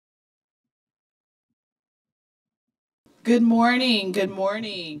Good morning. Good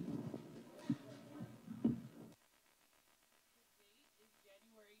morning.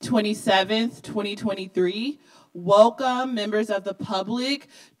 27th, 2023. Welcome, members of the public,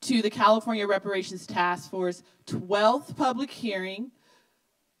 to the California Reparations Task Force 12th public hearing,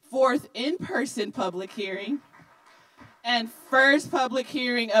 4th in-person public hearing, and first public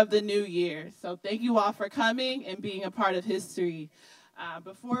hearing of the new year. So thank you all for coming and being a part of history.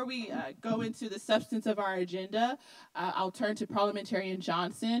 Before we go into the substance of our agenda, I'll turn to Parliamentarian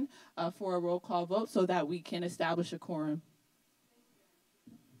Johnson for a roll call vote so that we can establish a quorum.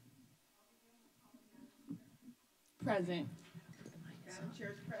 Present. Madam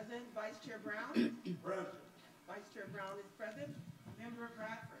Chair is present. Vice Chair Brown? Present. Vice Chair Brown is present. Member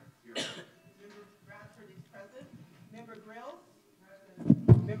Bradford? Here. Member Bradford is present. Member Grills?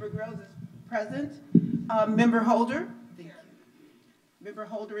 Present. Member Grills is present. Member Holder? Thank you. Member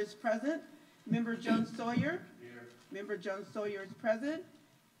Holder is present. Member Jones Sawyer? Here. Member Jones Sawyer is present.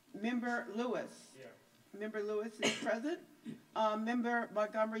 Member Lewis? Here. Member Lewis is present. Member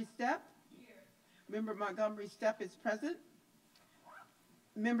Montgomery Stepp? Member Montgomery Stepp is present.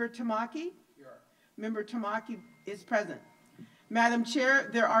 Member Tamaki? Here. Member Tamaki is present. Madam Chair,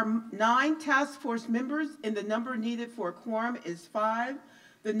 there are 9 task force members and the number needed for a quorum is 5.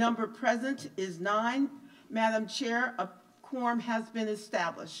 The number present is 9. Madam Chair, a quorum has been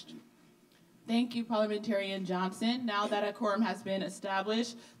established. Thank you, Parliamentarian Johnson. Now that a quorum has been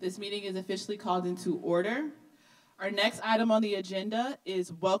established, this meeting is officially called into order. Our next item on the agenda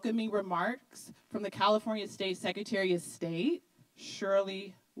is welcoming remarks from the California State Secretary of State,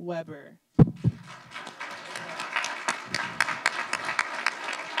 Shirley Weber.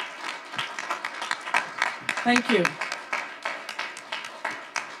 Thank you.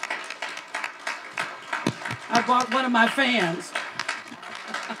 I brought one of my fans.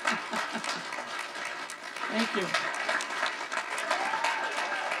 Thank you.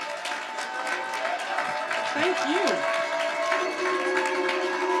 Thank you.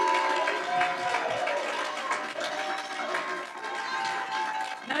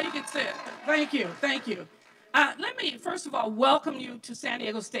 Now you can sit. Thank you. Thank you. Let me, first of all, welcome you to San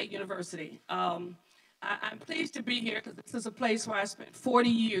Diego State University. I'm pleased to be here because this is a place where I spent 40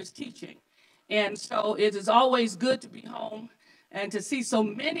 years teaching. And so it is always good to be home and to see so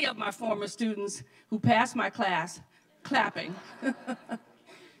many of my former students who passed my class clapping.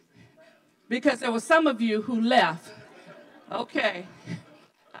 Because there were some of you who left. Okay,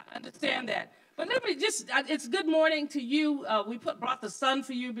 I understand that. But let me just, it's good morning to you. We brought the sun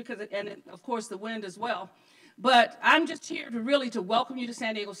for you because, of course the wind as well. But I'm just here to really welcome you to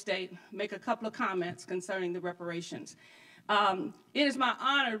San Diego State, make a couple of comments concerning the reparations. It is my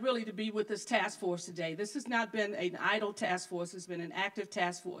honor really to be with this task force today. This has not been an idle task force, it's been an active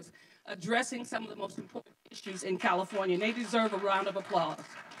task force addressing some of the most important issues in California, and they deserve a round of applause.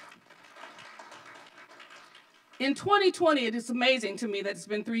 In 2020, it is amazing to me that it's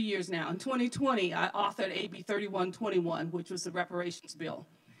been 3 years now. In 2020, I authored AB 3121, which was the reparations bill.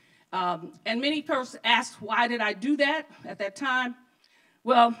 And many persons asked, why did I do that at that time?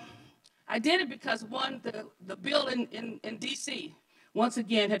 Well, I did it because, one, the bill in D.C. once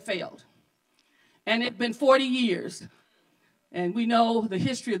again had failed. And it had been 40 years. And we know the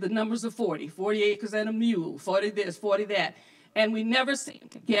history of the numbers of 40, 40 acres and a mule, 40 this, 40 that. And we never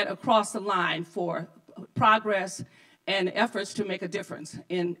seemed to get across the line for progress and efforts to make a difference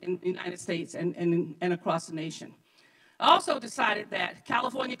in the United States and across the nation. I also decided that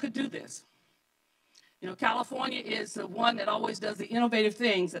California could do this. You know, California is the one that always does the innovative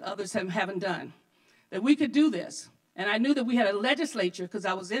things that others haven't done. That we could do this. And I knew that we had a legislature, because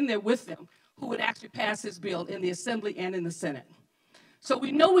I was in there with them, who would actually pass this bill in the Assembly and in the Senate. So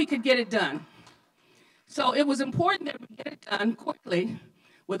we know we could get it done. So it was important that we get it done quickly,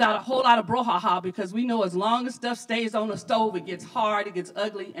 without a whole lot of brouhaha, because we know as long as stuff stays on the stove, it gets hard, it gets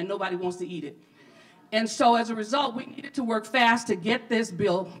ugly, and nobody wants to eat it. And so as a result, we needed to work fast to get this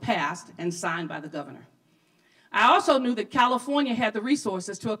bill passed and signed by the governor. I also knew that California had the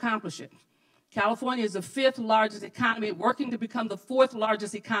resources to accomplish it. California is the 5th largest economy, working to become the 4th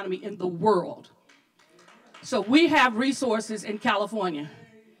largest economy in the world. So we have resources in California.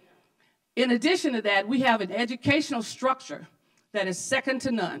 In addition to that, we have an educational structure that is second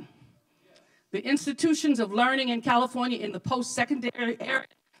to none. The institutions of learning in California in the post-secondary area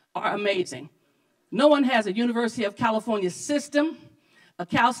are amazing. No one has a University of California system, a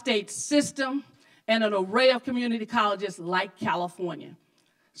Cal State system, and an array of community colleges like California.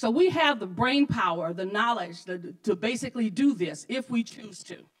 So we have the brain power, the knowledge to basically do this if we choose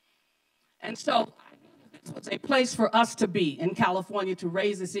to. And so I knew was a place for us to be in California to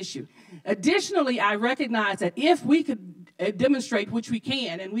raise this issue. Additionally, I recognize that if we could demonstrate, which we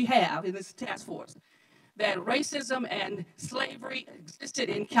can, and we have in this task force, that racism and slavery existed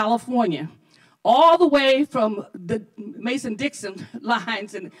in California, all the way from the Mason-Dixon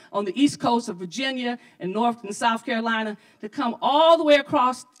lines and on the east coast of Virginia and North and South Carolina to come all the way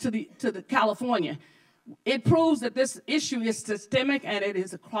across to the California. It proves that this issue is systemic and it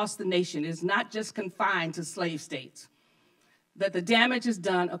is across the nation. It is not just confined to slave states, that the damage is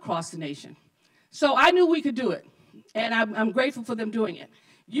done across the nation. So I knew we could do it, and I'm grateful for them doing it.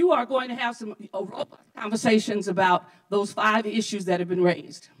 You are going to have some robust conversations about those 5 issues that have been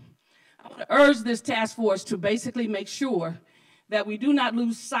raised. I want to urge this task force to basically make sure that we do not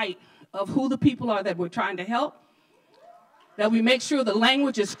lose sight of who the people are that we're trying to help, that we make sure the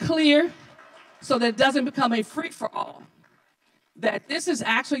language is clear so that it doesn't become a free-for-all, that this is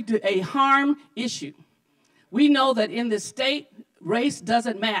actually a harm issue. We know that in this state, race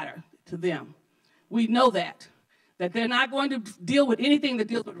doesn't matter to them. We know that they're not going to deal with anything that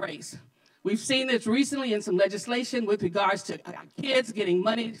deals with race. We've seen this recently in some legislation with regards to kids getting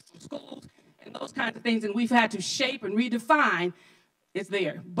money from schools and those kinds of things, and we've had to shape and redefine it's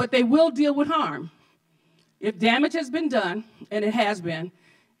there. But they will deal with harm. If damage has been done, and it has been,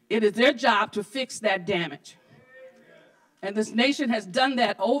 it is their job to fix that damage. And this nation has done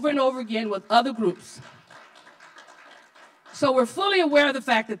that over and over again with other groups. So we're fully aware of the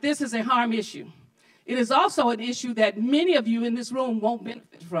fact that this is a harm issue. It is also an issue that many of you in this room won't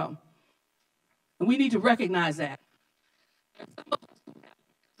benefit from. And we need to recognize that. And some of us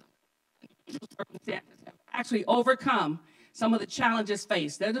who have circumstances have actually overcome some of the challenges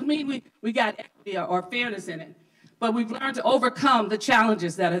faced. That doesn't mean we got equity or fairness in it, but we've learned to overcome the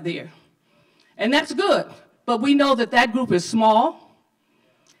challenges that are there. And that's good, but we know that that group is small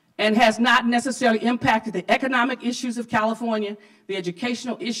and has not necessarily impacted the economic issues of California, the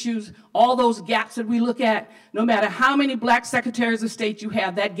educational issues, all those gaps that we look at. No matter how many black secretaries of state you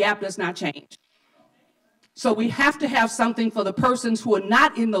have, that gap does not change. So we have to have something for the persons who are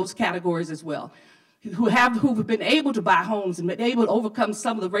not in those categories as well, who've been able to buy homes and been able to overcome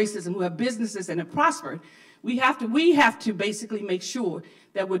some of the racism, who have businesses and have prospered. We have to basically make sure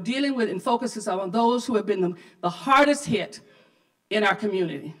that we're dealing with and focuses on those who have been the hardest hit in our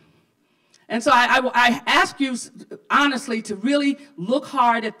community. And so I ask you honestly to really look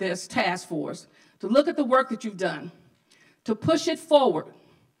hard at this task force, to look at the work that you've done, to push it forward.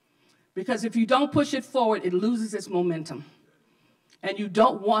 Because if you don't push it forward, it loses its momentum. And you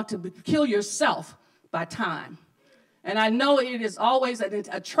don't want to kill yourself by time. And I know it is always an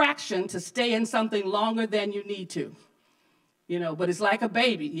attraction to stay in something longer than you need to. You know, but it's like a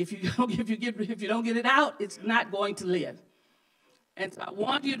baby. If you don't get it out, it's not going to live. And so I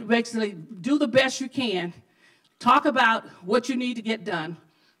want you to basically do the best you can. Talk about what you need to get done.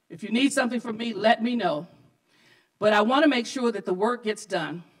 If you need something from me, let me know. But I want to make sure that the work gets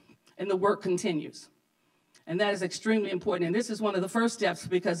done and the work continues. And that is extremely important. And this is one of the first steps,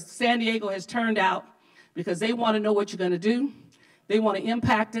 because San Diego has turned out because they want to know what you're going to do. They want to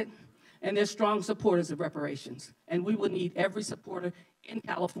impact it. And they're strong supporters of reparations. And we will need every supporter in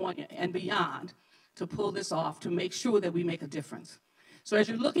California and beyond to pull this off, to make sure that we make a difference. So as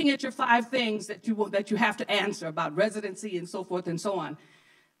you're looking at your 5 things that you have to answer about residency and so forth and so on,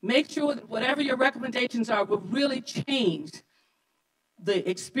 make sure that whatever your recommendations are will really change the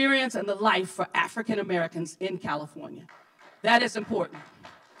experience and the life for African Americans in California. That is important.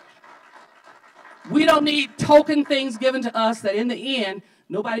 We don't need token things given to us that in the end,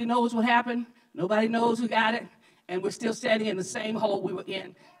 nobody knows what happened, nobody knows who got it, and we're still standing in the same hole we were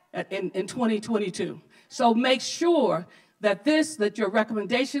in 2022. So make sure that your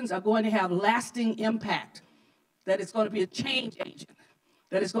recommendations are going to have lasting impact, that it's going to be a change agent,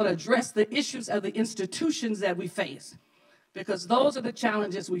 that it's going to address the issues of the institutions that we face. Because those are the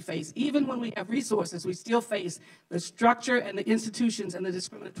challenges we face. Even when we have resources, we still face the structure and the institutions and the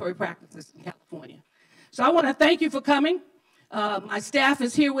discriminatory practices in California. So I want to thank you for coming. My staff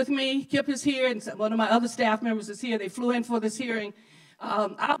is here with me. Kip is here, and one of my other staff members is here. They flew in for this hearing.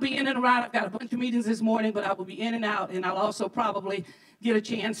 I'll be in and around. I've got a bunch of meetings this morning, but I will be in and out, and I'll also probably get a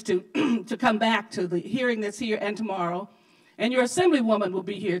chance to, to come back to the hearing that's here and tomorrow. And your assemblywoman will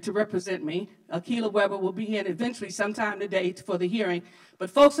be here to represent me. Akila Weber will be in eventually sometime today for the hearing. But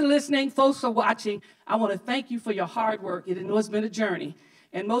folks are listening, folks are watching. I want to thank you for your hard work. I know it's been a journey.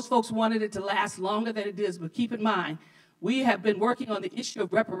 And most folks wanted it to last longer than it is, but keep in mind, we have been working on the issue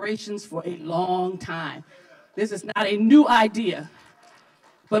of reparations for a long time. This is not a new idea.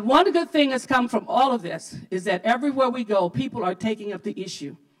 But one good thing that's come from all of this is that everywhere we go, people are taking up the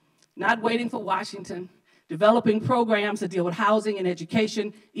issue, not waiting for Washington, developing programs that deal with housing and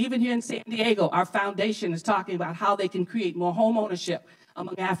education. Even here in San Diego, our foundation is talking about how they can create more home ownership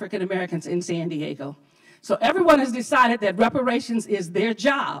among African Americans in San Diego. So everyone has decided that reparations is their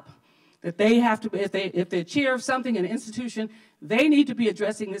job, that they have to, if they're chair of something, an institution, they need to be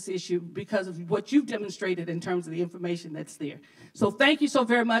addressing this issue because of what you've demonstrated in terms of the information that's there. So thank you so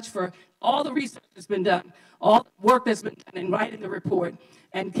very much for all the research that's been done, all the work that's been done in writing the report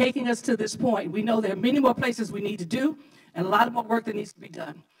and taking us to this point. We know there are many more places we need to do and a lot more work that needs to be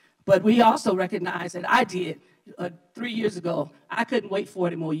done. But we also recognize that I did 3 years ago. I couldn't wait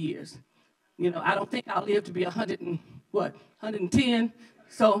 40 more years. You know, I don't think I'll live to be 110.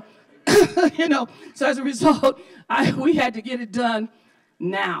 So, you know, so as a result, we had to get it done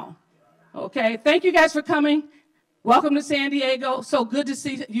now. Okay, thank you guys for coming. Welcome to San Diego. So good to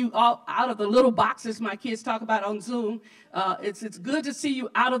see you all out of the little boxes my kids talk about on Zoom. It's good to see you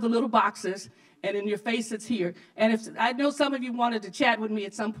out of the little boxes and in your face that's here. And if I know some of you wanted to chat with me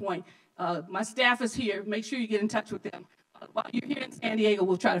at some point, my staff is here. Make sure you get in touch with them. While you're here in San Diego,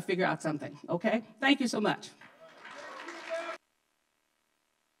 we'll try to figure out something, okay? Thank you so much.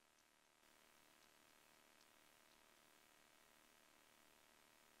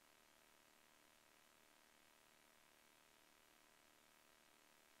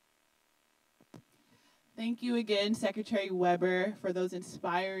 Thank you again, Secretary Weber, for those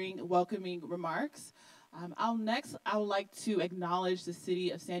inspiring, welcoming remarks. I would like to acknowledge the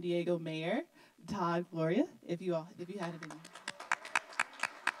City of San Diego Mayor, Todd Gloria, if you had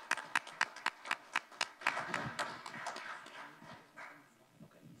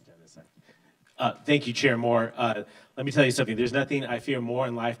any. Thank you, Chair Moore. Let me tell you something. There's nothing I fear more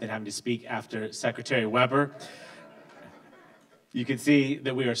in life than having to speak after Secretary Weber. You can see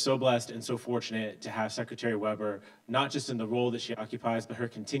that we are so blessed and so fortunate to have Secretary Weber, not just in the role that she occupies, but her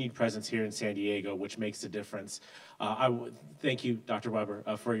continued presence here in San Diego, which makes a difference. Thank you, Dr. Weber,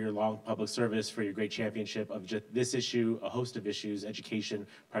 for your long public service, for your great championship of just this issue, a host of issues, education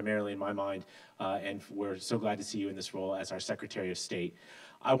primarily in my mind, and we're so glad to see you in this role as our Secretary of State.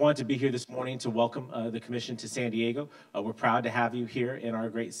 I wanted to be here this morning to welcome the Commission to San Diego. We're proud to have you here in our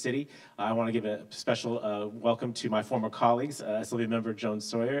great city. I want to give a special welcome to my former colleagues, Assembly Member Joan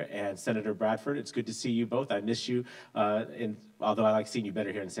Sawyer and Senator Bradford. It's good to see you both. I miss you, although I like seeing you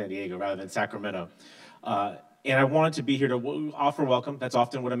better here in San Diego rather than Sacramento. And I wanted to be here to offer welcome. That's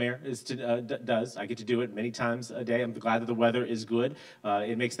often what a mayor does. I get to do it many times a day. I'm glad that the weather is good.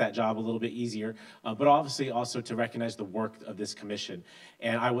 It makes that job a little bit easier. But obviously also to recognize the work of this commission.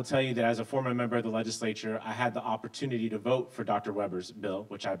 And I will tell you that as a former member of the legislature, I had the opportunity to vote for Dr. Weber's bill,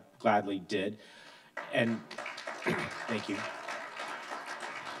 which I gladly did. And thank you.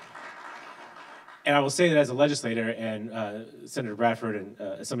 And I will say that as a legislator, and Senator Bradford and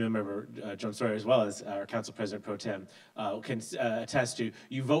Assemblymember Joan Sawyer, as well as our Council President Pro Tem, can attest to,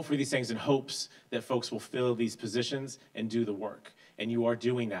 you vote for these things in hopes that folks will fill these positions and do the work. And you are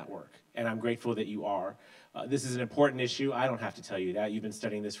doing that work. And I'm grateful that you are. This is an important issue. I don't have to tell you that. You've been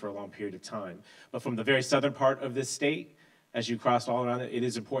studying this for a long period of time. But from the very southern part of this state, as you crossed all around it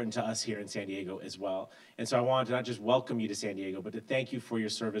is important to us here in San Diego as well. And so I wanted to not just welcome you to San Diego, but to thank you for your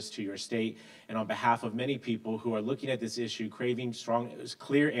service to your state. And on behalf of many people who are looking at this issue, craving strong,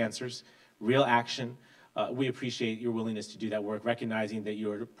 clear answers, real action, we appreciate your willingness to do that work, recognizing that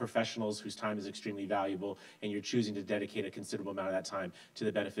you're professionals whose time is extremely valuable and you're choosing to dedicate a considerable amount of that time to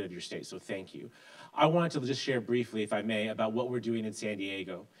the benefit of your state. So thank you. I wanted to just share briefly, if I may, about what we're doing in San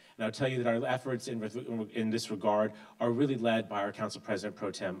Diego. And I'll tell you that our efforts in this regard are really led by our Council President Pro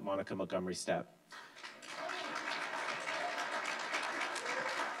Tem, Monica Montgomery Stepp.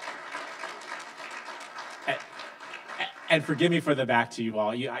 And forgive me for the back to you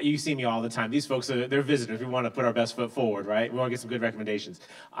all. You see me all the time. These folks, they're visitors. We want to put our best foot forward, right? We want to get some good recommendations.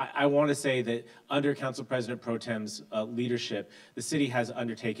 I want to say that under Council President Pro Tem's leadership, the city has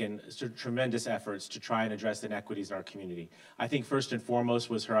undertaken tremendous efforts to try and address inequities in our community. I think first and foremost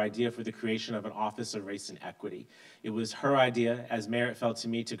was her idea for the creation of an Office of Race and Equity. It was her idea, as mayor, it felt to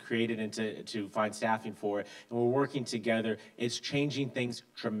me, to create it and to find staffing for it. And we're working together. It's changing things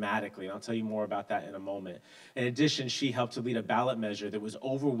dramatically. And I'll tell you more about that in a moment. In addition, she helped to lead a ballot measure that was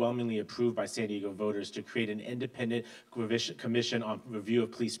overwhelmingly approved by San Diego voters to create an independent commission on review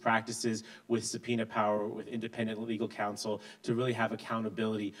of police practices with subpoena power, with independent legal counsel, to really have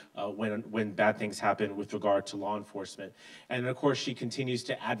accountability when bad things happen with regard to law enforcement. And of course, she continues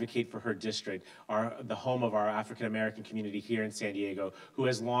to advocate for her district, the home of our African-American community here in San Diego, who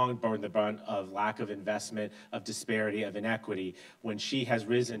has long borne the brunt of lack of investment, of disparity, of inequity. When she has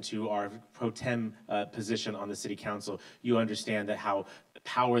risen to our pro tem position on the city council, you understand that how the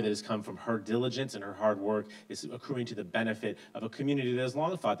power that has come from her diligence and her hard work is accruing to the benefit of a community that has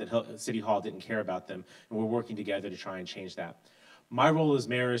long thought that City Hall didn't care about them, and we're working together to try and change that. My role as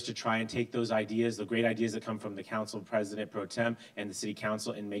mayor is to try and take those ideas, the great ideas that come from the council president pro tem and the city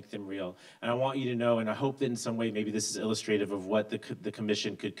council, and make them real. And I want you to know, and I hope that in some way maybe this is illustrative of what the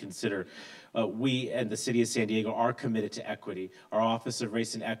commission could consider. We and the city of San Diego are committed to equity. Our Office of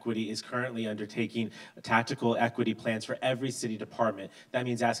Race and Equity is currently undertaking tactical equity plans for every city department. That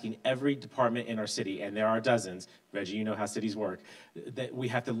means asking every department in our city, and there are dozens, Reggie, you know how cities work, that we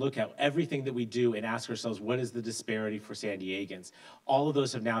have to look at everything that we do and ask ourselves, what is the disparity for San Diegans? All of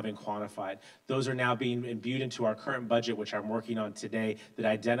those have now been quantified. Those are now being imbued into our current budget, which I'm working on today, that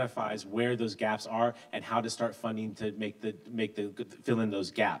identifies where those gaps are and how to start funding to fill in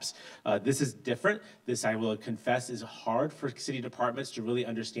those gaps. This is different. This, I will confess, is hard for city departments to really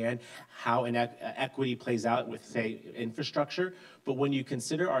understand how equity plays out with, say, infrastructure. But when you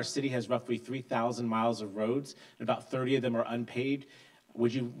consider our city has roughly 3,000 miles of roads, and about 30 of them are unpaved,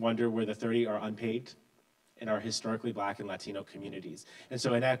 would you wonder where the 30 are unpaved? In our historically Black and Latino communities. And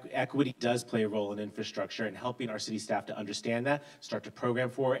so equity does play a role in infrastructure, and helping our city staff to understand that, start to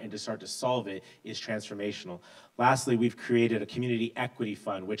program for it, and to start to solve it is transformational. Lastly, we've created a community equity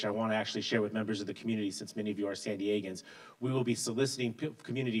fund, which I want to actually share with members of the community, since many of you are San Diegans. We will be soliciting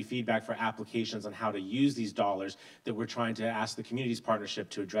community feedback for applications on how to use these dollars that we're trying to ask the community's partnership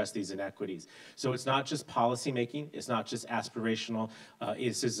to address these inequities. So it's not just policy making, it's not just aspirational,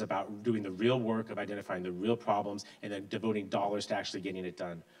 this is about doing the real work of identifying the real problems and then devoting dollars to actually getting it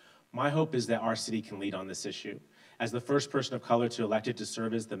done. My hope is that our city can lead on this issue. As the first person of color elected to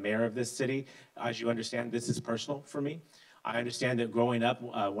serve as the mayor of this city, as you understand, this is personal for me. I understand that growing up,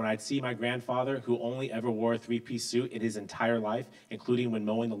 when I'd see my grandfather, who only ever wore a three-piece suit in his entire life, including when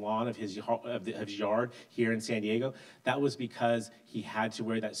mowing the lawn of his yard here in San Diego, that was because he had to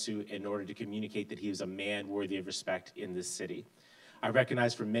wear that suit in order to communicate that he was a man worthy of respect in this city. I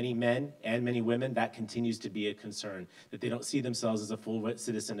recognize for many men and many women that continues to be a concern, that they don't see themselves as a full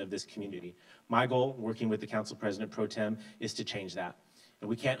citizen of this community. My goal, working with the council president pro tem, is to change that. And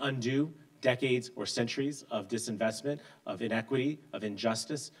we can't undo decades or centuries of disinvestment, of inequity, of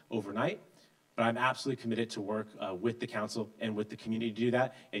injustice overnight. But I'm absolutely committed to work with the council and with the community to do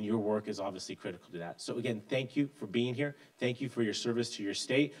that, and your work is obviously critical to that. So again, thank you for being here. Thank you for your service to your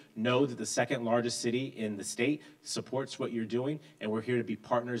state. Know that the second largest city in the state supports what you're doing, and we're here to be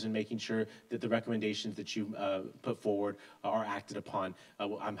partners in making sure that the recommendations that you put forward are acted upon.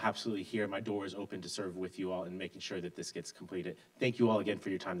 I'm absolutely here. My door is open to serve with you all in making sure that this gets completed. Thank you all again for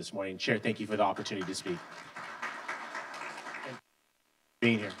your time this morning. Chair, thank you for the opportunity to speak. And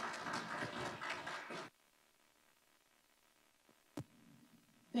being here.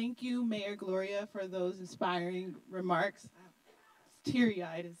 Thank you, Mayor Gloria, for those inspiring remarks.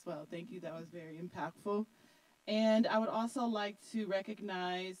 Teary-eyed as well. Thank you. That was very impactful. And I would also like to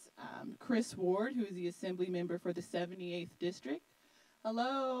recognize Chris Ward, who is the Assembly member for the 78th District.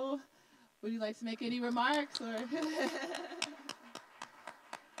 Hello. Would you like to make any remarks? Or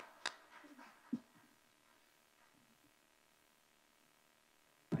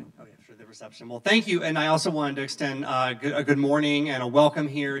the reception. Well, thank you, and I also wanted to extend a good morning and a welcome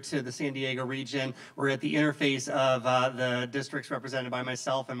here to the San Diego region. We're at the interface of the districts represented by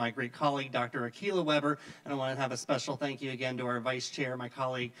myself and my great colleague, Dr. Akilah Weber, and I want to have a special thank you again to our vice chair, my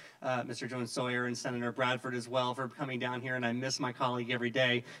colleague, Mr. Jones Sawyer, and Senator Bradford as well for coming down here, and I miss my colleague every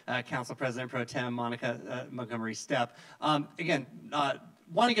day, Council President Pro Tem Monica Montgomery Stepp. Again,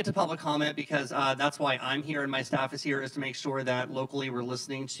 want to get to public comment because that's why I'm here and my staff is here, is to make sure that locally we're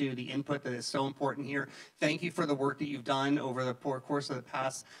listening to the input that is so important here. Thank you for the work that you've done over the course of the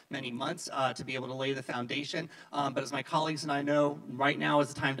past many months to be able to lay the foundation. But as my colleagues and I know, right now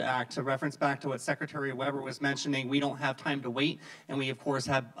is the time to act. To reference back to what Secretary Weber was mentioning, we don't have time to wait, and we of course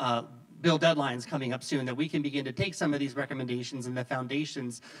have bill deadlines coming up soon, that we can begin to take some of these recommendations and the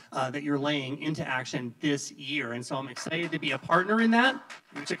foundations that you're laying into action this year. And so I'm excited to be a partner in that.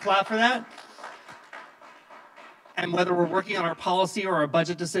 We should clap for that. And whether we're working on our policy or our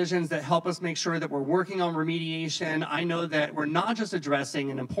budget decisions that help us make sure that we're working on remediation, I know that we're not just addressing,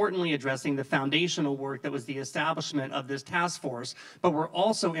 and importantly addressing, the foundational work that was the establishment of this task force, but we're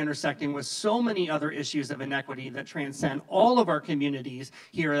also intersecting with so many other issues of inequity that transcend all of our communities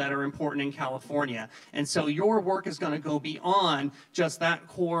here that are important in California. And so your work is going to go beyond just that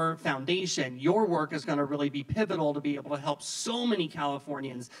core foundation. Your work is going to really be pivotal to be able to help so many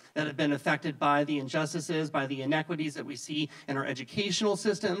Californians that have been affected by the injustices, by the inequities, inequities that we see in our educational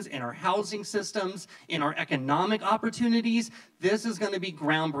systems, in our housing systems, in our economic opportunities. This is going to be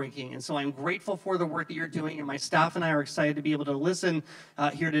groundbreaking. And so I'm grateful for the work that you're doing, and my staff and I are excited to be able to listen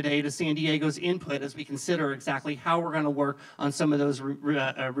here today to San Diego's input as we consider exactly how we're going to work on some of those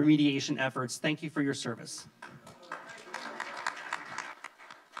remediation efforts. Thank you for your service.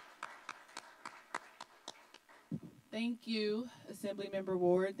 Thank you, Assemblymember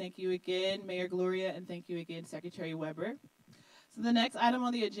Ward. Thank you again, Mayor Gloria, and thank you again, Secretary Weber. So the next item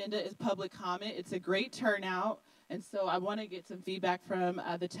on the agenda is public comment. It's a great turnout, and so I want to get some feedback from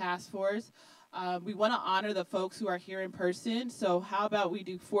the task force. We want to honor the folks who are here in person, so how about we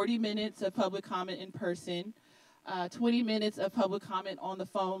do 40 minutes of public comment in person, 20 minutes of public comment on the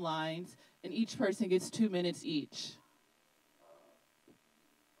phone lines, and each person gets 2 minutes each.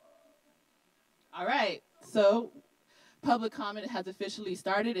 All right, so public comment has officially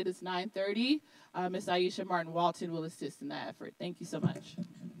started. It is 9:30. Ms. Aisha Martin-Walton will assist in that effort. Thank you so much.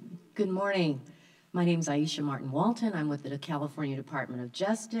 Good morning. My name is Aisha Martin-Walton. I'm with the California Department of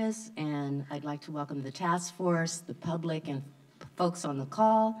Justice, and I'd like to welcome the task force, the public, and folks on the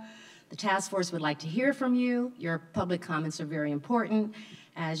call. The task force would like to hear from you. Your public comments are very important.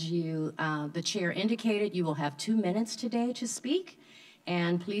 As the chair indicated, you will have 2 minutes today to speak.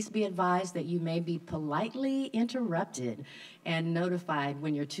 And please be advised that you may be politely interrupted and notified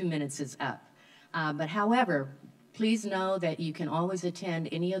when your 2 minutes is up. But however, please know that you can always attend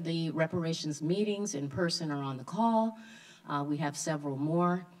any of the reparations meetings in person or on the call. We have several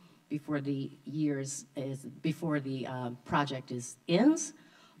more before the project ends.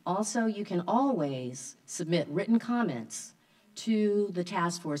 Also, you can always submit written comments to the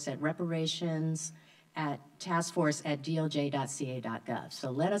task force at taskforce@dlj.ca.gov.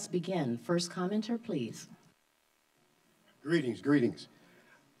 So let us begin. First commenter, please. Greetings.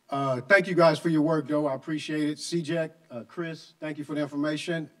 Thank you guys for your work, though. I appreciate it. CJEC, Chris, thank you for the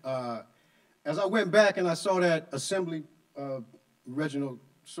information. As I went back and I saw that Assembly, Reginald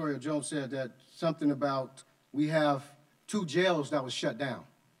Sawyer-Jones said that something about we have 2 jails that was shut down,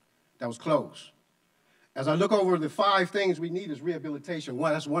 that was closed. As I look over the 5 things we need is rehabilitation.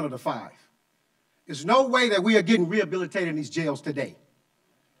 That's one of the 5. There's no way that we are getting rehabilitated in these jails today.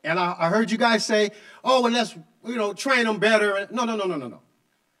 And I heard you guys say, oh, well, let's train them better. No.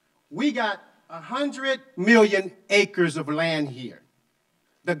 We got 100 million acres of land here.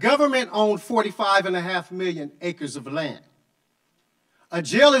 The government owned 45.5 million acres of land. A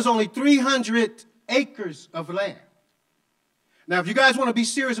jail is only 300 acres of land. Now, if you guys want to be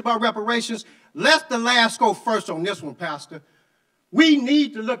serious about reparations, let the last go first on this one, Pastor. We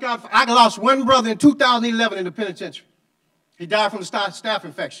need to look out for, I lost one brother in 2011 in the penitentiary. He died from the staph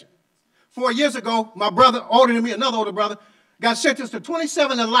infection. 4 years ago, my brother, older than me, another older brother, got sentenced to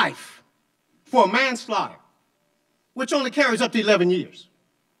 27 to life for manslaughter, which only carries up to 11 years.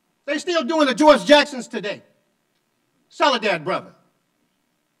 They're still doing the George Jacksons today. Soledad brother.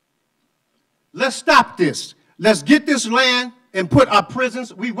 Let's stop this. Let's get this land and put our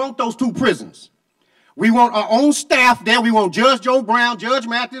prisons. We want those 2 prisons. We want our own staff there. We want Judge Joe Brown, Judge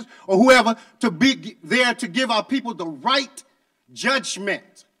Mathis, or whoever to be there to give our people the right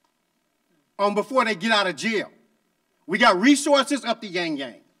judgment before they get out of jail. We got resources up the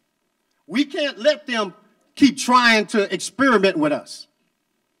yang-yang. We can't let them keep trying to experiment with us.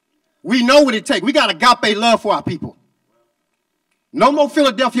 We know what it takes. We got agape love for our people. No more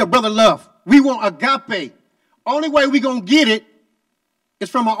Philadelphia brother love. We want agape. Only way we're going to get it is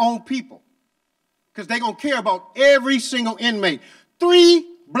from our own people. Because they're going to care about every single inmate. 3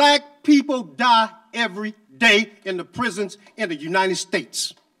 black people die every day in the prisons in the United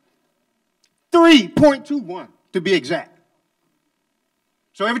States. 3.21 to be exact.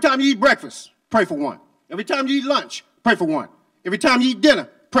 So every time you eat breakfast, pray for 1. Every time you eat lunch, pray for 1. Every time you eat dinner,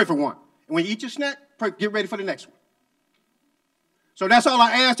 pray for 1. And when you eat your snack, get ready for the next one. So that's all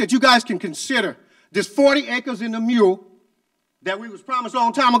I ask that you guys can consider. This 40 acres in the mule that we was promised a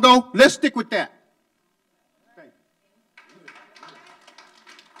long time ago, let's stick with that.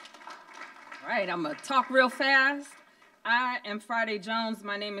 All right, I'm going to talk real fast. I am Friday Jones.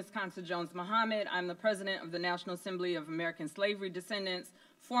 My name is Consa Jones Muhammad. I'm the president of the National Assembly of American Slavery Descendants,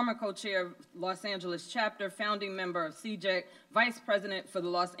 former co-chair of Los Angeles chapter, founding member of CJEC, vice president for the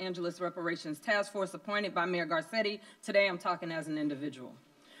Los Angeles Reparations Task Force appointed by Mayor Garcetti. Today I'm talking as an individual.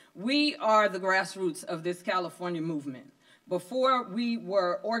 We are the grassroots of this California movement. Before we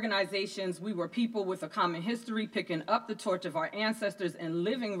were organizations, we were people with a common history, picking up the torch of our ancestors and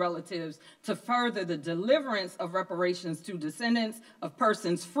living relatives to further the deliverance of reparations to descendants of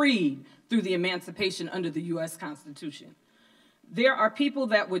persons freed through the emancipation under the U.S. Constitution. There are people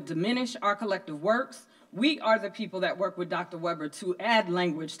that would diminish our collective works, We are the people that worked with Dr. Weber to add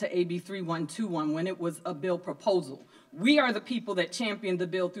language to AB 3121 when it was a bill proposal. We are the people that championed the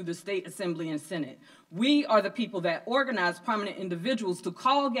bill through the State Assembly and Senate. We are the people that organized prominent individuals to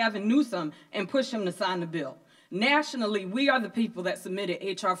call Gavin Newsom and push him to sign the bill. Nationally, we are the people that submitted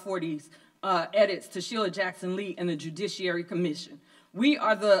H.R. 40's edits to Sheila Jackson Lee and the Judiciary Commission. We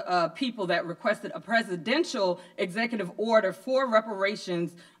are the people that requested a presidential executive order for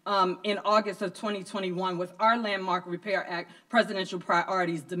reparations in August of 2021 with our landmark Repair Act presidential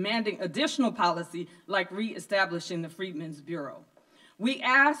priorities demanding additional policy like reestablishing the Freedmen's Bureau. We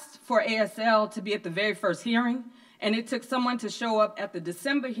asked for ASL to be at the very first hearing, and it took someone to show up at the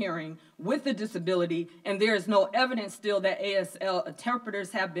December hearing with a disability, and there is no evidence still that ASL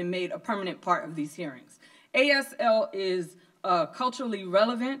interpreters have been made a permanent part of these hearings. ASL is culturally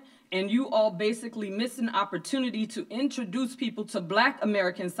relevant, and you all basically miss an opportunity to introduce people to Black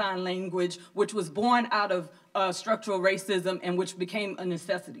American Sign Language, which was born out of structural racism and which became a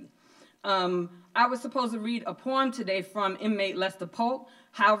necessity. I was supposed to read a poem today from inmate Lester Polk.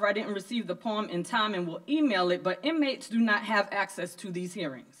 However, I didn't receive the poem in time and will email it, but inmates do not have access to these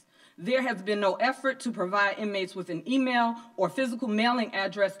hearings. There has been no effort to provide inmates with an email or physical mailing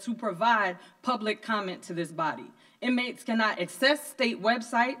address to provide public comment to this body. Inmates cannot access state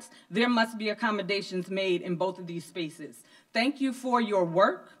websites. There must be accommodations made in both of these spaces. Thank you for your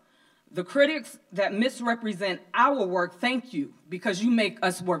work. The critics that misrepresent our work, thank you, because you make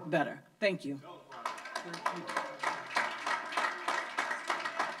us work better. Thank you.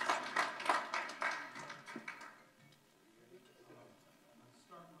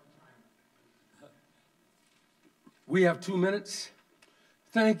 We have 2 minutes.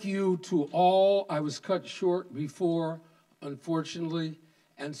 Thank you to all. I was cut short before, unfortunately.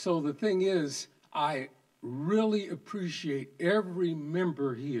 And so the thing is, I really appreciate every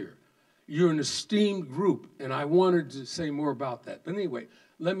member here. You're an esteemed group, and I wanted to say more about that. But anyway,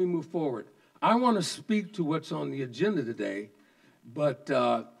 let me move forward. I want to speak to what's on the agenda today, but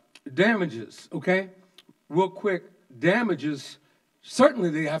damages, okay? Real quick, damages, certainly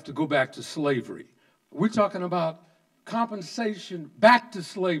they have to go back to slavery. We're talking about compensation back to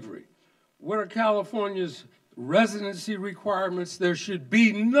slavery. What are California's residency requirements? There should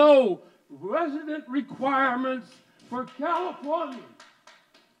be no resident requirements for California.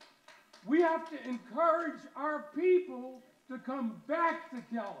 We have to encourage our people to come back to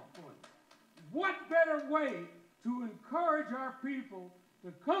California. What better way to encourage our people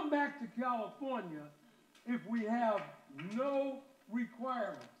to come back to California if we have no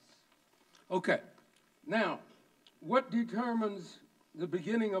requirements? Okay, now, what determines the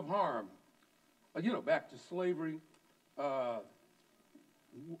beginning of harm? Back to slavery.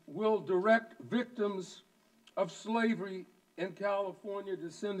 Will direct victims of slavery in California,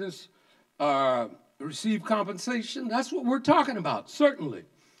 descendants, receive compensation? That's what we're talking about, certainly.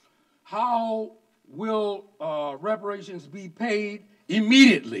 How will reparations be paid?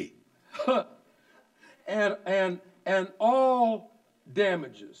 Immediately. and all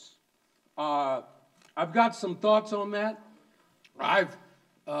damages. I've got some thoughts on that. I'm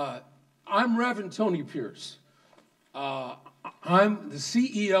Reverend Tony Pierce. I'm the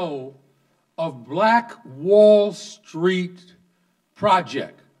CEO of Black Wall Street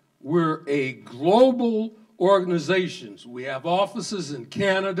Project. We're a global organization. We have offices in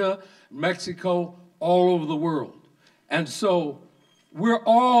Canada, Mexico, all over the world. And so we're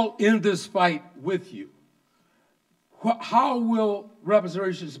all in this fight with you. How will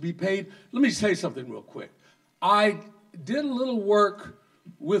reparations be paid? Let me say something real quick. I did a little work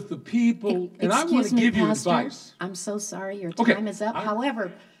with the people, and I want to give you advice. I'm so sorry, your time is up.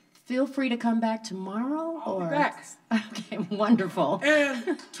 However, feel free to come back tomorrow. I'll be back. Okay, wonderful.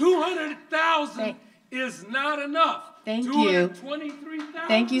 And 200,000 is not enough. Thank you. 223,000.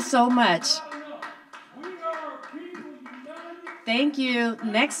 Thank you so much. We are a people united. Thank you.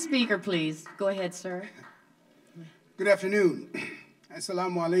 Next speaker, please. Go ahead, sir. Good afternoon.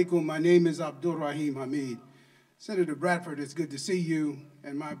 Assalamu alaikum. My name is Abdul Rahim Hamid. Senator Bradford, it's good to see you,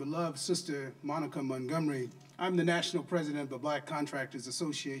 and my beloved sister, Monica Montgomery. I'm the national president of the Black Contractors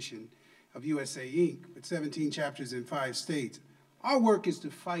Association of USA, Inc., with 17 chapters in 5 states. Our work is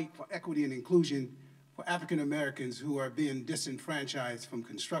to fight for equity and inclusion for African Americans who are being disenfranchised from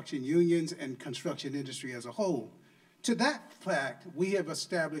construction unions and construction industry as a whole. To that fact, we have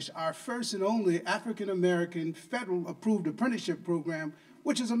established our first and only African American federal approved apprenticeship program,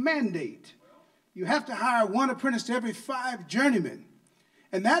 which is a mandate. You have to hire 1 apprentice to every 5 journeymen.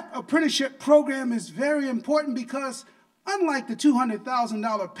 And that apprenticeship program is very important because unlike the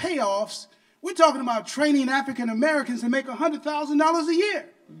 $200,000 payoffs, we're talking about training African Americans to make $100,000 a year.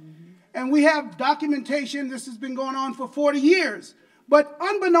 and we have documentation. This has been going on for 40 years. But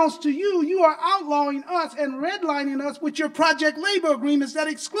unbeknownst to you, you are outlawing us and redlining us with your project labor agreements that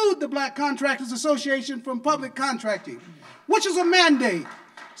exclude the Black Contractors Association from public contracting, which is a mandate.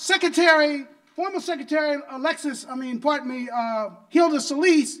 Former Secretary Hilda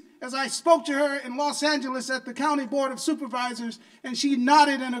Solis, as I spoke to her in Los Angeles at the County Board of Supervisors, and she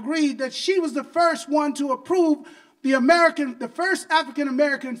nodded and agreed that she was the first one to approve the first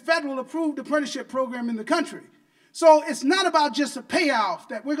African-American federal approved apprenticeship program in the country. So it's not about just a payoff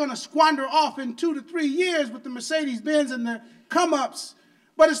that we're going to squander off in 2 to 3 years with the Mercedes-Benz and the come-ups,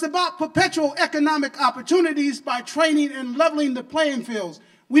 but it's about perpetual economic opportunities by training and leveling the playing fields.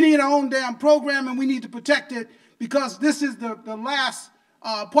 We need our own damn program, and we need to protect it, because this is the last,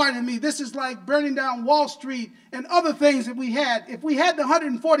 pardon me, this is like burning down Wall Street and other things that we had. If we had the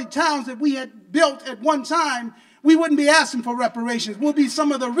 140 towns that we had built at one time, we wouldn't be asking for reparations. We'll be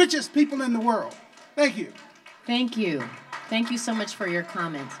some of the richest people in the world. Thank you. Thank you. Thank you so much for your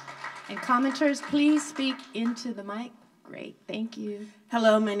comments. And commenters, please speak into the mic. Great, thank you.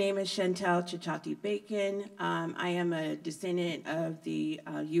 Hello, my name is Chantel Chichati Bacon. I am a descendant of the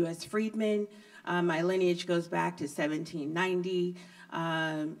U.S. freedmen. My lineage goes back to 1790,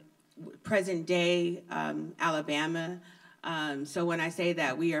 present day Alabama. So when I say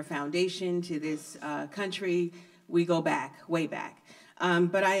that we are foundation to this country, we go back, way back.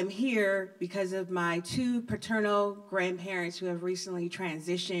 But I am here because of my 2 paternal grandparents who have recently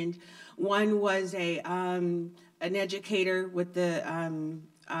transitioned. One was an educator with the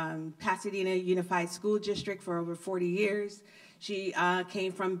Pasadena Unified School District for over 40 years. She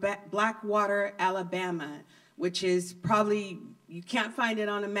came from Blackwater, Alabama, which is probably, you can't find it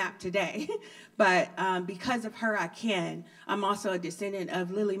on a map today, but because of her, I can. I'm also a descendant of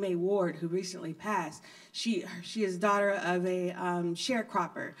Lily Mae Ward, who recently passed. She is daughter of a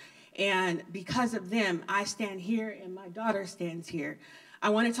sharecropper, and because of them, I stand here and my daughter stands here. I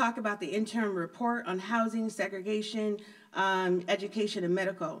want to talk about the interim report on housing, segregation, education, and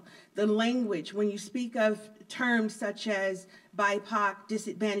medical. The language, when you speak of terms such as BIPOC,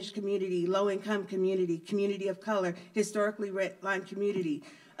 disadvantaged community, low-income community, community of color, historically redlined community,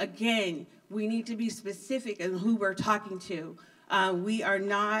 again, we need to be specific in who we're talking to. We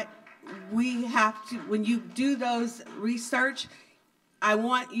have to, when you do those research, I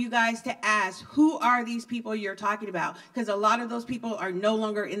want you guys to ask, who are these people you're talking about? Because a lot of those people are no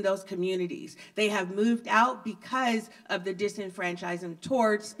longer in those communities. They have moved out because of the disenfranchisement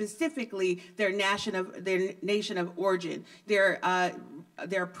towards specifically their nation of origin,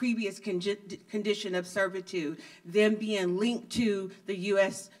 their previous condition of servitude, them being linked to the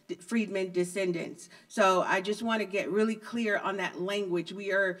U.S. freedmen descendants. So I just want to get really clear on that language.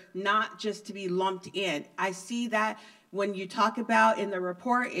 We are not just to be lumped in. I see that when you talk about in the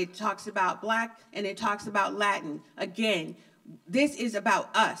report, it talks about Black and it talks about Latin. Again, this is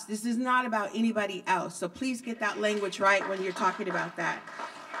about us. This is not about anybody else. So please get that language right when you're talking about that.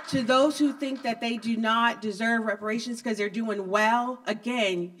 To those who think that they do not deserve reparations because they're doing well,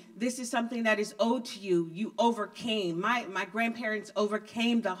 again, this is something that is owed to you. You overcame. My grandparents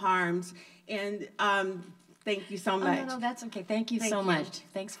overcame the harms, and thank you so much. Oh, no, that's okay. Thank you so much.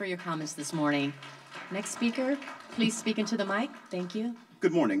 Thanks for your comments this morning. Next speaker, please speak into the mic. Thank you.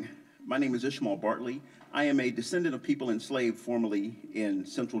 Good morning. My name is Ishmael Bartley. I am a descendant of people enslaved formerly in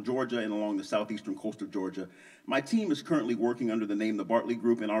central Georgia and along the southeastern coast of Georgia. My team is currently working under the name the Bartley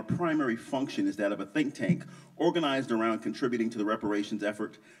Group, and our primary function is that of a think tank organized around contributing to the reparations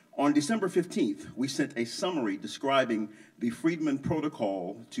effort. On December 15th, we sent a summary describing the Friedman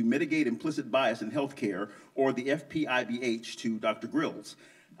Protocol to Mitigate Implicit Bias in Healthcare, or the FPIBH, to Dr. Grills.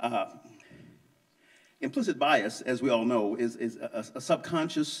 Implicit bias, as we all know, is a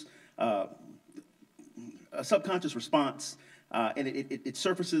subconscious response, and it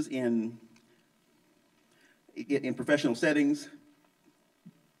surfaces in professional settings.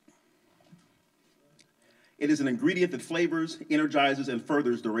 It is an ingredient that flavors, energizes, and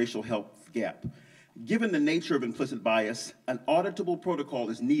furthers the racial health gap. Given the nature of implicit bias, an auditable protocol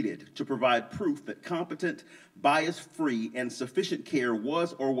is needed to provide proof that competent, bias-free, and sufficient care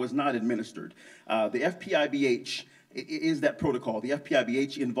was or was not administered. The FPIBH is that protocol. The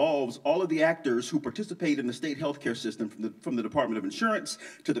FPIBH involves all of the actors who participate in the state healthcare system, from the Department of Insurance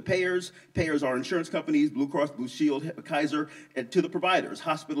to the payers. Payers are insurance companies, Blue Cross, Blue Shield, Kaiser, and to the providers,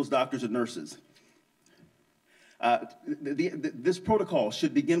 hospitals, doctors, and nurses. This protocol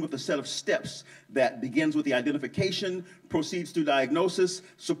should begin with a set of steps that begins with the identification, proceeds through diagnosis,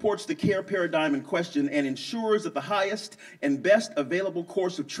 supports the care paradigm in question, and ensures that the highest and best available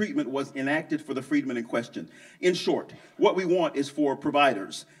course of treatment was enacted for the freedmen in question. In short, what we want is for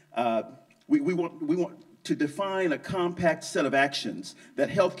providers, We want to define a compact set of actions that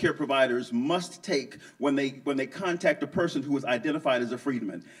healthcare providers must take when they contact a person who is identified as a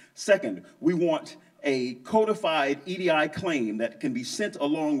freedman. Second, we want a codified EDI claim that can be sent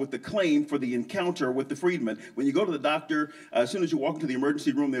along with the claim for the encounter with the freedman. When you go to the doctor, as soon as you walk into the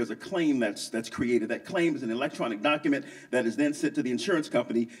emergency room, there's a claim that's created. That claim is an electronic document that is then sent to the insurance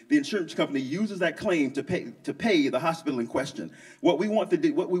company. The insurance company uses that claim to pay the hospital in question. What we want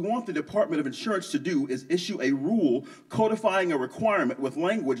the Department of Insurance to do is issue a rule codifying a requirement with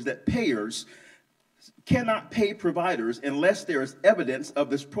language that payers cannot pay providers unless there is evidence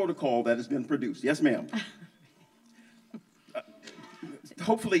of this protocol that has been produced. Yes, ma'am.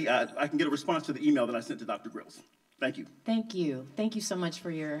 Hopefully, I can get a response to the email that I sent to Dr. Grills. Thank you. Thank you. Thank you so much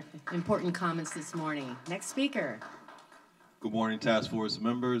for your important comments this morning. Next speaker. Good morning, task force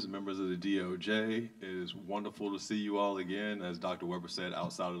members of the DOJ. It is wonderful to see you all again, as Dr. Weber said,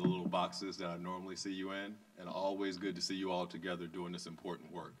 outside of the little boxes that I normally see you in, and always good to see you all together doing this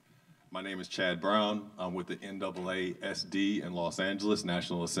important work. My name is Chad Brown. I'm with the NAASD in Los Angeles,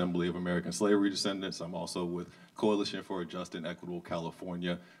 National Assembly of American Slavery Descendants. I'm also with Coalition for a Just and Equitable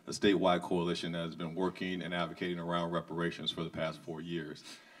California, a statewide coalition that has been working and advocating around reparations for the past 4 years.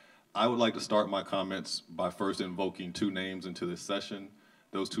 I would like to start my comments by first invoking 2 names into this session.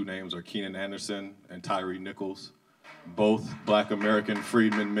 Those 2 names are Keenan Anderson and Tyree Nichols, both Black American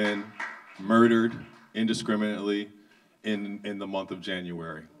freedmen men murdered indiscriminately in the month of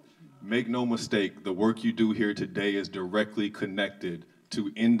January. Make no mistake, the work you do here today is directly connected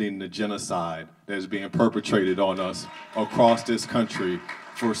to ending the genocide that is being perpetrated on us across this country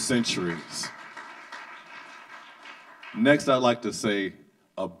for centuries. Next, I'd like to say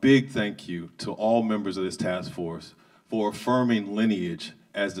a big thank you to all members of this task force for affirming lineage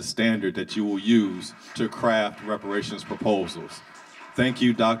as the standard that you will use to craft reparations proposals. Thank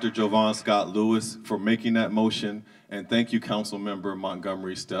you, Dr. Jovan Scott Lewis, for making that motion, and thank you, Councilmember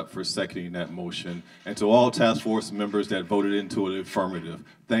Montgomery Stepp, for seconding that motion. And to all task force members that voted into an affirmative,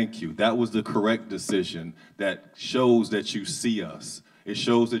 thank you. That was the correct decision that shows that you see us. It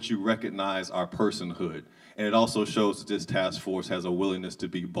shows that you recognize our personhood. And it also shows that this task force has a willingness to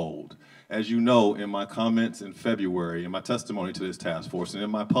be bold. As you know, in my comments in February, in my testimony to this task force, and in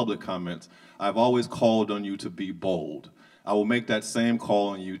my public comments, I've always called on you to be bold. I will make that same call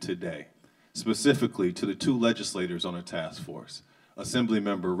on you today, specifically to the 2 legislators on the task force,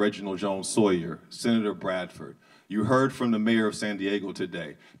 Assemblymember Reginald Jones Sawyer, Senator Bradford. You heard from the mayor of San Diego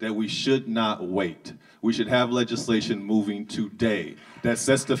today that we should not wait. We should have legislation moving today that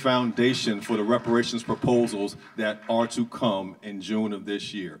sets the foundation for the reparations proposals that are to come in June of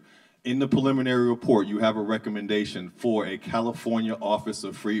this year. In the preliminary report, you have a recommendation for a California Office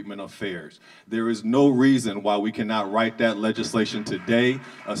of Freedmen Affairs. There is no reason why we cannot write that legislation today,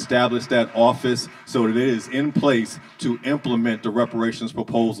 establish that office so that it is in place to implement the reparations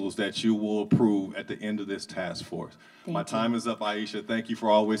proposals that you will approve at the end of this task force. My time is up, Aisha. Thank you for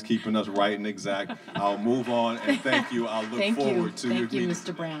always keeping us right and exact. I'll move on, and thank you. I'll look forward to your meeting. Thank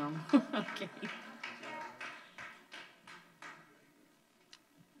you, Mr. Brown. Okay.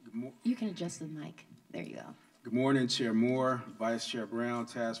 You can adjust the mic. There you go. Good morning, Chair Moore, Vice Chair Brown,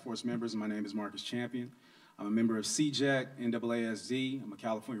 task force members. My name is Marcus Champion. I'm a member of CJAC, NAASD. I'm a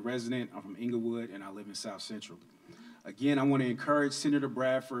California resident. I'm from Inglewood, and I live in South Central. Again, I want to encourage Senator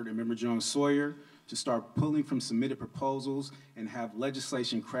Bradford and Member Jones Sawyer to start pulling from submitted proposals and have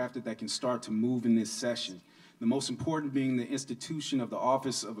legislation crafted that can start to move in this session. The most important being the institution of the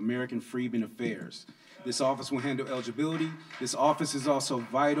Office of American Freedmen Affairs. This office will handle eligibility. This office is also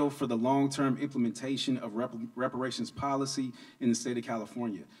vital for the long-term implementation of reparations policy in the state of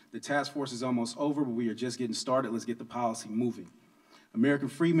California. The task force is almost over, but we are just getting started. Let's get the policy moving. American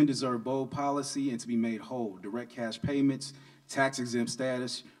freedmen deserve bold policy and to be made whole. Direct cash payments, tax-exempt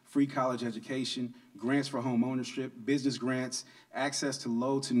status, free college education, grants for home ownership, business grants, access to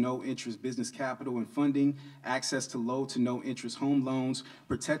low to no interest business capital and funding, access to low to no interest home loans,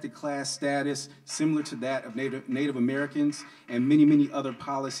 protected class status similar to that of Native Americans, and many, many other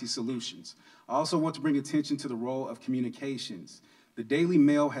policy solutions. I also want to bring attention to the role of communications. The Daily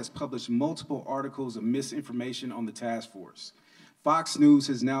Mail has published multiple articles of misinformation on the task force. Fox News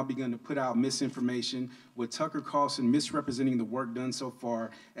has now begun to put out misinformation, with Tucker Carlson misrepresenting the work done so far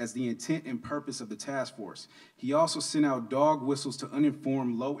as the intent and purpose of the task force. He also sent out dog whistles to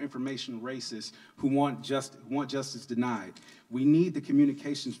uninformed, low-information racists who want justice denied. We need the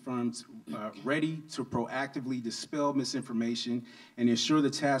communications firms ready to proactively dispel misinformation and ensure the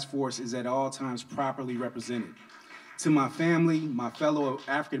task force is at all times properly represented. To my family, my fellow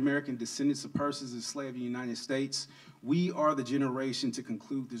African-American descendants of persons enslaved in the United States, we are the generation to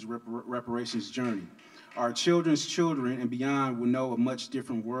conclude this reparations journey. Our children's children and beyond will know a much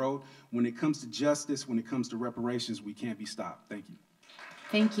different world. When it comes to justice, when it comes to reparations, we can't be stopped. Thank you.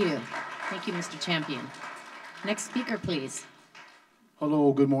 Thank you. Thank you, Mr. Champion. Next speaker, please.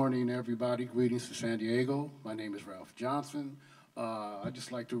 Hello, good morning, everybody. Greetings from San Diego. My name is Ralph Johnson. I'd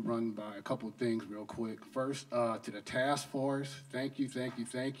just like to run by a couple of things real quick. First, to the task force, thank you, thank you,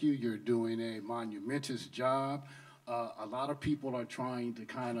 thank you. You're doing a monumentous job. A lot of people are trying to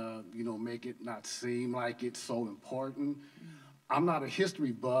kind of, make it not seem like it's so important. I'm not a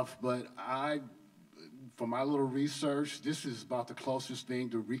history buff, but for my little research, this is about the closest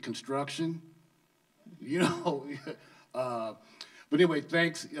thing to Reconstruction, But anyway,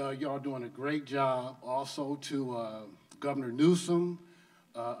 thanks. Y'all doing a great job. Also to Governor Newsom,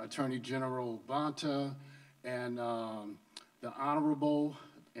 Attorney General Bonta, and the Honorable,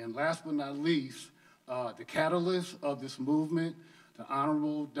 and last but not least, the catalyst of this movement, the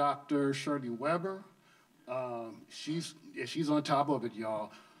Honorable Dr. Shirley Weber. She's on top of it,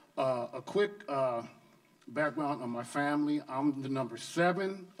 y'all. A quick background on my family. I'm the number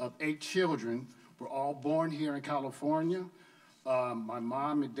 7 of 8 children. We're all born here in California. My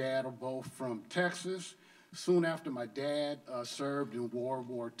mom and dad are both from Texas. Soon after my dad served in World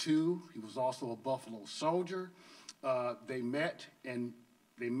War II, he was also a Buffalo soldier. They met,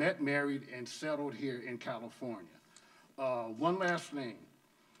 married, and settled here in California. One last thing.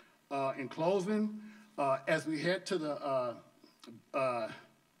 In closing, as we head to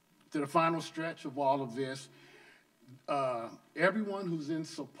the final stretch of all of this, everyone who's in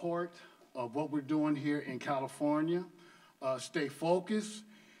support of what we're doing here in California, stay focused,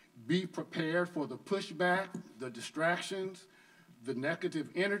 be prepared for the pushback, the distractions, the negative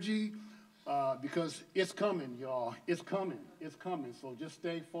energy, because it's coming, y'all. It's coming. It's coming. So just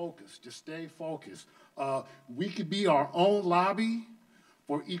stay focused. Just stay focused. We could be our own lobby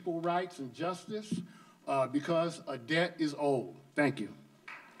for equal rights and justice because a debt is owed. Thank you.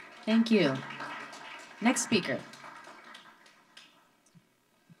 Thank you. Next speaker.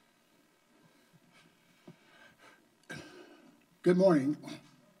 Good morning.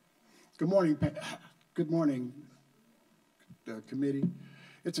 Good morning. Good morning, committee.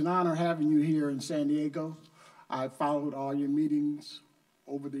 It's an honor having you here in San Diego. I've followed all your meetings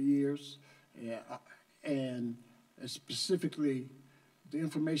over the years, and specifically the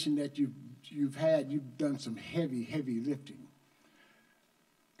information that you've had. You've done some heavy, heavy lifting.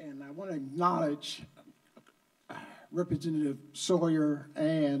 And I want to acknowledge Representative Sawyer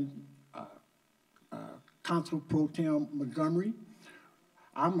and Consul Pro Tem Montgomery.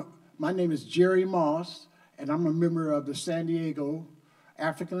 My name is Jerry Moss, and I'm a member of the San Diego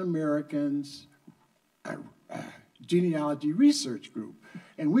African Americans Genealogy Research Group.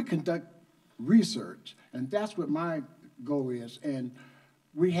 And we conduct research, and that's what my goal is. And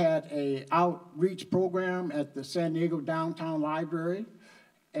we had an outreach program at the San Diego Downtown Library,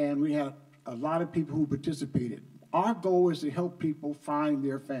 and we had a lot of people who participated. Our goal is to help people find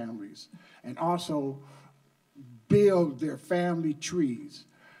their families and also build their family trees.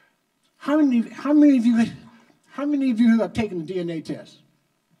 How many of you have taken a DNA test?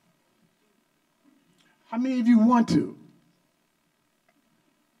 How many of you want to?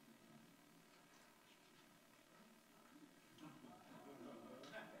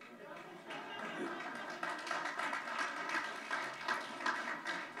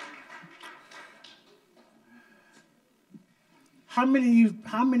 How many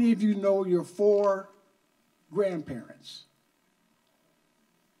of you know your 4 grandparents?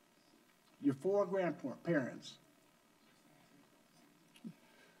 Your 4 grandparents.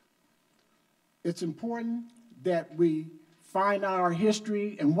 It's important that we find out our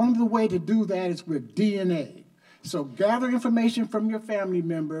history, and one of the ways to do that is with DNA. So gather information from your family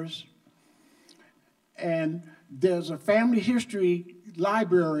members, and there's a family history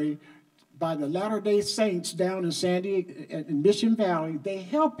library by the Latter-day Saints down in San Diego, in Mission Valley. They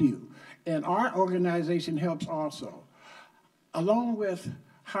help you, and our organization helps also. Along with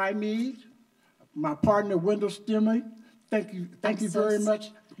Jaime, my partner Wendell Stimley, thank you very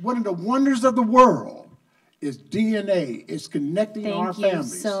much. One of the wonders of the world is DNA. It's connecting our families. Thank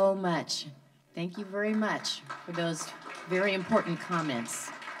you so much. Thank you very much for those very important comments.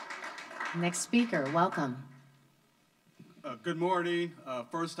 Next speaker, welcome. Good morning.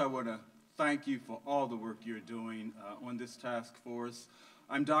 First, I want to thank you for all the work you're doing on this task force.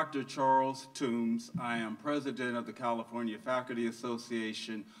 I'm Dr. Charles Toombs. I am president of the California Faculty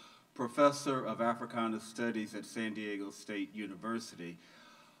Association, professor of Africana Studies at San Diego State University.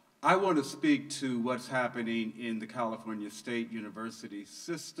 I want to speak to what's happening in the California State University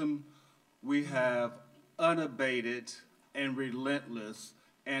system. We have unabated and relentless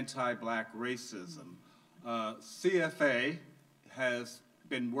anti-Black racism. CFA has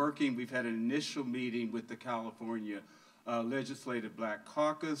been working, we've had an initial meeting with the California Legislative Black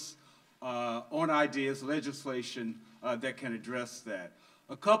Caucus on ideas, legislation that can address that.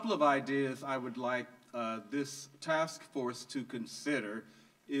 A couple of ideas I would like this task force to consider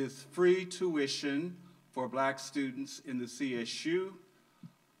is free tuition for Black students in the CSU,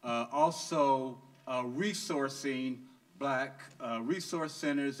 also resourcing Black resource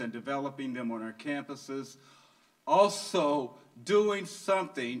centers and developing them on our campuses, also doing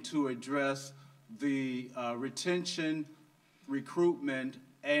something to address the retention, recruitment,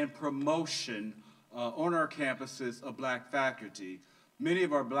 and promotion on our campuses of Black faculty. Many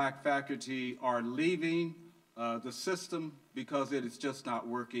of our Black faculty are leaving the system because it is just not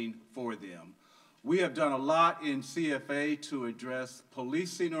working for them. We have done a lot in CFA to address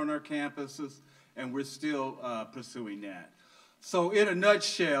policing on our campuses, and we're still pursuing that. So in a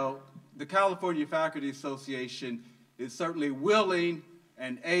nutshell, the California Faculty Association is certainly willing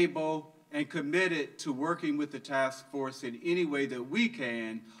and able and committed to working with the task force in any way that we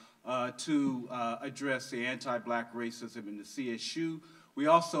can to address the anti-Black racism in the CSU. We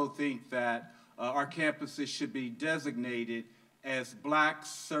also think that our campuses should be designated as Black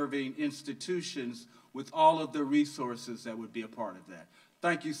serving institutions with all of the resources that would be a part of that.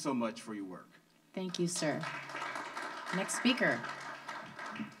 Thank you so much for your work. Thank you, sir. Next speaker.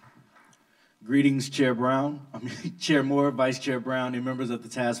 Greetings, Chair Brown, Chair Moore, Vice Chair Brown, and members of the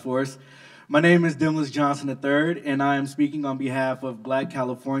task force. My name is Dimlis Johnson III, and I am speaking on behalf of Black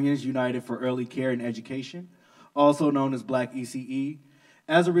Californians United for Early Care and Education, also known as Black ECE.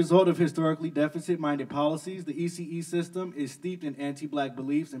 As a result of historically deficit-minded policies, the ECE system is steeped in anti-Black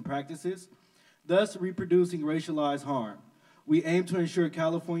beliefs and practices, thus reproducing racialized harm. We aim to ensure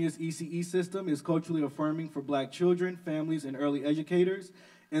California's ECE system is culturally affirming for Black children, families, and early educators,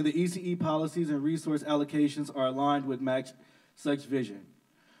 and the ECE policies and resource allocations are aligned with match such vision.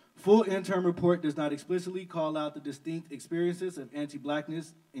 Full interim report does not explicitly call out the distinct experiences of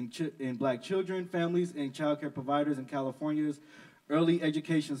anti-Blackness in Black children, families, and child care providers in California's early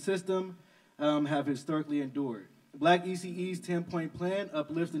education system have historically endured. Black ECE's 10-point plan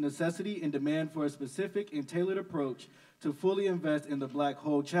uplifts the necessity and demand for a specific and tailored approach to fully invest in the Black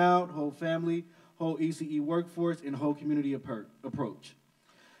whole child, whole family, whole ECE workforce, and whole community approach.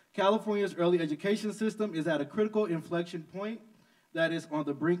 California's early education system is at a critical inflection point that is on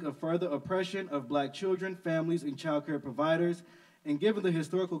the brink of further oppression of Black children, families, and child care providers, and given the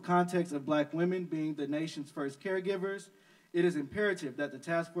historical context of Black women being the nation's first caregivers, it is imperative that the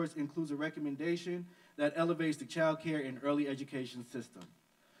task force includes a recommendation that elevates the child care and early education system.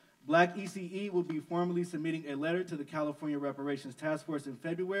 Black ECE will be formally submitting a letter to the California Reparations Task Force in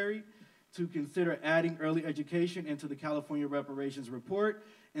February to consider adding early education into the California Reparations Report.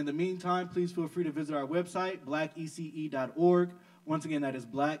 In the meantime, please feel free to visit our website, blackece.org. Once again, that is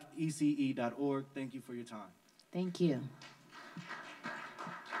blackece.org. Thank you for your time. Thank you.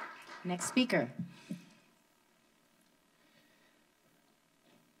 Next speaker.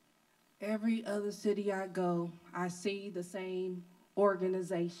 Every other city I go, I see the same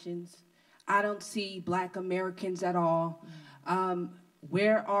organizations. I don't see Black Americans at all.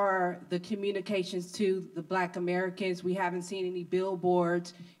 Where are the communications to the Black Americans? We haven't seen any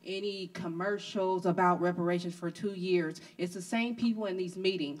billboards, any commercials about reparations for 2 years. It's the same people in these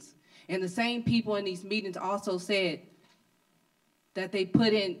meetings. And the same people in these meetings also said that they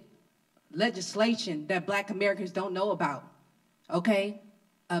put in legislation that Black Americans don't know about, okay?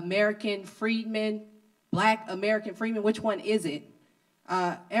 American freedmen, Black American freedmen, which one is it?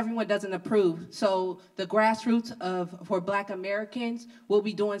 Everyone doesn't approve. So the grassroots for Black Americans will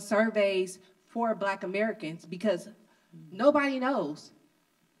be doing surveys for Black Americans because nobody knows.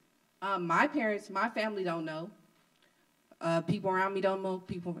 My parents, my family don't know. People around me don't know.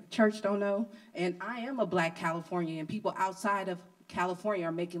 People in church don't know. And I am a Black Californian, and people outside of California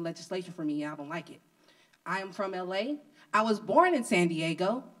are making legislation for me. I don't like it. I am from LA. I was born in San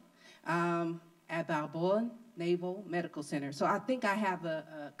Diego at Balboa Naval Medical Center. So I think I have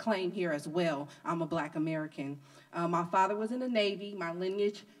a claim here as well. I'm a Black American. My father was in the Navy. My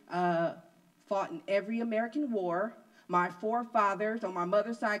lineage fought in every American war. My forefathers on my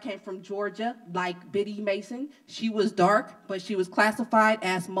mother's side came from Georgia, like Biddy Mason. She was dark, but she was classified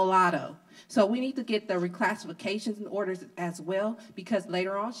as mulatto. So we need to get the reclassifications in orders as well, because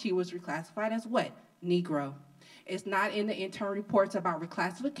later on she was reclassified as what? Negro. It's not in the internal reports about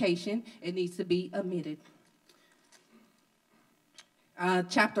reclassification. It needs to be omitted.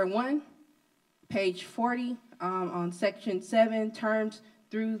 Chapter 1, page 40, on section 7, terms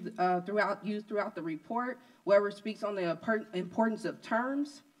used throughout the report, whoever speaks on the importance of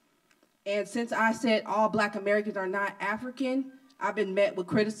terms. And since I said all Black Americans are not African, I've been met with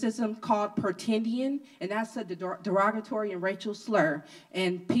criticism called pretendian, and that's a derogatory and racial slur.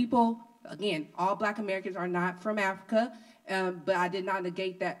 And people, again, all Black Americans are not from Africa, but I did not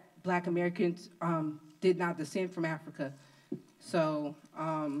negate that Black Americans did not descend from Africa. So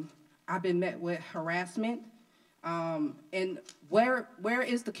I've been met with harassment. And where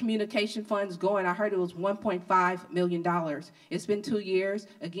is the communication funds going? I heard it was $1.5 million. It's been 2 years.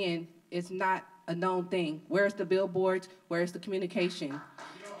 Again, it's not a known thing. Where's the billboards? Where's the communication?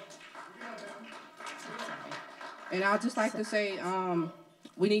 And I'd just like to say,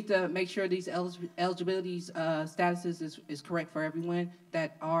 we need to make sure these eligibility statuses is correct for everyone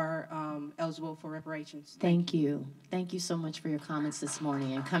that are eligible for reparations. Thank you. Thank you so much for your comments this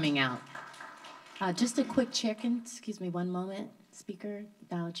morning and coming out. Just a quick check-in, excuse me one moment, Speaker,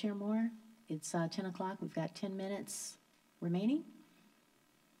 Chair Moore. It's 10 o'clock, we've got 10 minutes remaining.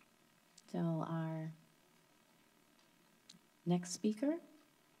 So our next speaker.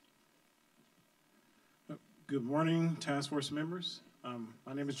 Good morning, task force members.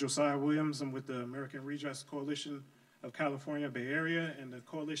 My name is Josiah Williams. I'm with the American Redress Coalition of California Bay Area and the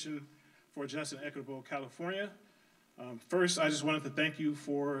Coalition for Just and Equitable California. First, I just wanted to thank you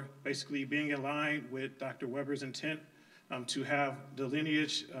for basically being in line with Dr. Weber's intent to have the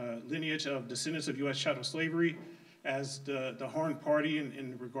lineage of descendants of U.S. chattel slavery as the Horn Party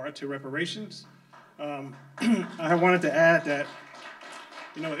in regard to reparations. I wanted to add that,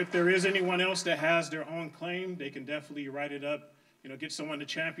 you know, if there is anyone else that has their own claim, they can definitely write it up, you know, get someone to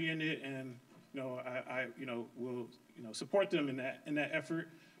champion it, and I will support them in that effort.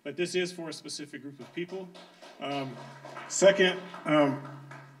 But this is for a specific group of people. Second,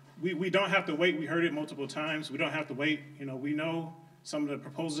 we don't have to wait. We heard it multiple times. We don't have to wait. You know, we know some of the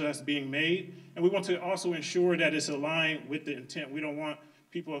proposals that's being made, and we want to also ensure that it's aligned with the intent. We don't want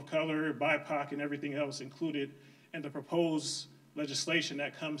people of color, BIPOC, and everything else included in the proposed legislation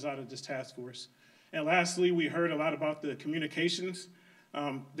that comes out of this task force. And lastly, we heard a lot about the communications.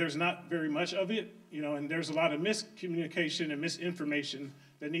 There's not very much of it, you know, and there's a lot of miscommunication and misinformation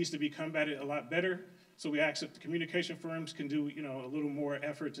that needs to be combated a lot better. So we ask that the communication firms can do, you know, a little more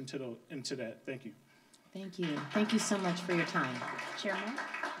efforts into that. Thank you. Thank you. Thank you so much for your time. Chairman?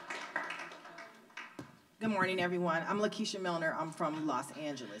 Good morning, everyone. I'm Lakeisha Milner. I'm from Los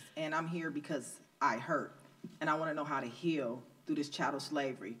Angeles, and I'm here because I hurt, and I want to know how to heal through this chattel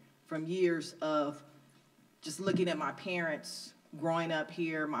slavery from years of just looking at my parents growing up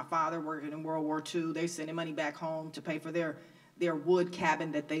here, my father working in World War II. They're sending money back home to pay for their wood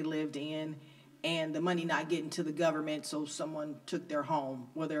cabin that they lived in, and the money not getting to the government, so someone took their home,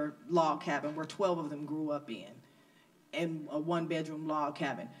 or their log cabin, where 12 of them grew up in a one-bedroom log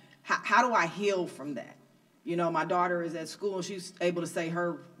cabin. How do I heal from that? You know, my daughter is at school, and she's able to say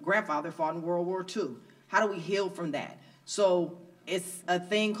her grandfather fought in World War II. How do we heal from that? So it's a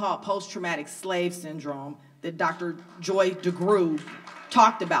thing called post-traumatic slave syndrome that Dr. Joy DeGruy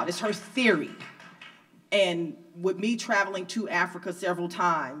talked about. It's her theory. And with me traveling to Africa several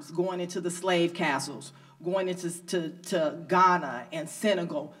times, going into the slave castles, going into Ghana and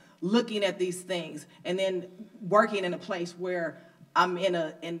Senegal, looking at these things, and then working in a place where I'm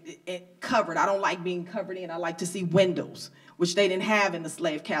covered. I don't like being covered in. I like to see windows, which they didn't have in the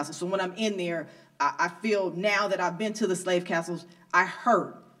slave castles. So when I'm in there, I feel now that I've been to the slave castles, I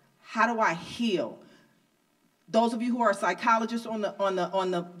hurt. How do I heal? Those of you who are psychologists on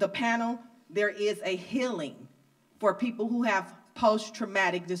the panel, there is a healing for people who have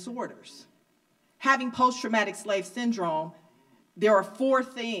post-traumatic disorders. Having post-traumatic slave syndrome, there are 4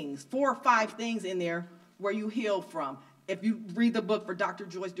 or 5 things in there where you heal from. If you read the book for Dr.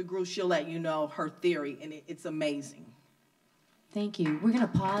 Joyce DeGruy, she'll let you know her theory, and it's amazing. Thank you. We're going to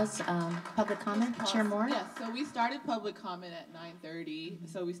pause public comment. Chair Moore? Yes, so we started public comment at 9:30,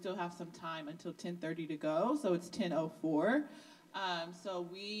 so we still have some time until 10:30 to go, so it's 10:04. So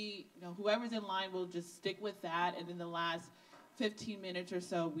we, you know, whoever's in line will just stick with that, and in the last 15 minutes or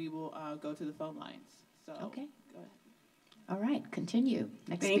so, we will go to the phone lines. So, okay. Go ahead. All right, continue.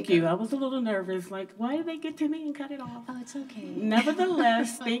 Next Thank speaker. you. I was a little nervous, like, why did they get to me and cut it off? Oh, it's okay.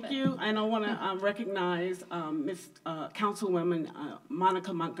 Nevertheless, thank you, and I want to recognize Ms. Councilwoman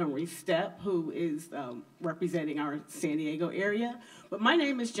Monica Montgomery Stepp, who is representing our San Diego area. But my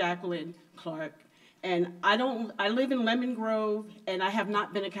name is Jacqueline Clark, And I live in Lemon Grove, and I have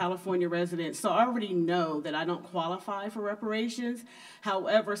not been a California resident, so I already know that I don't qualify for reparations.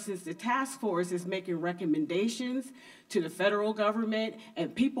 However, since the task force is making recommendations to the federal government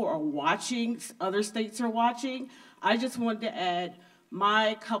and people are watching, other states are watching, I just wanted to add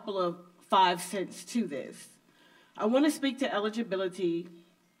my couple of 5 cents to this. I want to speak to eligibility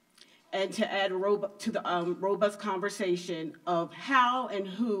and to add to the robust conversation of how and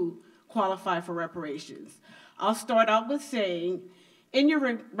who qualify for reparations. I'll start out with saying, in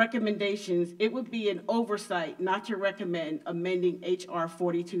your recommendations, it would be an oversight not to recommend amending H.R.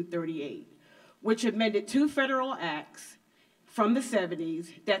 4238, which amended 2 federal acts from the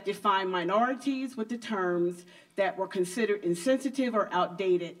 70s that define minorities with the terms that were considered insensitive or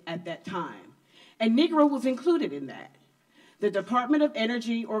outdated at that time. And Negro was included in that. The Department of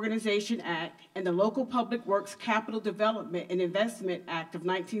Energy Organization Act and the Local Public Works Capital Development and Investment Act of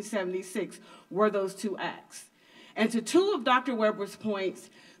 1976 were those 2 acts. And to 2 of Dr. Weber's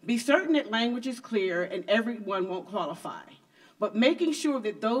points, be certain that language is clear and everyone won't qualify, but making sure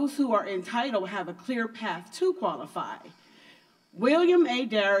that those who are entitled have a clear path to qualify. William A.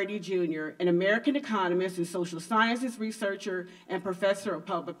 Darity, Jr., an American economist and social sciences researcher and professor of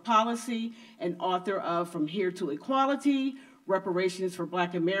public policy and author of From Here to Equality, Reparations for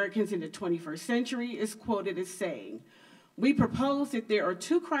Black Americans in the 21st Century, is quoted as saying, "We propose that there are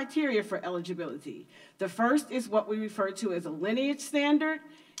 2 criteria for eligibility. The first is what we refer to as a lineage standard.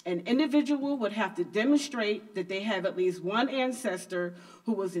 An individual would have to demonstrate that they have at least one ancestor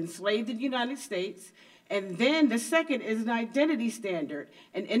who was enslaved in the United States. And then the second is an identity standard.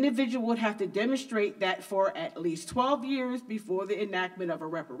 An individual would have to demonstrate that for at least 12 years before the enactment of a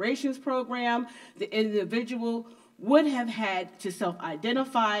reparations program, the individual would have had to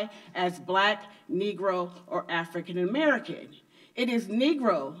self-identify as Black, Negro, or African American. It is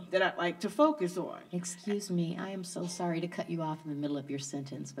Negro that I'd like to focus on." Excuse me, I am so sorry to cut you off in the middle of your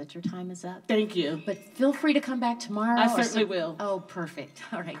sentence, but your time is up. Thank you. But feel free to come back tomorrow. I certainly will. Oh, perfect.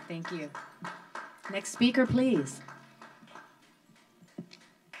 All right, thank you. Next speaker, please.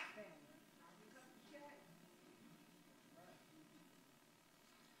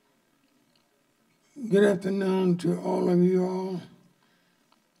 Good afternoon to all of you all.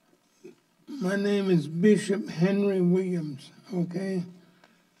 My name is Bishop Henry Williams, okay?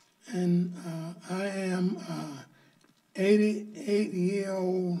 And I am an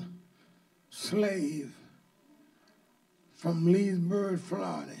 88-year-old slave from Leesburg,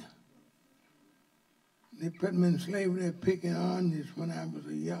 Florida. They put me in slavery picking oranges when I was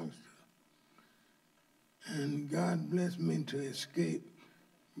a youngster. And God blessed me to escape.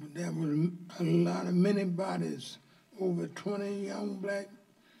 But there was many bodies, over 20 young black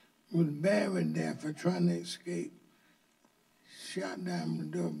was buried there for trying to escape. Shot down with a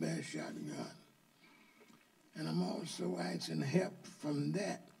double-barrel shotgun. And I'm also asking help from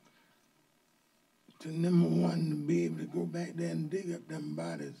that to number 1, to be able to go back there and dig up them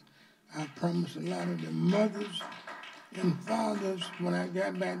bodies. I promised a lot of the mothers and fathers when I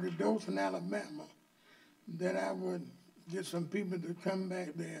got back to Dothan, Alabama, that I would get some people to come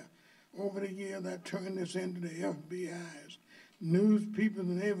back there. Over the years, I turned this into the FBI's, news people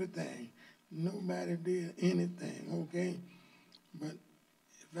and everything. Nobody did anything, okay? But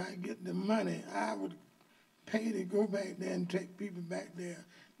if I get the money, I would pay to go back there and take people back there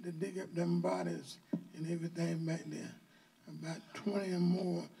to dig up them bodies and everything back there. About 20 or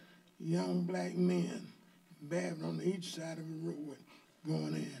more young black men buried on each side of the road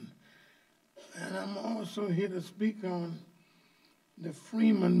going in. And I'm also here to speak on the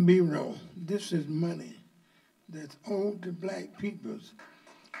Freeman Bureau. This is money that's owed to black peoples.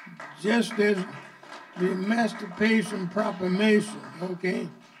 Just as the Emancipation Proclamation, okay?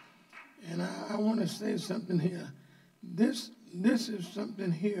 And I want to say something here. This is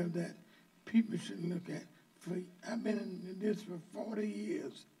something here that people should look at. I've been in this for 40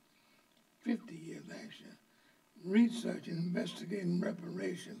 years, 50 years actually, researching, investigating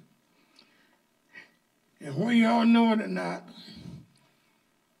reparation. And whether you all know it or not,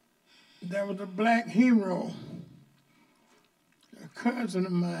 there was a black hero, a cousin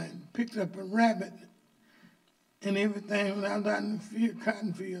of mine, picked up a rabbit and everything when I was out in the field,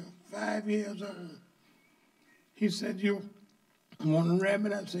 cotton field, 5 years old. He said, "You want a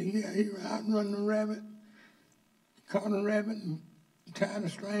rabbit?" I said, "Yeah." He outrun the rabbit, caught a rabbit and tied a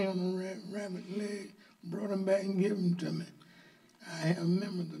string on the rabbit's leg, brought him back and gave him to me. I have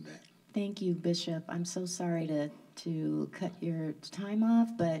memories of that. Thank you, Bishop. I'm so sorry to cut your time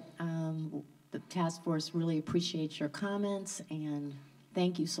off, but the task force really appreciates your comments, and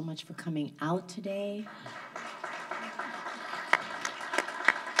thank you so much for coming out today.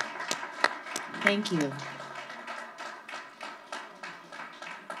 Thank Thank you.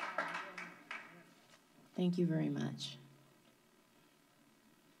 Thank you very much.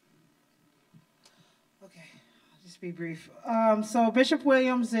 Just be brief. So Bishop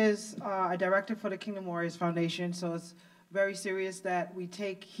Williams is a director for the Kingdom Warriors Foundation, so it's very serious that we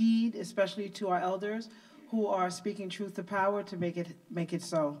take heed, especially to our elders who are speaking truth to power to make it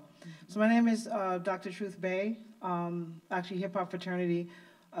so. So my name is Dr. Truth Bay, actually hip hop fraternity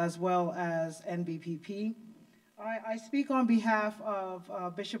as well as NBPP. I speak on behalf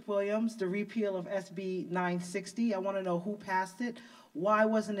of Bishop Williams, the repeal of SB 960. I want to know who passed it, why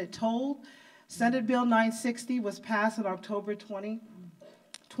wasn't it told? Senate Bill 960 was passed on October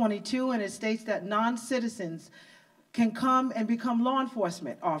 2022, and it states that non-citizens can come and become law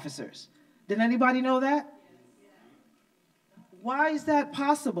enforcement officers. Did anybody know that? Why is that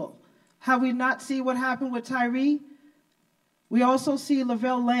possible? Have we not seen what happened with Tyree? We also see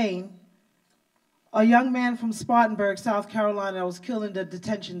Lavelle Lane, a young man from Spartanburg, South Carolina, that was killed in the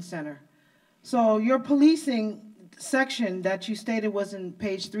detention center. So your policing section that you stated was in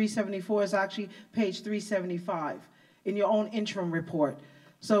page 374 is actually page 375 in your own interim report.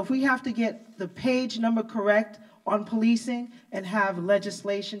 So if we have to get the page number correct on policing and have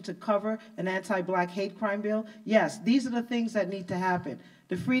legislation to cover an anti-black hate crime bill, yes, these are the things that need to happen.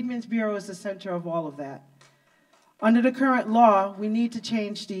 The Freedmen's Bureau is the center of all of that. Under the current law, we need to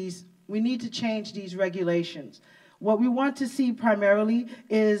change these regulations. What we want to see primarily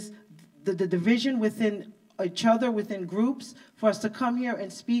is the division within each other, within groups, for us to come here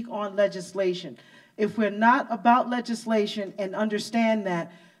and speak on legislation. If we're not about legislation and understand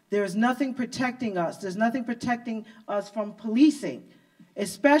that there's nothing protecting us, there's nothing protecting us from policing,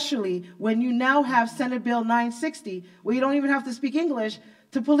 especially when you now have Senate Bill 960, where you don't even have to speak English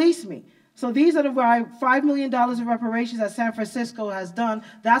to police me. So these are the $5 million of reparations that San Francisco has done.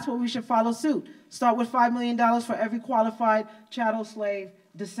 That's what we should follow suit. Start with $5 million for every qualified chattel slave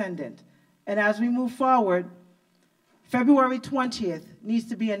descendant. And as we move forward, February 20th needs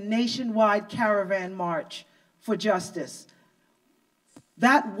to be a nationwide caravan march for justice.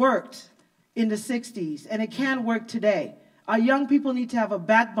 That worked in the 60s, and it can work today. Our young people need to have a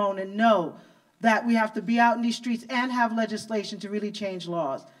backbone and know that we have to be out in these streets and have legislation to really change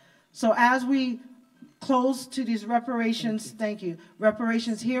laws. So as we close to these reparations, thank you,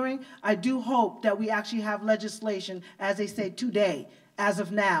 reparations hearing, I do hope that we actually have legislation, as they say today, as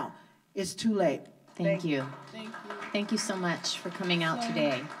of now. It's too late. Thank you. Thank you. Thank you so much for coming out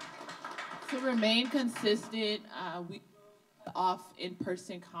today. To remain consistent, we off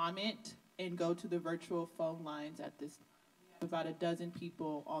in-person comment and go to the virtual phone lines at this time. We have about a dozen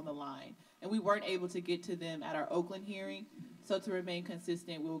people on the line, and we weren't able to get to them at our Oakland hearing. So to remain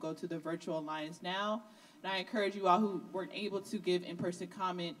consistent, we will go to the virtual lines now. And I encourage you all who weren't able to give in-person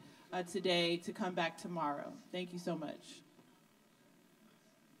comment today to come back tomorrow. Thank you so much.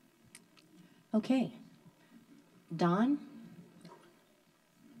 Okay. Don?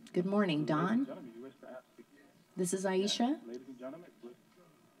 Good morning, Don. This is Aisha.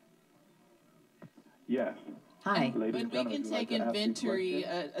 Yes. Hi. And we can take inventory,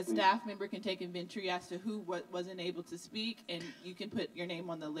 a staff member can take inventory as to who wasn't able to speak, and you can put your name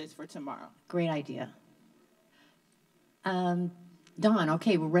on the list for tomorrow. Great idea. Don,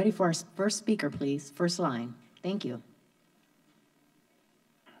 okay, we're ready for our first speaker, please. First line. Thank you.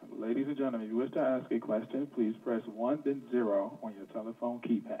 Ladies and gentlemen, if you wish to ask a question, please press 1 then 0 on your telephone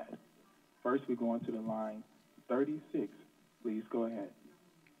keypad. First, we're going to the line 36. Please go ahead.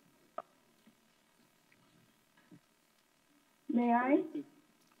 May I?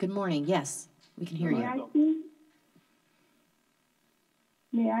 Good morning. Yes, we can hear you. May I speak?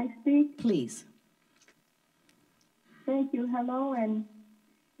 May I speak? Please. Thank you. Hello, and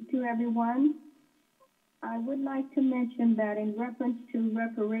to everyone. I would like to mention that in reference to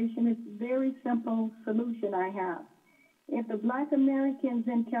reparation, it's a very simple solution I have. If the Black Americans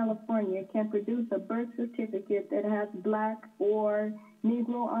in California can produce a birth certificate that has Black or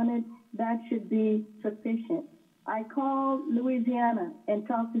Negro on it, that should be sufficient. I called Louisiana and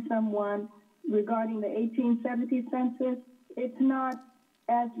talked to someone regarding the 1870 census. It's not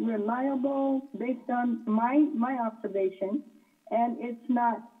as reliable based on my observation, and it's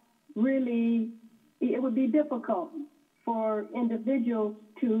not really, it would be difficult for individuals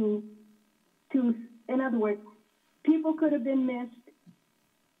to, in other words, people could have been missed,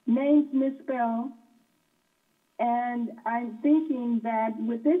 names misspelled, and I'm thinking that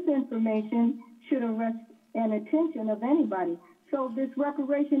with this information should arrest an attention of anybody. So this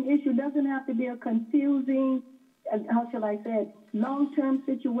reparation issue doesn't have to be a confusing, how shall I say it, long-term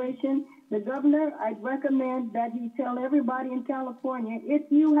situation. The governor, I'd recommend that he tell everybody in California, if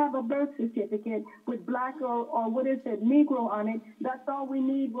you have a birth certificate with black or what is it, Negro on it, that's all we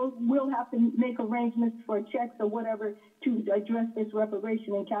need. We'll have to make arrangements for checks or whatever to address this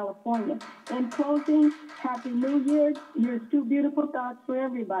reparation in California. In closing, Happy New Year. Here's two beautiful thoughts for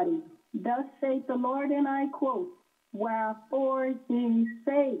everybody. Thus saith the Lord, and I quote, wherefore he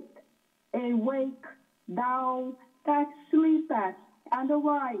saith, awake, thou that sleepest, and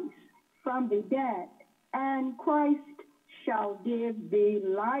arise from the dead, and Christ shall give thee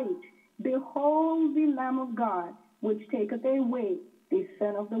light. Behold the Lamb of God, which taketh away the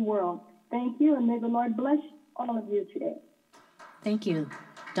sin of the world. Thank you, and may the Lord bless all of you today. Thank you.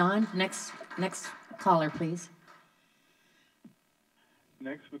 Don, next caller, please.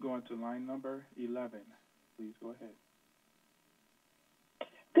 Next, we're going to line number 11. Please go ahead.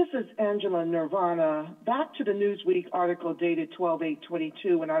 This is Angela Nirvana. Back to the Newsweek article dated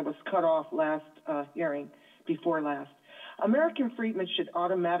 12/8/22 when I was cut off last hearing, before last. American freedmen should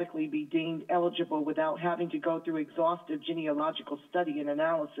automatically be deemed eligible without having to go through exhaustive genealogical study and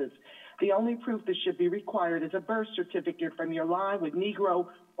analysis. The only proof that should be required is a birth certificate from your line with Negro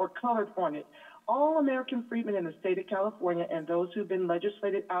or colored on it. All American freedmen in the state of California and those who've been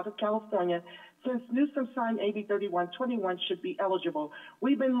legislated out of California since Newsom signed AB 3121 should be eligible.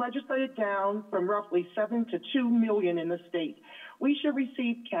 We've been legislated down from roughly 7 to 2 million in the state. We should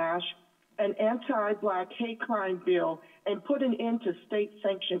receive cash, an anti-black hate crime bill, and put an end to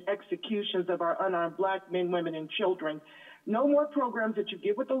state-sanctioned executions of our unarmed black men, women, and children. No more programs that you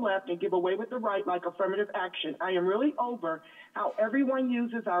give with the left and give away with the right, like affirmative action. I am really over how everyone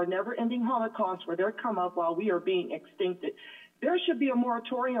uses our never-ending Holocaust for their come up while we are being extincted. There should be a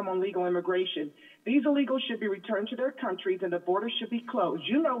moratorium on legal immigration. These illegals should be returned to their countries and the borders should be closed.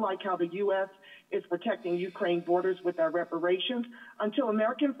 You know, like how the U.S. is protecting Ukraine borders with our reparations until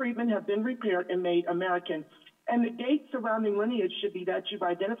American freedmen have been repaired and made American. And the gate surrounding lineage should be that you've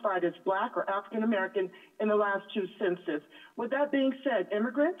identified as black or African American in the last 2 census. With that being said,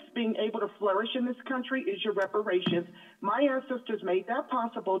 immigrants being able to flourish in this country is your reparations. My ancestors made that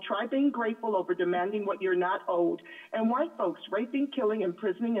possible. Try being grateful over demanding what you're not owed. And white folks raping, killing,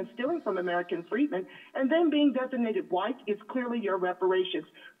 imprisoning, and stealing from American freedmen, and then being designated white is clearly your reparations.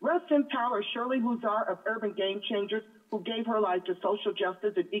 Rest in power Shirley Huzar of Urban Game Changers, who gave her life to social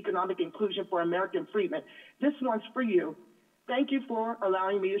justice and economic inclusion for American freedmen. This one's for you. Thank you for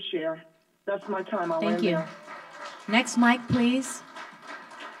allowing me to share. That's my time. I'll Thank end you. there. Next mic, please.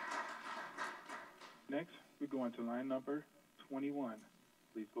 Next, we're going to line number 21.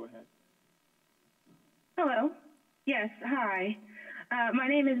 Please go ahead. Hello. Yes, hi. My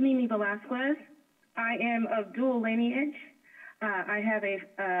name is Mimi Velasquez. I am of dual lineage. I have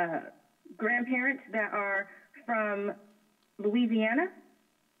a grandparents that are from Louisiana,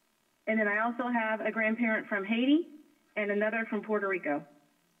 and then I also have a grandparent from Haiti and another from Puerto Rico.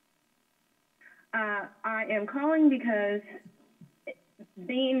 I am calling because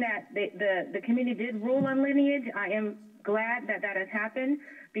being that the committee did rule on lineage, I am glad that that has happened,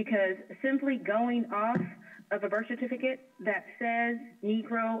 because simply going off of a birth certificate that says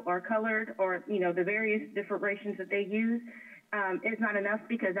Negro or colored or, you know, the various differentiations that they use is not enough,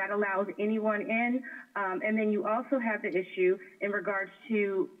 because that allows anyone in. And then you also have the issue in regards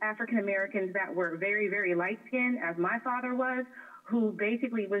to African Americans that were very, very light skinned, as my father was, who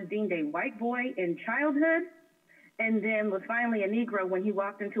basically was deemed a white boy in childhood and then was finally a Negro when he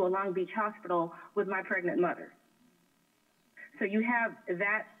walked into a Long Beach hospital with my pregnant mother. So you have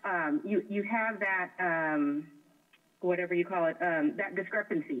that, you have that, whatever you call it, that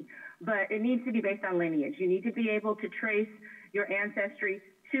discrepancy. But it needs to be based on lineage. You need to be able to trace your ancestry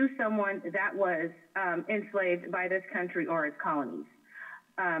to someone that was enslaved by this country or its colonies.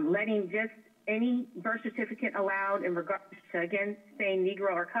 Letting just any birth certificate allowed in regards to, again, saying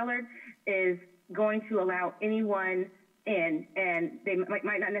Negro or colored is going to allow anyone in, and they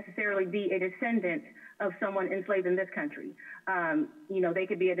might not necessarily be a descendant of someone enslaved in this country. You know, they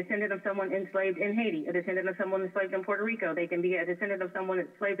could be a descendant of someone enslaved in Haiti, a descendant of someone enslaved in Puerto Rico. They can be a descendant of someone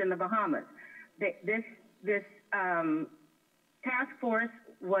enslaved in the Bahamas. This task force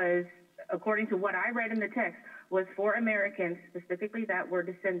was, according to what I read in the text, was for Americans specifically that were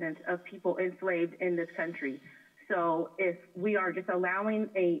descendants of people enslaved in this country. So if we are just allowing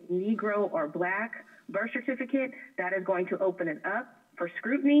a Negro or Black birth certificate, that is going to open it up for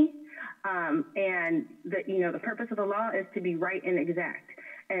scrutiny. And the purpose of the law is to be right and exact.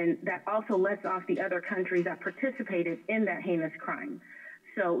 And that also lets off the other countries that participated in that heinous crime.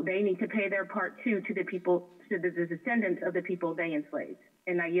 So they need to pay their part too to the people, to the descendants of the people they enslaved.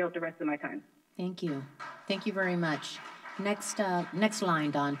 And I yield the rest of my time. Thank you. Thank you very much. Next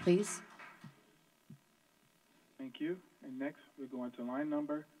line, Don, please. you. And next, we're going to line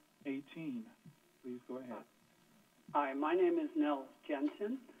number 18. Please go ahead. Hi, my name is Nels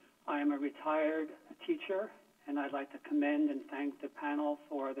Jensen. I am a retired teacher, and I'd like to commend and thank the panel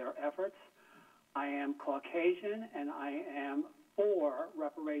for their efforts. I am Caucasian, and I am for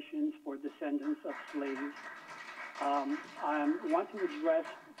reparations for descendants of slaves. I want to address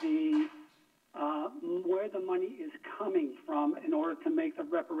where the money is coming from in order to make the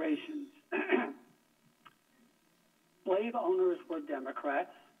reparations. Slave owners were Democrats.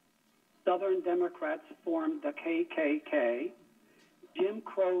 Southern Democrats formed the KKK. Jim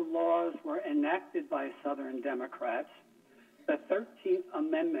Crow laws were enacted by Southern Democrats. The 13th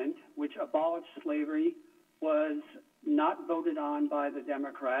Amendment, which abolished slavery, was not voted on by the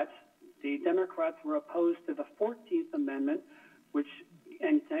Democrats. The Democrats were opposed to the 14th Amendment, which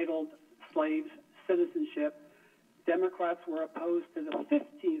entitled slaves citizenship. Democrats were opposed to the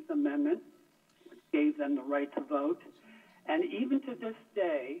 15th Amendment, which gave them the right to vote. And even to this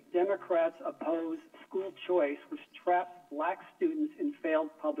day, Democrats oppose school choice, which traps black students in failed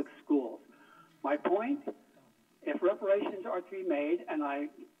public schools. My point, if reparations are to be made, and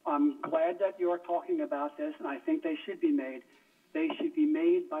I'm glad that you're talking about this, and I think they should be made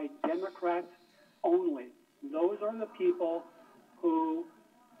by Democrats only. Those are the people who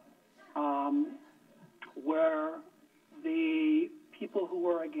were the people who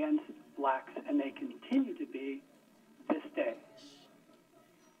were against blacks, and they continue to be this day.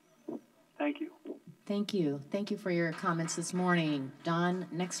 Thank you. Thank you. Thank you for your comments this morning. Don,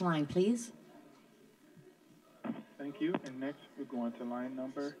 next line, please. Thank you. And next, we're going to line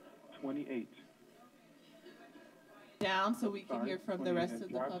number 28. Down so we can hear from the rest of the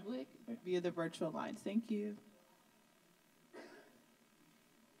dropped. public via the virtual lines. Thank you.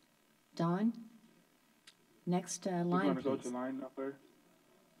 Don, next line, We're going to go please. to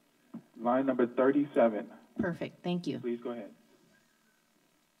line number 37. Perfect. Thank you. Please go ahead.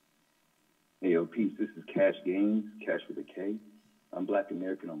 Hey, yo, peace. This is Cash Gaines, Cash with a K. I'm Black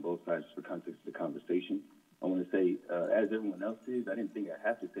American on both sides for context of the conversation. I want to say, as everyone else is, I didn't think I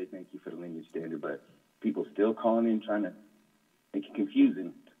have to say thank you for the lineage standard, but people still calling in trying to make it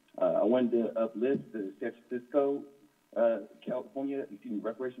confusing. I wanted to uplift the San Francisco, California,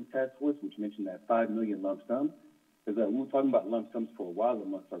 Reparations Task Force, which mentioned that $5 million lump sum. Because we were talking about lump sums for a while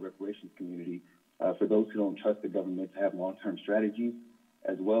amongst our reparations community. For those who don't trust the government to have long-term strategies,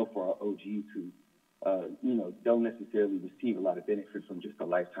 as well for our OGs who, don't necessarily receive a lot of benefit from just a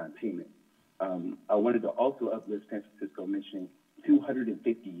lifetime payment. I wanted to also uplift San Francisco, mentioning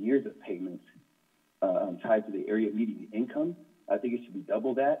 250 years of payments tied to the area median income. I think it should be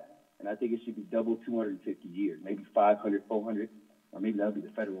double that, and I think it should be double 250 years, maybe 500, 400, or maybe that would be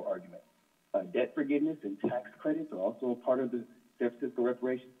the federal argument. Debt forgiveness and tax credits are also a part of the San Francisco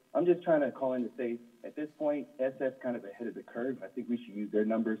reparations. I'm just trying to call in to say, at this point, SF's kind of ahead of the curve. I think we should use their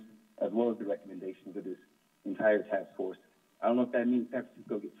numbers as well as the recommendations of this entire task force. I don't know if that means San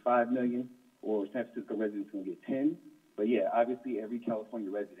Francisco gets $5 million or San Francisco residents going to get 10, but yeah, obviously every California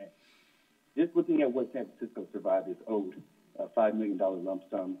resident, just looking at what San Francisco survived, is owed a $5 million lump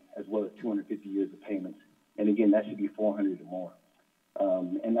sum as well as 250 years of payments. And again, that should be 400 or more.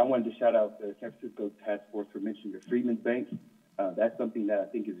 And I wanted to shout out the San Francisco Task Force for mentioning the Freedmen's Bank. That's something that I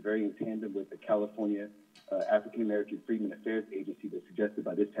think is very in tandem with the California African American Freedmen Affairs Agency that's suggested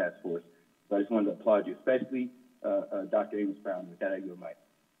by this task force. So I just wanted to applaud you, especially Dr. Amos Brown. With that, I yield mic.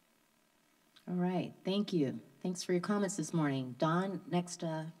 All right. Thank you. Thanks for your comments this morning. Don, next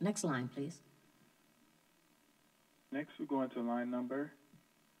line, please. Next, we're going to line number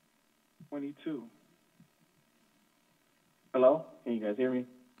 22. Hello? Can you guys hear me?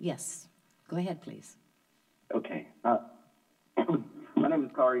 Yes. Go ahead, please. Okay. My name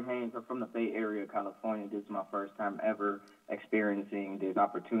is Kari Haynes. I'm from the Bay Area, California. This is my first time ever experiencing this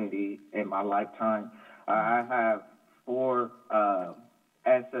opportunity in my lifetime. I have 4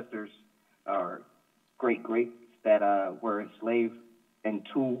 ancestors or great-greats that were enslaved, and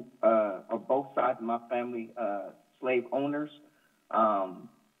 2 of both sides of my family, slave owners, are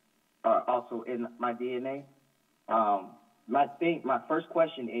also in my DNA. My first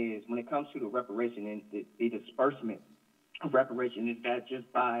question is, when it comes to the reparation and the disbursement of reparation, is that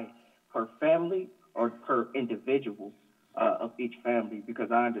just by per family or per individual of each family?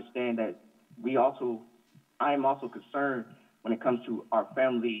 Because I understand that I am also concerned when it comes to our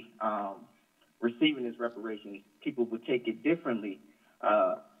family receiving this reparation. People would take it differently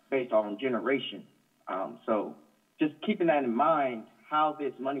based on generation. So just keeping that in mind, how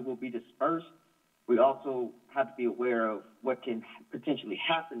this money will be dispersed, we also have to be aware of what can potentially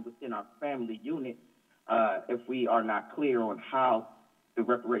happen within our family unit if we are not clear on how the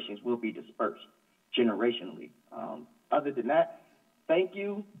reparations will be dispersed. generationally. Other than that, thank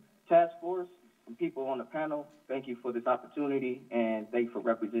you, task force, and people on the panel. Thank you for this opportunity, and thank you for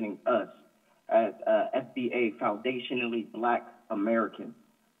representing us as FBA, foundationally Black American,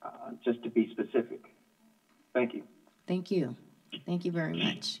 just to be specific. Thank you. Thank you. Thank you very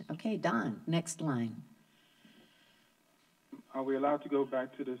much. Okay, Don, next line. Are we allowed to go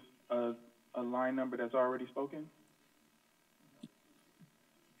back to this a line number that's already spoken?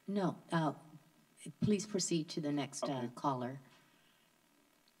 No, please proceed to the next caller.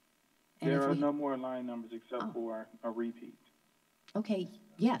 And there are no more line numbers except for a repeat. Okay,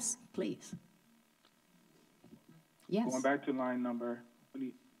 yes, please. Yes. Going back to line number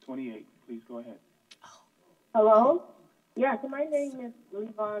 28, please go ahead. Hello? Yes, my name is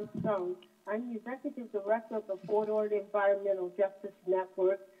Levon Stone. I'm the Executive Director of the Fort Ord Environmental Justice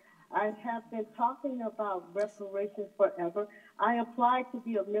Network. I have been talking about reparations forever. I applied to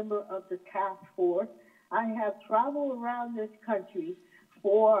be a member of the task force. I have traveled around this country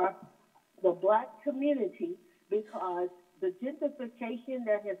for the Black community because the gentrification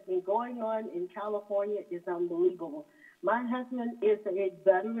that has been going on in California is unbelievable. My husband is a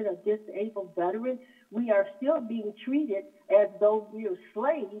veteran, a disabled veteran. We are still being treated as though we are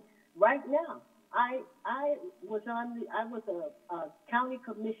slaves right now. I was a county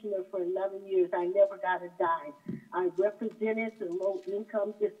commissioner for 11 years. I never got a dime. I represented the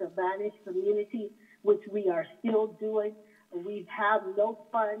low-income disadvantaged community, which we are still doing. We have no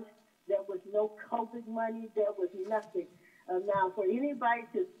funds. There was no COVID money. There was nothing. Now, for anybody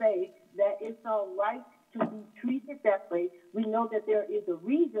to say that it's all right to be treated that way, we know that there is a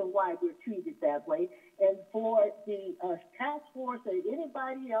reason why we're treated that way. And for the task force or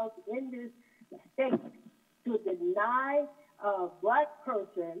anybody else in this state to deny a Black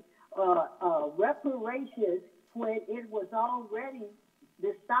person reparations when it was already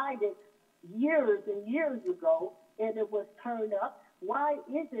decided years and years ago and it was turned up, why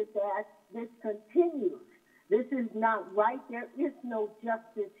is it that this continues? This is not right. There is no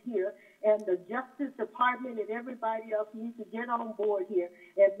justice here. And the Justice Department and everybody else needs to get on board here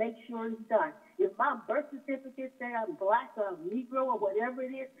and make sure it's done. If my birth certificate say I'm Black or I'm Negro or whatever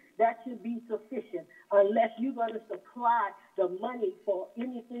it is, that should be sufficient unless you're going to supply the money for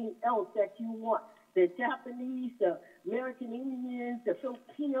anything else that you want. The Japanese, the American Indians, the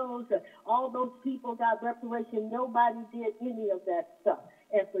Filipinos, all those people got reparations. Nobody did any of that stuff.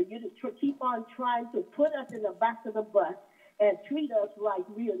 And for you to keep on trying to put us in the back of the bus and treat us like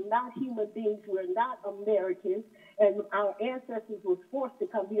we are not human beings, we're not Americans, and our ancestors were forced to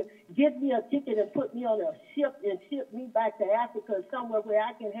come here, give me a ticket and put me on a ship and ship me back to Africa somewhere where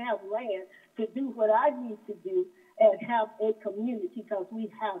I can have land to do what I need to do and have a community, because we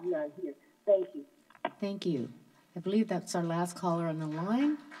have none here. Thank you. Thank you. I believe that's our last caller on the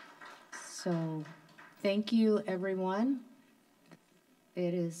line. So thank you, everyone.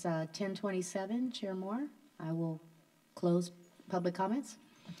 It is 10:27, Chair Moore. I will close public comments.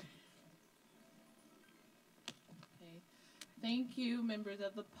 Okay. Thank you, members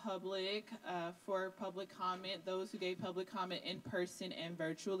of the public, for public comment. Those who gave public comment in person and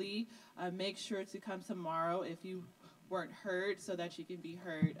virtually, make sure to come tomorrow if you weren't heard so that you can be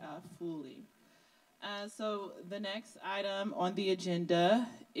heard fully. So the next item on the agenda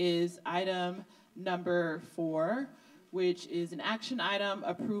is item number 4, which is an action item,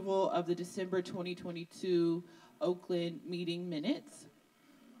 approval of the December 2022 Oakland meeting minutes.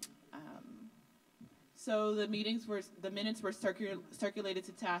 So the minutes were circulated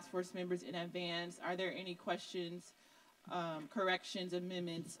to task force members in advance. Are there any questions, corrections,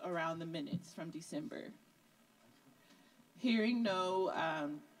 amendments around the minutes from December? Hearing no,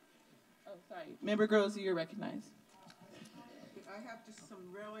 Member Groves, you're recognized. I have just some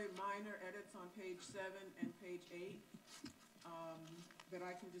really minor edits on page 7 and page 8 that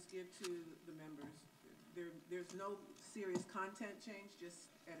I can just give to the members. There's no serious content change, just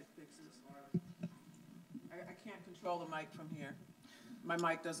edit fixes. I can't control the mic from here. My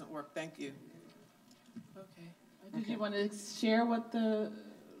mic doesn't work. Thank you. Okay. Did you want to share what the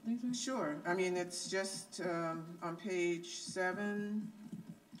things are? Sure. I mean, it's just on page 7.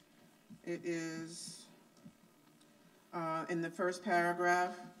 It is in the first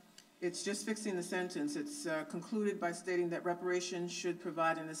paragraph. It's just fixing the sentence. It's concluded by stating that reparations should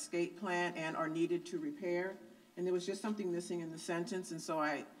provide an escape plan and are needed to repair. And there was just something missing in the sentence, and so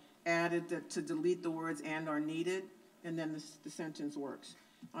I added that to delete the words "and are needed," and then the sentence works.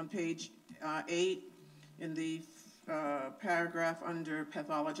 On page 8, in the paragraph under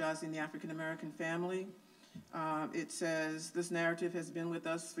pathologizing the African American family, it says, this narrative has been with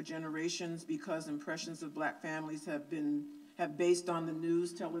us for generations because impressions of Black families have based on the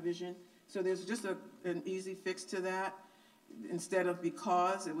news, television, So there's just an easy fix to that. Instead of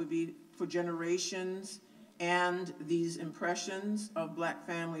because, it would be for generations, and these impressions of black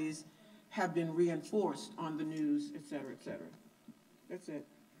families have been reinforced on the news, et cetera, et cetera. That's it.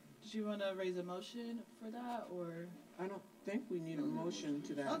 Did you want to raise a motion for that, or? I don't think we need a motion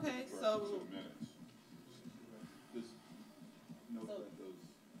to that. Okay, so.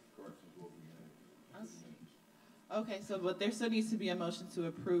 Okay, so, but there still needs to be a motion to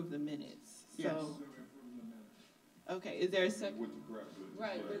approve the minutes. Yes. So, okay, is there a second?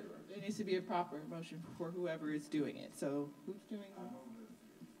 Right, but there needs to be a proper motion for whoever is doing it. So, who's doing it?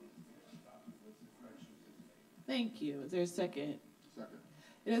 Thank you. Is there a second? Second.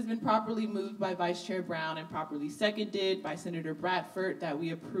 It has been properly moved by Vice Chair Brown and properly seconded by Senator Bradford that we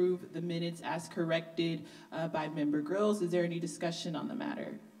approve the minutes as corrected by Member Grills. Is there any discussion on the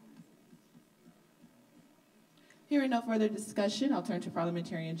matter? Hearing no further discussion, I'll turn to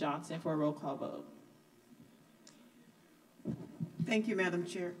Parliamentarian Johnson for a roll call vote. Thank you, Madam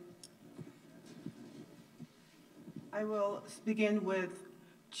Chair. I will begin with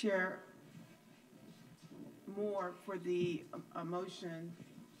Chair Moore for the motion,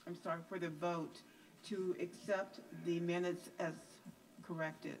 for the vote to accept the minutes as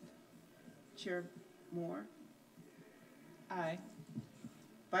corrected. Chair Moore? Aye.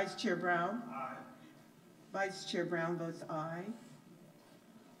 Vice Chair Brown? Aye. Vice Chair Brown votes aye.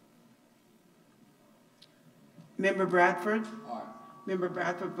 Member Bradford? Aye. Member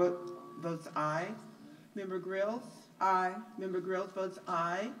Bradford votes aye. Member Grills? Aye. Member Grills votes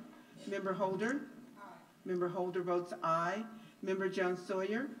aye. Member Holder? Aye. Member Holder votes aye. Member Jones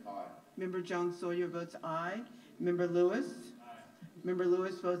Sawyer? Aye. Member Jones Sawyer votes aye. Member Lewis? Aye. Member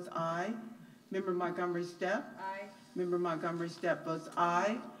Lewis votes aye. Member Montgomery Stepp? Aye. Member Montgomery Stepp votes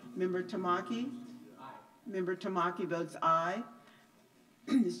aye. Member Tamaki? Aye. Member Tamaki votes aye.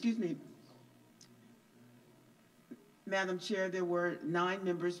 Excuse me. Madam Chair, there were 9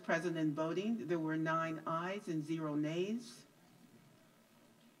 members present and voting. There were 9 ayes and 0 nays.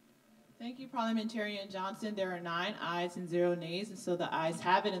 Thank you, Parliamentarian Johnson. There are 9 ayes and 0 nays, and so the ayes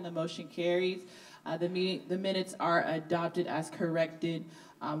have it and the motion carries. The minutes are adopted as corrected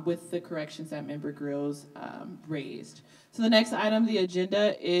with the corrections that Member Grills raised. So the next item on the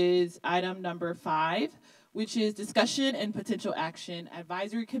agenda is item number 5, which is discussion and potential action,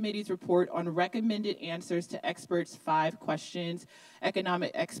 advisory committee's report on recommended answers to experts' 5 questions,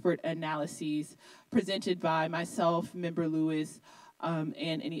 economic expert analyses, presented by myself, Member Lewis, and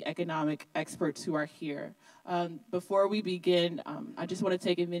any economic experts who are here. Before we begin, I just want to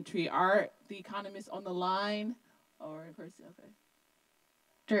take inventory. Are the economists on the line or in person? Okay.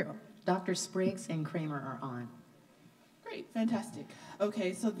 Sure. Dr. Spriggs and Kramer are on. Great, fantastic.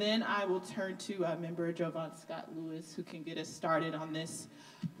 Okay, so then I will turn to Member Jovan Scott Lewis, who can get us started on this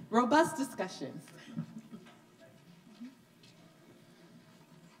robust discussion.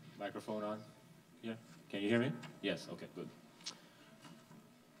 Microphone on? Yeah. Can you hear me? Yes. Okay. Good.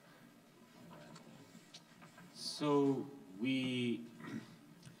 So we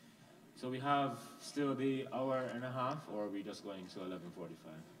have still the hour and a half, or are we just going to 11:45?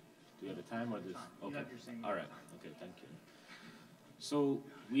 Do you have the time or this? Okay. All right. Okay. Thank you. So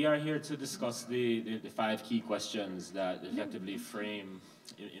we are here to discuss the 5 key questions that effectively frame,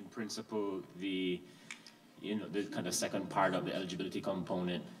 in principle, the kind of second part of the eligibility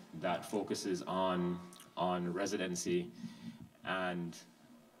component that focuses on residency and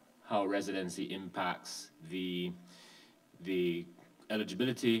how residency impacts the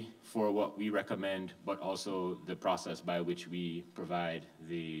eligibility for what we recommend, but also the process by which we provide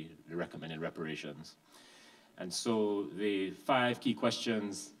the recommended reparations. And so the 5 key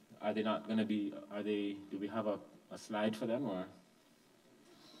questions, are they not going to be, do we have a slide for them, or?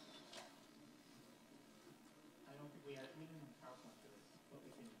 I don't think we didn't have PowerPoint for this, but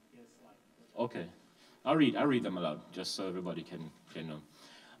we can get a slide. Okay. I'll read them aloud, just so everybody can know.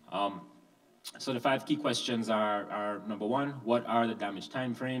 So the 5 key questions are number 1, what are the damage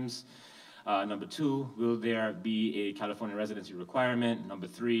timeframes? Number 2, will there be a California residency requirement? Number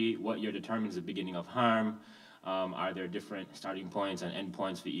 3, what year determines the beginning of harm? Are there different starting points and end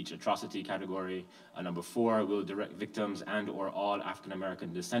points for each atrocity category? Number 4, will direct victims and or all African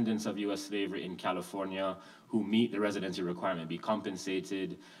American descendants of U.S. slavery in California who meet the residency requirement be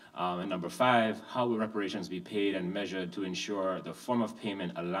compensated? And number 5, how will reparations be paid and measured to ensure the form of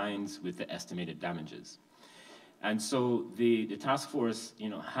payment aligns with the estimated damages? And so the task force,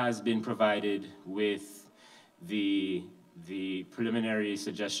 has been provided with the preliminary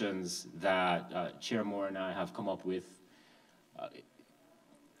suggestions that Chair Moore and I have come up with.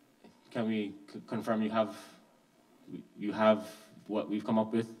 Can we confirm you have what we've come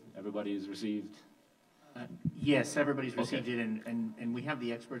up with Everybody's received? Yes, everybody's received it, and we have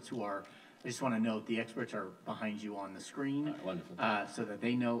the experts who are, I just want to note, the experts are behind you on the screen. Wonderful. So that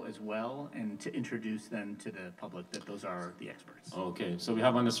they know as well, and to introduce them to the public that those are the experts. Okay, so we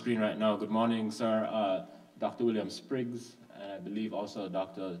have on the screen right now, good morning, sir, Dr. William Spriggs, and I believe also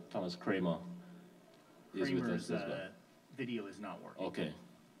Dr. Thomas Kramer is with us as well. Video is not working. Okay.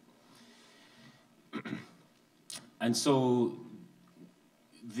 And so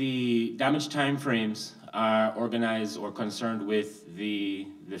the damage timeframes are organized or concerned with the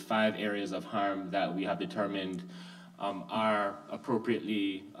 5 areas of harm that we have determined are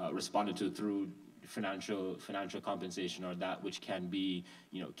appropriately responded to through financial compensation, or that which can be,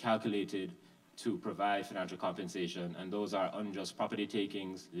 calculated to provide financial compensation. And those are unjust property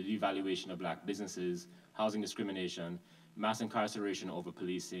takings, the devaluation of black businesses, housing discrimination, mass incarceration,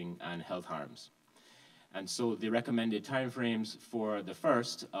 over-policing, and health harms. And so the recommended timeframes for the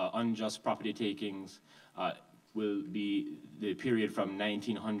first, unjust property takings, will be the period from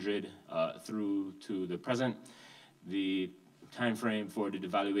 1900 through to the present. The timeframe for the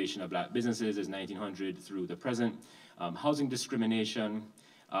devaluation of black businesses is 1900 through the present. Housing discrimination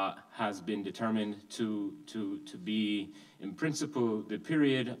has been determined to be, in principle, the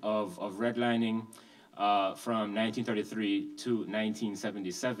period of redlining from 1933 to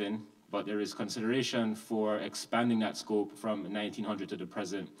 1977, but there is consideration for expanding that scope from 1900 to the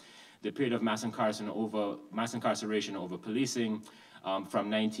present. The period of mass incarceration over policing from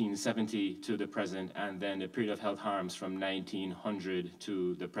 1970 to the present, and then the period of health harms from 1900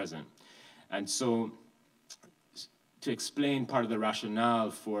 to the present. And so, to explain part of the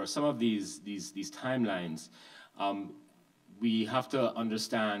rationale for some of these timelines, we have to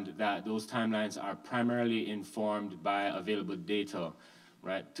understand that those timelines are primarily informed by available data,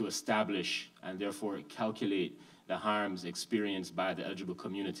 right, to establish and therefore calculate the harms experienced by the eligible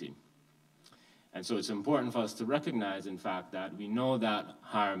community. And so it's important for us to recognize, in fact, that we know that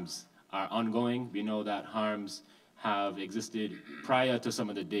harms are ongoing. We know that harms have existed prior to some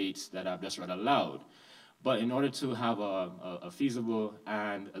of the dates that I've just read aloud. But in order to have a feasible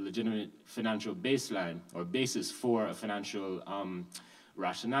and a legitimate financial baseline or basis for a financial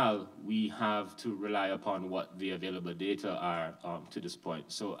rationale, we have to rely upon what the available data are to this point.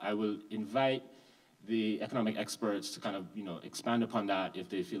 So I will invite the economic experts to kind of, expand upon that if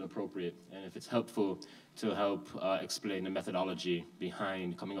they feel appropriate, and if it's helpful, to help explain the methodology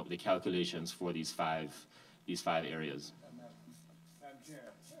behind coming up with the calculations for these five areas. Madam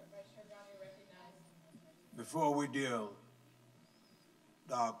Chair, before we deal,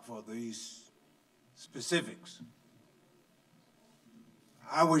 Doc, for these specifics,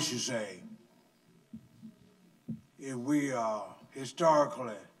 I wish to say, if we are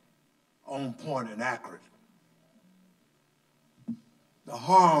historically on point and accurate, the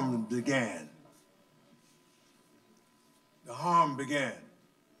harm began. The harm began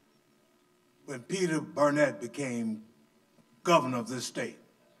when Peter Burnett became governor of this state.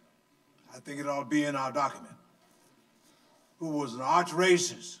 I think it ought to be in our document, who was an arch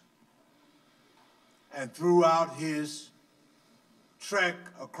racist, and throughout his trek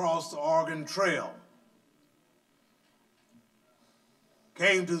across the Oregon Trail,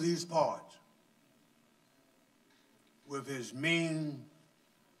 came to these parts with his mean,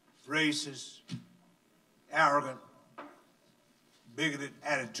 racist, arrogant, bigoted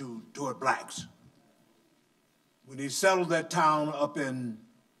attitude toward blacks. When he settled that town up in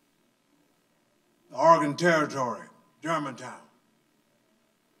the Oregon Territory, Germantown,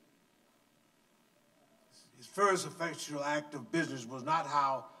 his first effectual act of business was not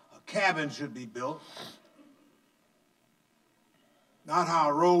how a cabin should be built, not how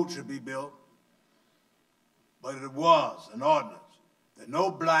a road should be built, but it was an ordinance that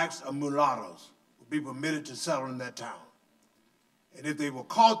no blacks or mulattoes would be permitted to settle in that town. And if they were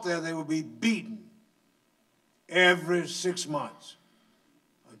caught there, they would be beaten every 6 months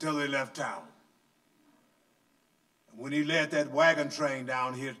until they left town. And when he led that wagon train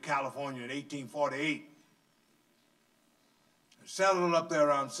down here to California in 1848, and settled up there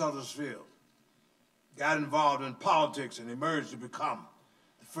around Suttersfield, got involved in politics and emerged to become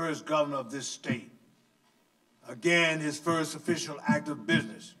the first governor of this state. Again, his first official act of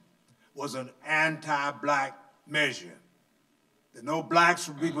business was an anti-black measure, that no blacks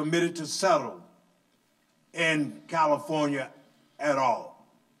would be permitted to settle in California at all.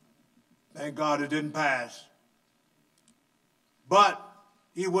 Thank God it didn't pass. But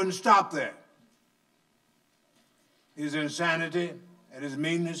he wouldn't stop there. His insanity and his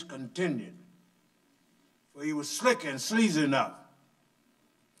meanness continued. For he was slick and sleazy enough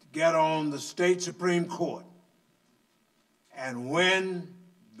to get on the state Supreme Court and win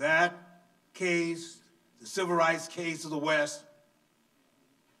that case, the civil rights case of the West,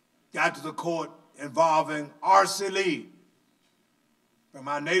 got to the court involving R.C. Lee from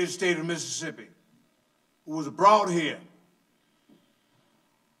our native state of Mississippi, who was brought here,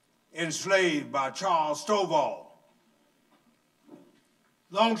 enslaved by Charles Stovall.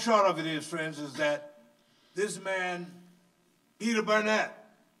 Long short of it is, friends, is that this man, Peter Burnett,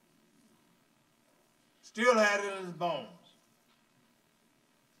 still had it in his bones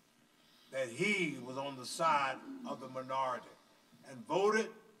that he was on the side of the minority and voted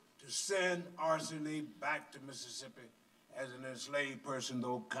to send R.C. Lee back to Mississippi as an enslaved person,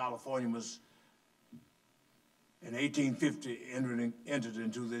 though California was, in 1850, entered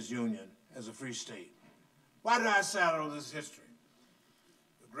into this union as a free state. Why did I saddle this history?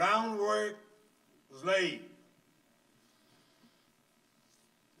 The groundwork was laid.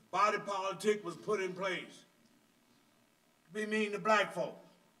 The body politic was put in place to be mean to black folk.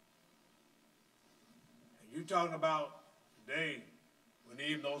 And you talking about today, when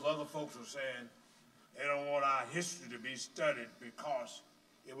even those other folks are saying they don't want our history to be studied because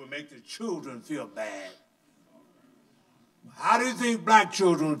it would make the children feel bad. How do you think black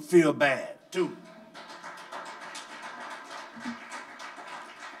children feel bad, too?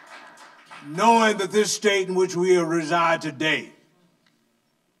 Knowing that this state in which we reside today,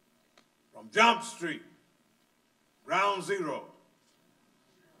 from Jump Street, Ground Zero,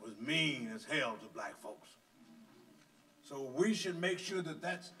 was mean as hell to black folks. So we should make sure that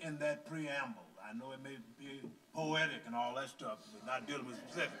that's in that preamble. I know it may be poetic and all that stuff, but not dealing with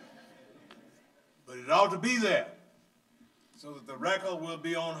specifics. But it ought to be there so that the record will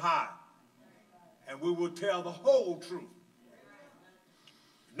be on high and we will tell the whole truth.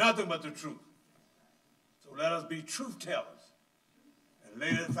 Nothing but the truth. So let us be truth tellers and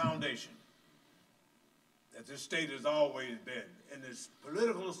lay that foundation that this state has always been in this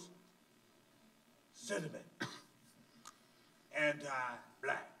political sentiment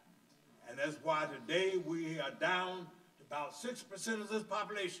anti-black. And that's why today we are down to about 6% of this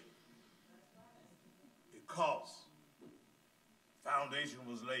population, because foundation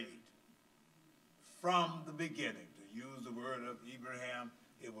was laid from the beginning. To use the word of Abraham,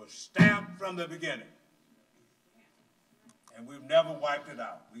 it was stamped from the beginning. And we've never wiped it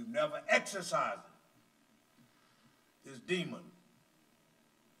out. We've never exercised it. This demon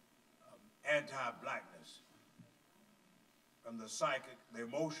of anti-blackness from the psychic, the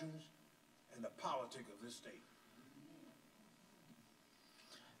emotions, and the politic of this state.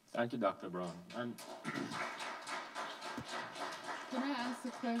 Thank you, Dr. Brown. And can I ask a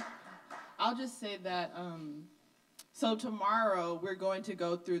question? I'll just say that, so tomorrow we're going to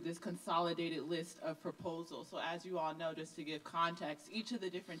go through this consolidated list of proposals. So as you all know, just to give context, each of the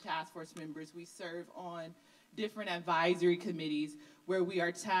different task force members, we serve on different advisory committees where we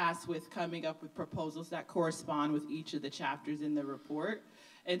are tasked with coming up with proposals that correspond with each of the chapters in the report.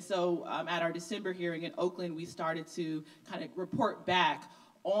 And so at our December hearing in Oakland, we started to kind of report back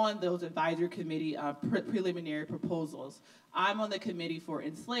on those advisory committee preliminary proposals. I'm on the committee for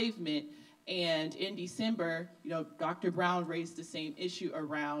enslavement, and in December, Dr. Brown raised the same issue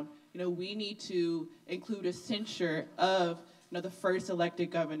around, we need to include a censure of, the first elected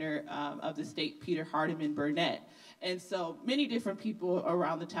governor of the state, Peter Hardeman Burnett. And so many different people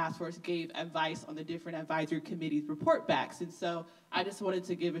around the task force gave advice on the different advisory committees report backs. And so I just wanted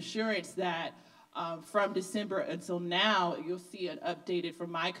to give assurance that from December until now, you'll see an updated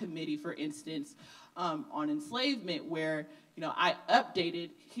from my committee, for instance, on enslavement, where I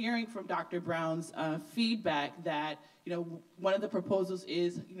updated, hearing from Dr. Brown's feedback that one of the proposals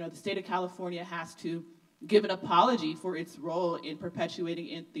is the state of California has to give an apology for its role in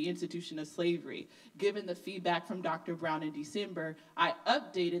perpetuating the institution of slavery. Given the feedback from Dr. Brown in December, I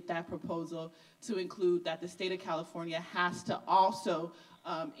updated that proposal to include that the state of California has to also,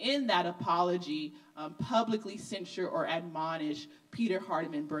 in that apology, publicly censure or admonish Peter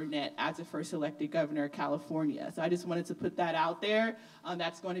Hardeman Burnett as the first elected governor of California. So I just wanted to put that out there.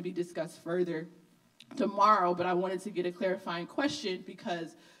 That's going to be discussed further tomorrow, but I wanted to get a clarifying question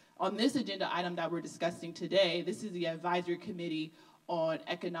because on this agenda item that we're discussing today, this is the advisory committee on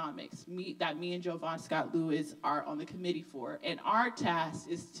economics, that me and Jovan Scott Lewis are on the committee for. And our task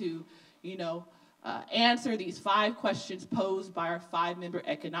is to, answer these 5 questions posed by our 5-member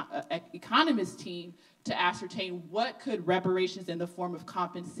economist team to ascertain what could reparations in the form of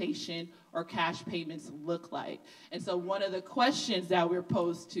compensation or cash payments look like. And so one of the questions that we're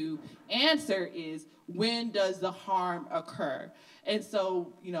posed to answer is, when does the harm occur? And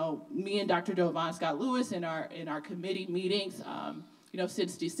so, me and Dr. Jovan Scott Lewis in our committee meetings,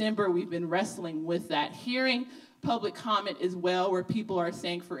 since December, we've been wrestling with that. Hearing public comment as well, where people are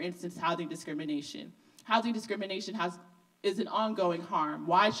saying, for instance, housing discrimination. Housing discrimination is an ongoing harm.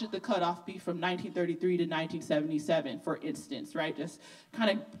 Why should the cutoff be from 1933 to 1977, for instance, right? Just kind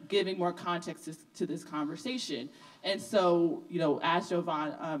of giving more context to this conversation. And so, as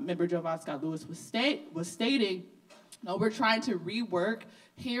Member Jovan Scott Lewis was stating, we're trying to rework,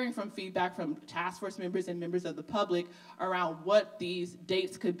 hearing from feedback from task force members and members of the public around what these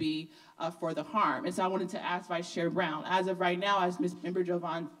dates could be for the harm. And so I wanted to ask Vice Chair Brown, as of right now, as Member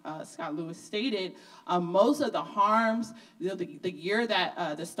Jovan Scott Lewis stated, most of the harms, the year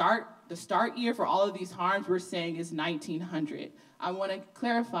that the start year for all of these harms we're saying is 1900. I want to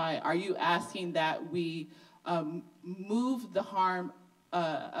clarify, are you asking that we move the harm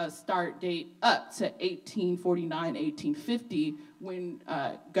start date up to 1849, 1850, when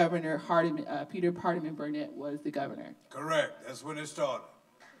Governor Peter Hardeman Burnett was the governor? Correct. That's when it started.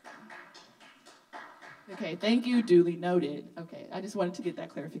 Okay, thank you. Duly noted. Okay, I just wanted to get that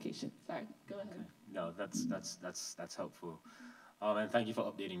clarification. Sorry, go ahead. Okay. No, that's helpful. And thank you for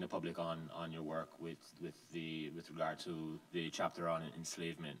updating the public on your work with regard to the chapter on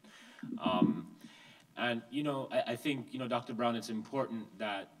enslavement. And I think Dr. Brown, it's important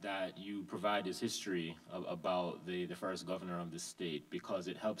that you provide this history about the first governor of the state, because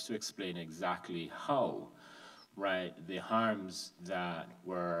it helps to explain exactly how, right, the harms that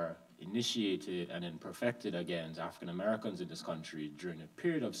were initiated and then perfected against African Americans in this country during a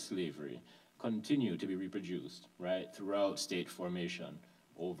period of slavery continue to be reproduced, right, throughout state formation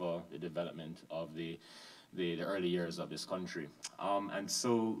over the development of the early years of this country. And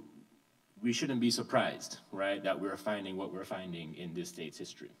so we shouldn't be surprised, right, that we're finding what we're finding in this state's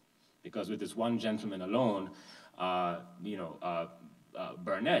history. Because with this one gentleman alone,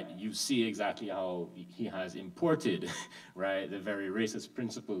 Burnett, you see exactly how he has imported, right, the very racist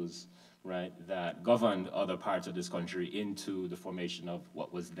principles, right, that governed other parts of this country into the formation of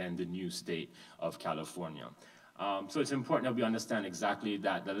what was then the new state of California. So it's important that we understand exactly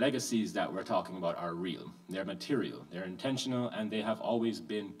that the legacies that we're talking about are real, they're material, they're intentional, and they have always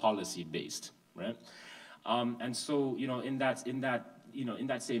been policy-based, right? And so, in that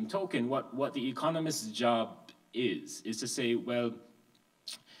same token, what the economist's job is to say, well,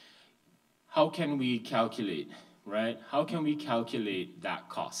 how can we calculate, right? How can we calculate that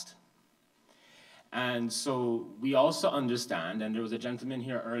cost? And so we also understand, and there was a gentleman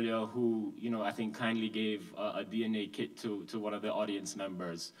here earlier who, I think kindly gave a DNA kit to one of the audience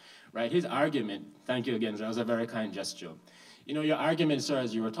members, right? His argument, thank you again, that was a very kind gesture. Your argument, sir,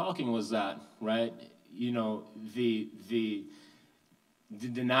 as you were talking was that, right, the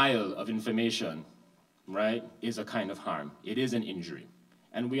denial of information, right, is a kind of harm. It is an injury.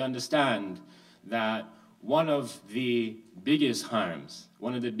 And we understand that one of the biggest harms,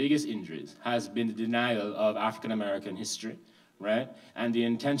 one of the biggest injuries has been the denial of African-American history, right? And the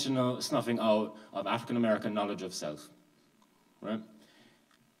intentional snuffing out of African-American knowledge of self, right?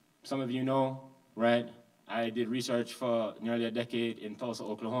 Some of you know, right, I did research for nearly a decade in Tulsa,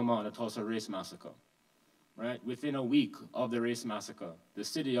 Oklahoma on the Tulsa Race Massacre, right? Within a week of the race massacre, the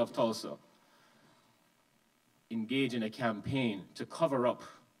city of Tulsa engaged in a campaign to cover up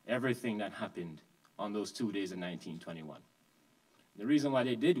everything that happened on those 2 days in 1921. The reason why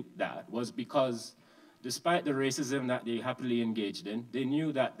they did that was because despite the racism that they happily engaged in, they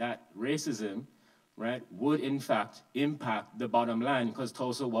knew that that racism, right, would in fact impact the bottom line, because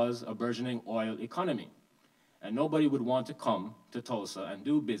Tulsa was a burgeoning oil economy. And nobody would want to come to Tulsa and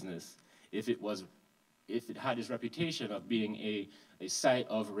do business if it had this reputation of being a site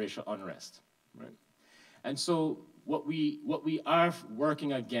of racial unrest, right? And so what we are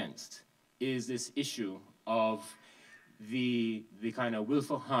working against is this issue of the kind of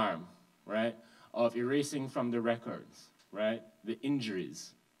willful harm, right, of erasing from the records, right, the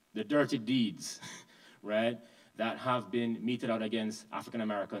injuries, the dirty deeds, right, that have been meted out against African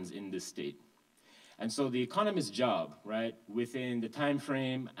Americans in this state. And so the economist's job, right, within the time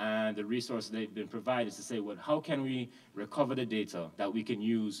frame and the resources they've been provided is to say, well, how can we recover the data that we can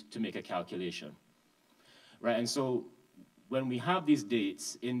use to make a calculation, right? And so when we have these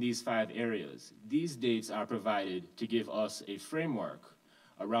dates in these 5 areas, these dates are provided to give us a framework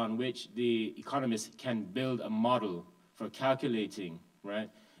around which the economist can build a model for calculating, right,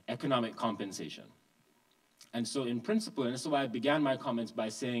 economic compensation. And so in principle, and this is why I began my comments by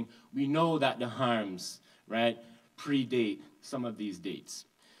saying, we know that the harms, right, predate some of these dates.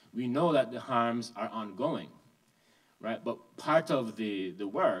 We know that the harms are ongoing, right? But part of the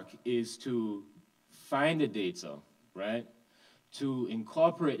work is to find the data, right, to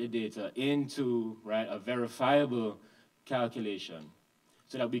incorporate the data into, right, a verifiable calculation,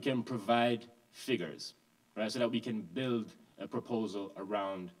 so that we can provide figures, right? So that we can build a proposal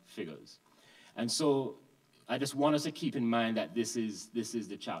around figures. And so I just want us to keep in mind that this is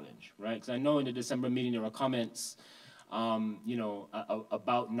the challenge, right? Because I know in the December meeting there were comments, you know,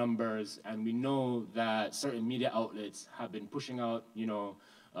 about numbers, and we know that certain media outlets have been pushing out, you know,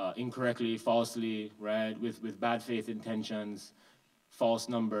 incorrectly, falsely, right, with bad faith intentions, false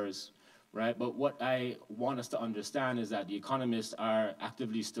numbers, right? But what I want us to understand is that the economists are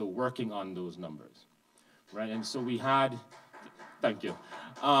actively still working on those numbers, right? And so we had, thank you.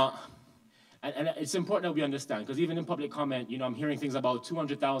 And it's important that we understand, because even in public comment, you know, I'm hearing things about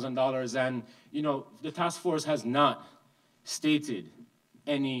 $200,000, and, you know, the task force has not stated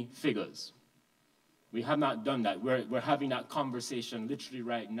any figures. We have not done that. We're having that conversation literally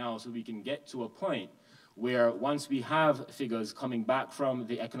right now so we can get to a point where once we have figures coming back from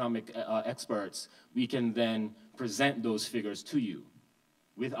the economic experts, we can then present those figures to you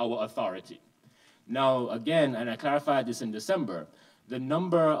with our authority. Now, again, and I clarified this in December, the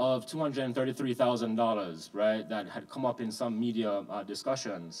number of $233,000, right, that had come up in some media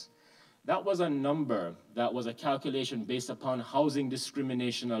discussions, that was a number that was a calculation based upon housing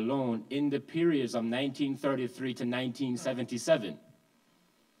discrimination alone in the periods of 1933 to 1977,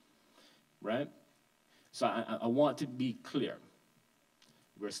 right? So I want to be clear.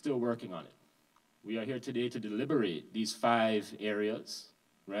 We're still working on it. We are here today to deliberate these 5 areas,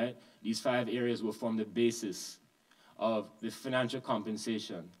 right? These 5 areas will form the basis of the financial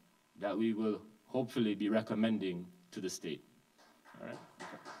compensation that we will hopefully be recommending to the state. All right? Okay.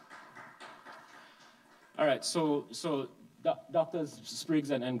 All right, so Drs.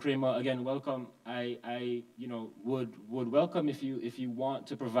 Spriggs and Kramer, again, welcome. I you know, would welcome if you want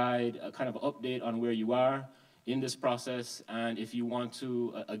to provide a kind of update on where you are in this process, and if you want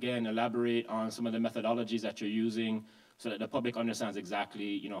to, again, elaborate on some of the methodologies that you're using so that the public understands exactly,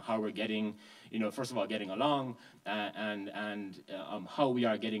 you know, how we're getting, you know, first of all, getting along, and how we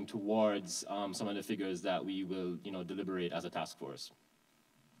are getting towards some of the figures that we will, you know, deliberate as a task force.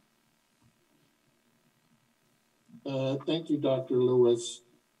 Thank you, Dr. Lewis.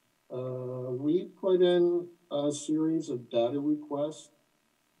 We put in a series of data requests,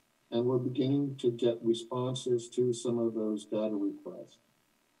 and we're beginning to get responses to some of those data requests.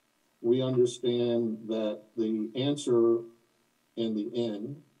 We understand that the answer in the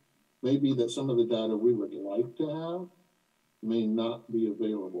end may be that some of the data we would like to have may not be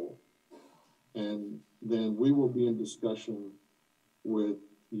available. And then we will be in discussion with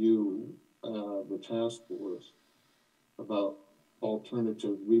you, the task force, about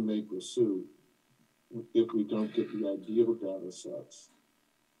alternatives we may pursue if we don't get the ideal data sets.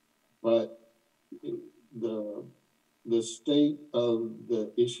 But the state of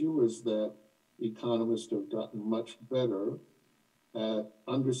the issue is that economists have gotten much better at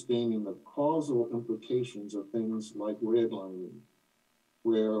understanding the causal implications of things like redlining,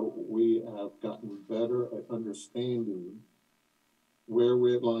 where we have gotten better at understanding where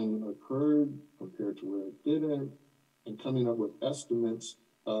redlining occurred compared to where it didn't, and coming up with estimates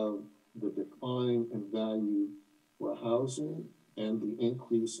of the decline in value for housing and the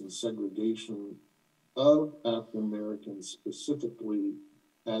increase in segregation of African Americans specifically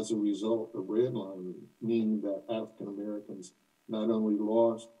as a result of redlining, meaning that African Americans not only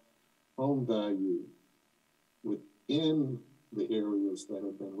lost home value within the areas that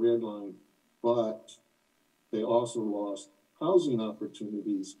have been redlined, but they also lost housing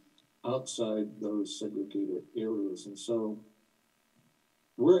opportunities outside those segregated areas. And so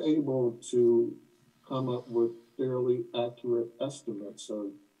we're able to come up with fairly accurate estimates of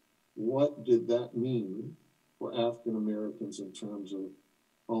what did that mean for African Americans in terms of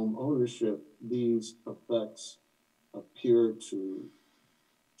home ownership. These effects appear to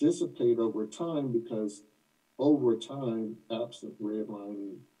dissipate over time because over time, absent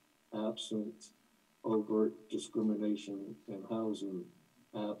redlining, absent overt discrimination in housing,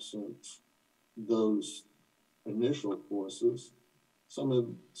 absent those initial forces, some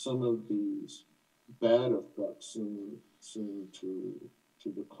of these bad effects seem to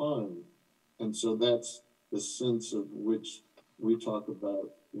decline. And so that's the sense of which we talk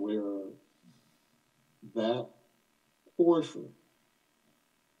about where that portion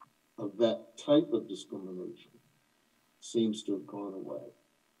of that type of discrimination seems to have gone away.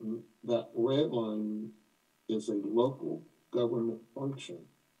 That redlining is a local government function.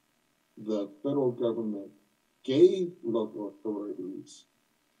 The federal government gave local authorities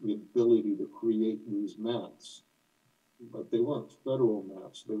the ability to create these maps, but they weren't federal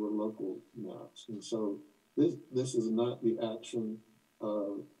maps, they were local maps. And so this is not the action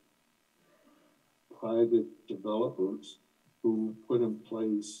of private developers. who put in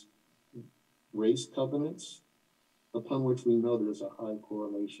place race covenants, upon which we know there's a high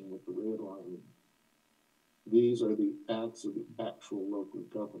correlation with the redlining. These are the acts of the actual local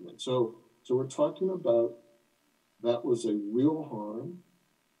government. So we're talking about that was a real harm.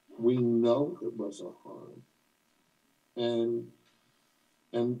 We know it was a harm. And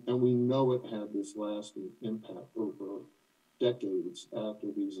we know it had this lasting impact over decades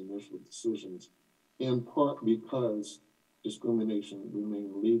after these initial decisions, in part because discrimination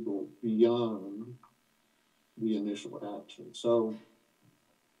remained legal beyond the initial action. So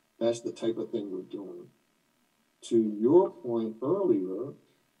that's the type of thing we're doing. To your point earlier,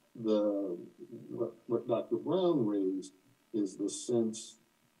 what Dr. Brown raised is the sense,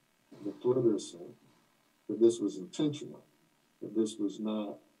 the further sense, that this was intentional, that this was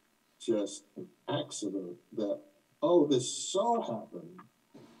not just an accident, that, oh, this so happened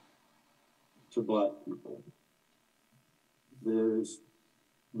to Black people. There's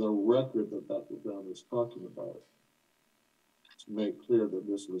the record that Dr. Brown is talking about to make clear that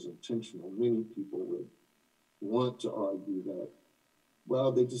this was intentional. Many people would want to argue that,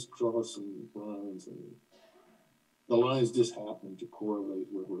 well, they just draw some lines and the lines just happen to correlate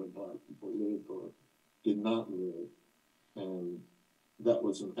with where Black people lived or did not live. And that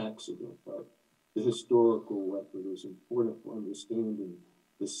was an accident. But the historical record is important for understanding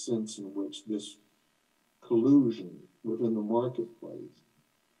the sense in which this collusion within the marketplace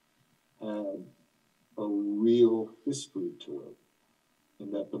had a real history to it.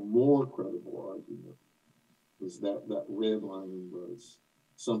 And that the more credible argument is that that redlining was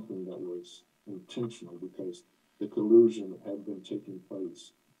something that was intentional, because the collusion had been taking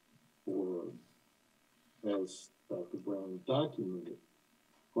place for, as Dr. Brown documented,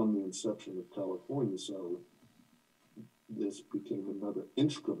 from the inception of California. So this became another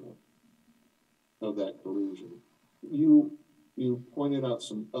instrument of that collusion. You pointed out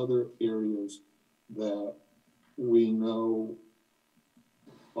some other areas that we know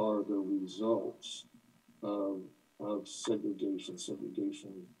are the results of segregation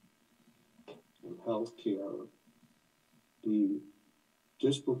in healthcare, the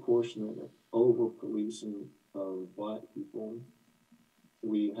disproportionate over-policing of Black people.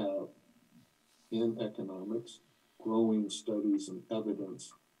 We have, in economics, growing studies and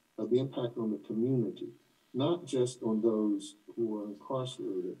evidence of the impact on the community, not just on those who are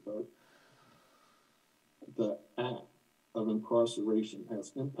incarcerated, but the act of incarceration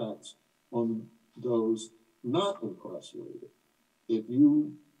has impacts on those not incarcerated. If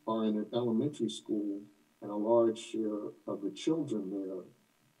you are in an elementary school and a large share of the children there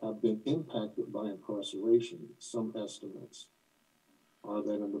have been impacted by incarceration, some estimates are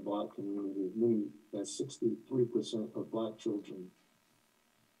that in the Black community, as many as 63% of Black children,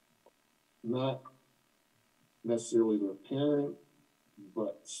 not necessarily their parent,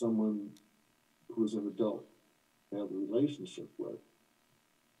 but someone who's an adult, have a relationship with,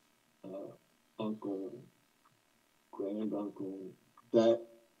 uncle, granduncle, that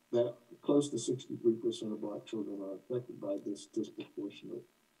close to 63% of Black children are affected by this disproportionate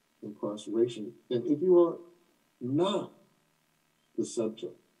incarceration. And if you are not the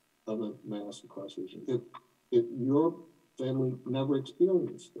subject of a mass incarceration, if your family never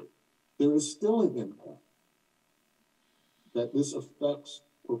experienced it, there is still an impact that this affects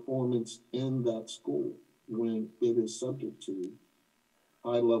performance in that school when it is subject to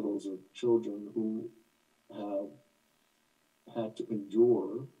high levels of children who have had to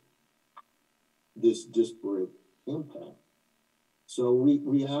endure this disparate impact. So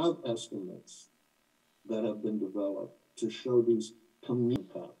we have estimates that have been developed to show these community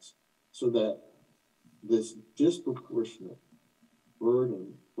impacts, so that this disproportionate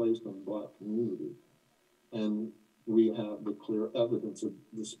burden placed on Black community, and we have the clear evidence of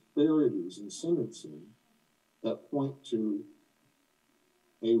disparities in sentencing that point to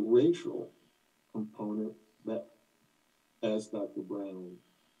a racial component that, as Dr. Brown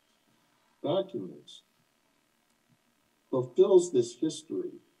documents, fulfills this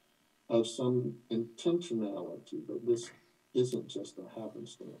history of some intentionality, that this isn't just a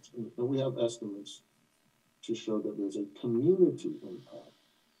happenstance. And we have estimates to show that there's a community impact.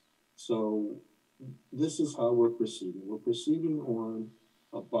 So this is how we're proceeding. We're proceeding on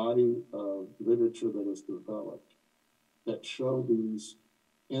a body of literature that is developed that show these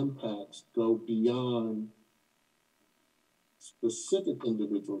impacts go beyond specific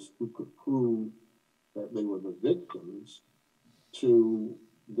individuals who could prove that they were the victims to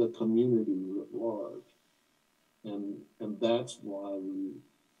the community at large. And that's why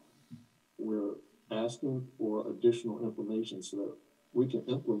we're asking for additional information so that we can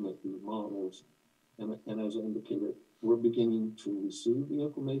implement these models And as I indicated, we're beginning to receive the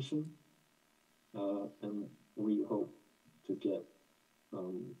information, and we hope to get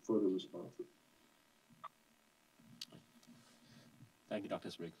further responses. Thank you,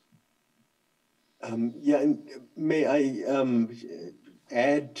 Dr. Spriggs. Yeah, and may I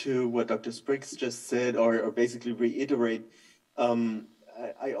add to what Dr. Spriggs just said, or basically reiterate?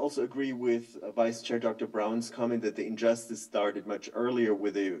 I also agree with Vice Chair Dr. Brown's comment that the injustice started much earlier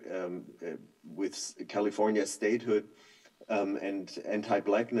with California statehood and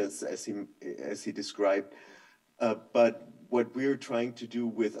anti-blackness, as he described. But what we're trying to do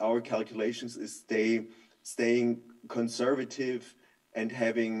with our calculations is staying conservative and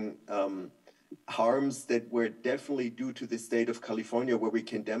having harms that were definitely due to the state of California, where we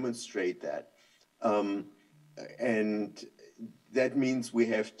can demonstrate that. And that means we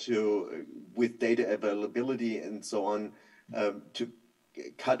have to, with data availability and so on, to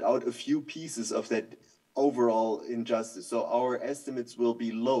cut out a few pieces of that overall injustice. So our estimates will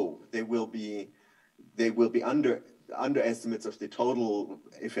be low. They will be underestimates of the total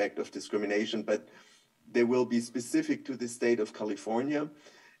effect of discrimination, but they will be specific to the state of California.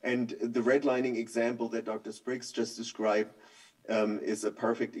 And the redlining example that Dr. Spriggs just described is a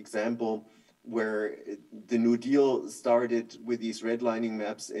perfect example, where the New Deal started with these redlining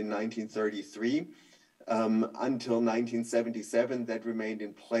maps in 1933. Until 1977, that remained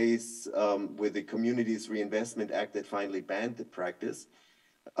in place with the Communities Reinvestment Act that finally banned the practice.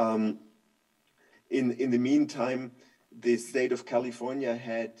 In the meantime, the state of California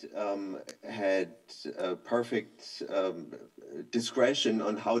had perfect discretion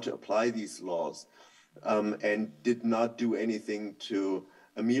on how to apply these laws, and did not do anything to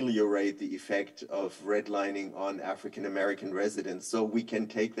ameliorate the effect of redlining on African American residents. So we can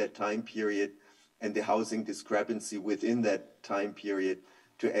take that time period and the housing discrepancy within that time period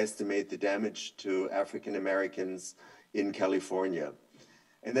to estimate the damage to African Americans in California.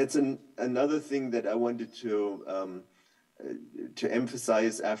 And that's another thing that I wanted to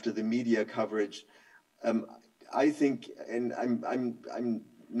emphasize after the media coverage. I think, and I'm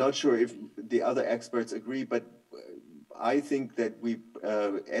not sure if the other experts agree, but I think that we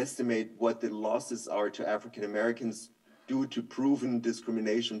estimate what the losses are to African Americans due to proven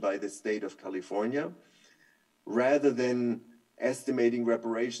discrimination by the state of California, rather than estimating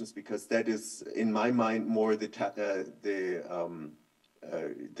reparations, because that is, in my mind, more the task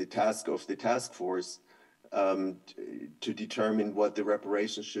of the task force to determine what the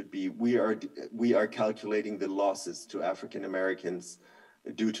reparations should be. We are calculating the losses to African Americans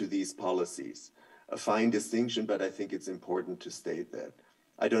due to these policies. A fine distinction, but I think it's important to state that.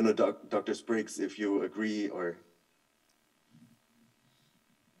 I don't know, Dr. Spriggs, if you agree or...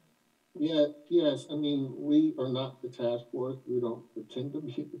 Yeah, yes, I mean, we are not the task force. We don't pretend to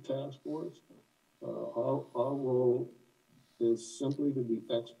be the task force. Our role is simply to be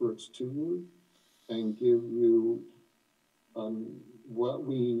experts to you and give you what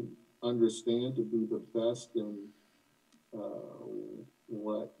we understand to be the best in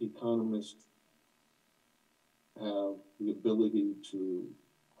what economists have the ability to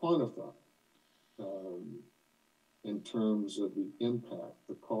quantify in terms of the impact,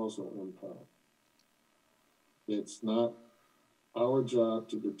 the causal impact. It's not our job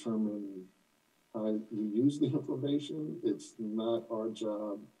to determine how you use the information. It's not our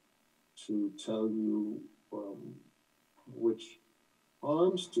job to tell you which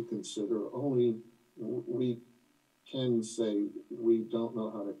harms to consider. Only we can say we don't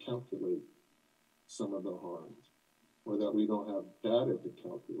know how to calculate some of the harms, or that we don't have data to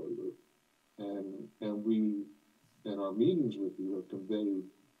calculate it. And we, in our meetings with you, have conveyed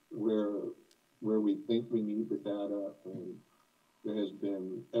where we think we need the data, and there has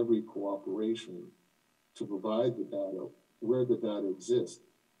been every cooperation to provide the data where the data exists.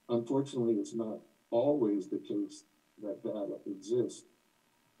 Unfortunately, it's not always the case that data exists,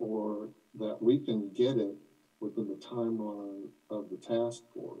 or that we can get it within the timeline of the task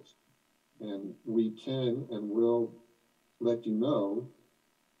force. And we can and will let you know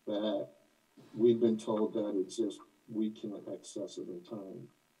that we've been told that exists. We can't access it in time.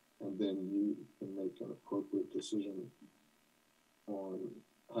 And then you can make an appropriate decision on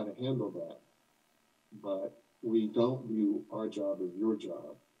how to handle that. But we don't view our job as your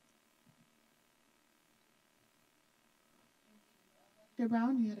job. Dr.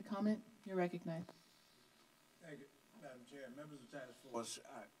 Brown, you had a comment? You're recognized. Thank you, Madam Chair, members of the task force.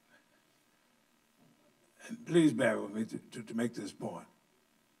 And please bear with me to make this point.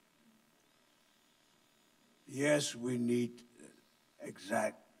 Yes, we need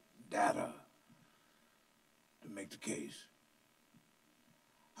exact data to make the case.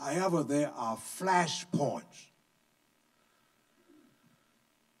 However, there are flashpoints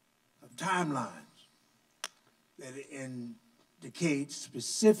of timelines that indicate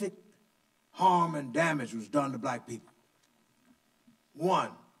specific harm and damage was done to black people.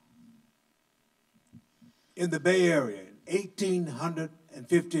 One, in the Bay Area in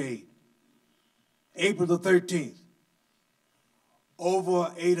 1858, April the 13th,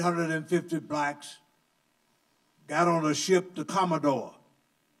 over 850 blacks got on a ship, the Commodore,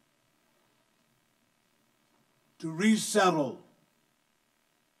 to resettle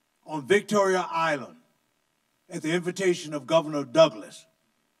on Victoria Island at the invitation of Governor Douglas.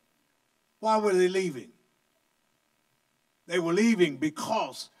 Why were they leaving? They were leaving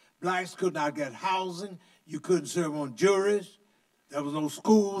because blacks could not get housing, you couldn't serve on juries, there was no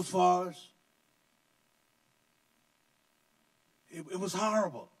schools for us. It was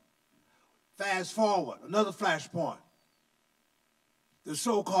horrible. Fast forward, another flashpoint, the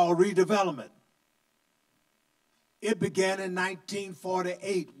so-called redevelopment. It began in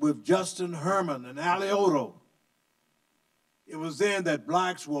 1948 with Justin Herman and Alioto. It was then that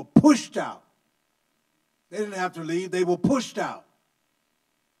blacks were pushed out. They didn't have to leave, they were pushed out.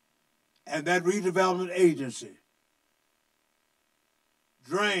 And that redevelopment agency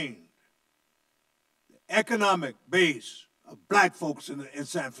drained the economic base of black folks in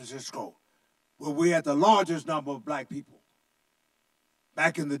San Francisco, where we had the largest number of black people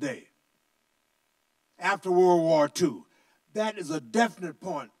back in the day. After World War II, that is a definite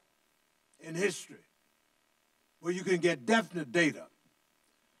point in history where you can get definite data.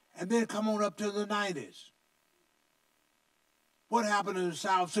 And then come on up to the 90s. What happened in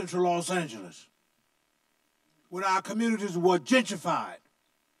South Central Los Angeles when our communities were gentrified?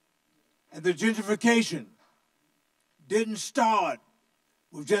 And the gentrification didn't start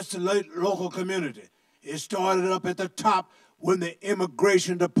with just the local community. It started up at the top when the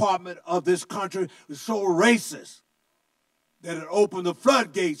immigration department of this country was so racist that it opened the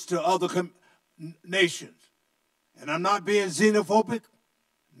floodgates to other nations. And I'm not being xenophobic,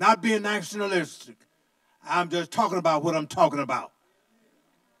 not being nationalistic. I'm just talking about what I'm talking about.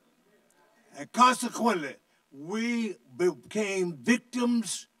 And consequently, we became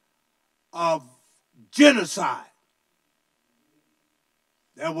victims of genocide.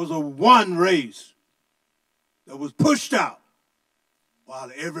 There was a one race that was pushed out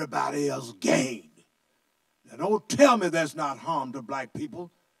while everybody else gained. Now don't tell me that's not harm to black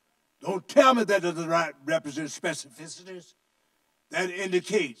people. Don't tell me that doesn't represent specificities. That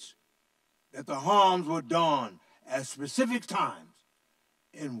indicates that the harms were done at specific times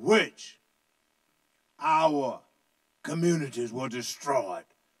in which our communities were destroyed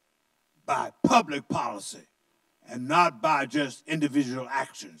by public policy and not by just individual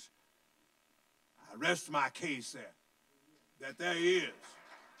actions. I rest my case there, that there is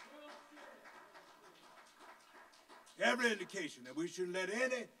every indication that we shouldn't let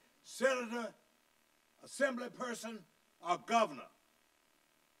any senator, assembly person, or governor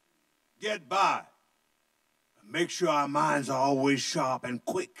get by. Make sure our minds are always sharp and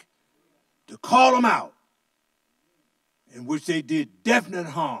quick to call them out in which they did definite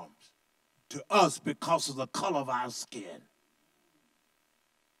harms to us because of the color of our skin.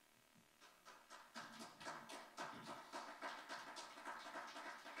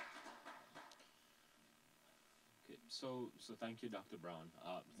 Okay, so thank you, Dr. Brown.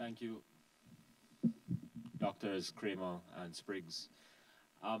 Thank you, Doctors Kramer and Spriggs.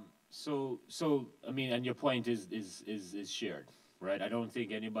 So I mean, and your point is shared, right? I don't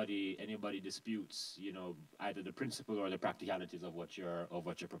think anybody disputes, you know, either the principle or the practicalities of what you're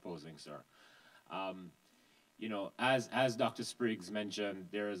proposing, sir. You know, as Dr. Spriggs mentioned,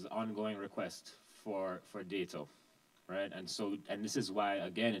 there is ongoing request for data, right? And this is why,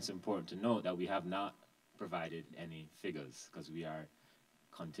 again, it's important to note that we have not provided any figures because we are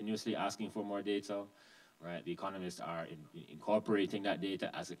continuously asking for more data. Right, the economists are incorporating that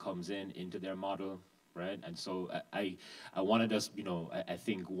data as it comes into their model, right? And so I want to just, you know, I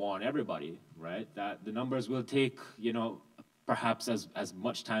think warn everybody, right, that the numbers will take, you know, perhaps as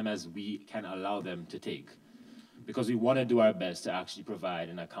much time as we can allow them to take, because we want to do our best to actually provide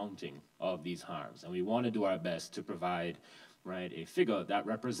an accounting of these harms, and we want to do our best to provide, right, a figure that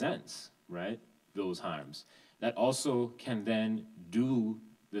represents, right, those harms, that also can then do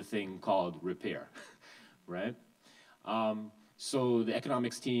the thing called repair. Right? So the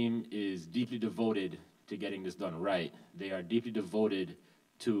economics team is deeply devoted to getting this done right. They are deeply devoted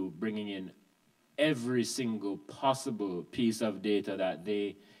to bringing in every single possible piece of data that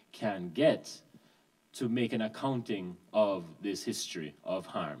they can get to make an accounting of this history of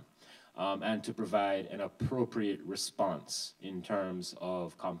harm. and to provide an appropriate response in terms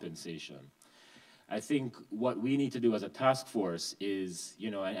of compensation. I think what we need to do as a task force is,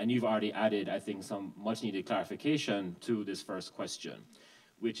 and you've already added, I think, some much needed clarification to this first question,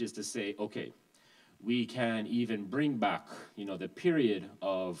 which is to say, okay, we can even bring back, the period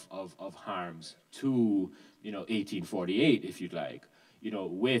of harms to, 1848, if you'd like,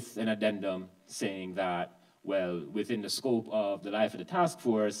 with an addendum saying that, well, within the scope of the life of the task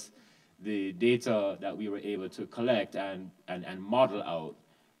force, the data that we were able to collect and model out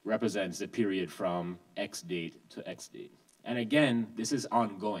represents the period from X date to X date. And again, this is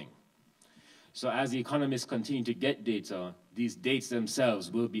ongoing. So as the economists continue to get data, these dates themselves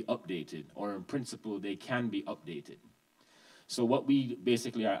will be updated, or in principle, they can be updated. So what we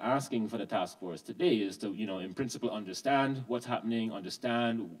basically are asking for the task force today is to, in principle, understand what's happening,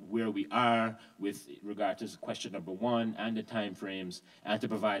 understand where we are with regard to question number 1 and the timeframes, and to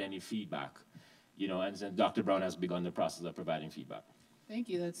provide any feedback. And then Dr. Brown has begun the process of providing feedback. Thank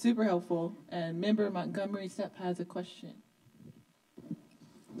you, that's super helpful. And Member Montgomery Stepp has a question.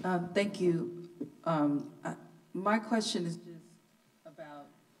 Thank you. My question is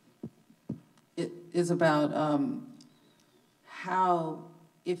just about, how,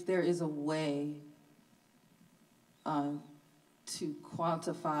 if there is a way to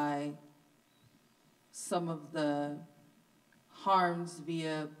quantify some of the harms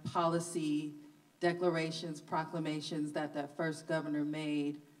via policy declarations, proclamations that first governor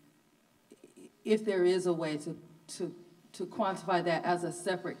made, if there is a way to quantify that as a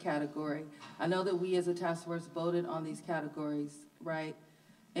separate category. I know that we as a task force voted on these categories, right?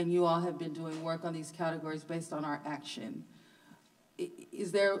 And you all have been doing work on these categories based on our action.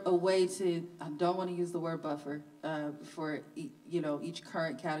 Is there a way to, I don't want to use the word buffer for each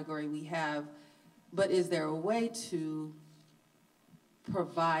current category we have, but is there a way to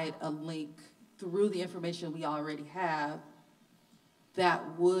provide a link through the information we already have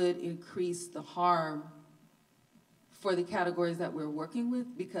that would increase the harm for the categories that we're working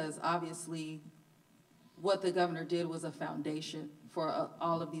with? Because obviously what the governor did was a foundation for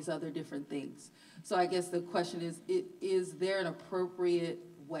all of these other different things. So I guess the question is there an appropriate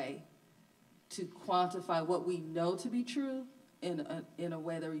way to quantify what we know to be true in a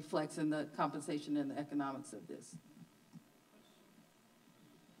way that reflects in the compensation and the economics of this?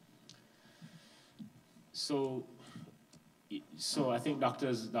 So I think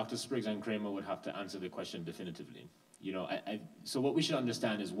Dr. Spriggs and Kramer would have to answer the question definitively. So what we should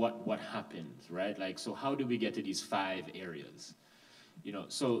understand is what happened, right? Like, so how do we get to these 5 areas?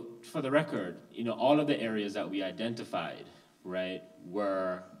 So for the record, all of the areas that we identified, right,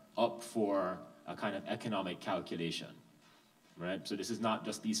 were up for a kind of economic calculation, right? So this is not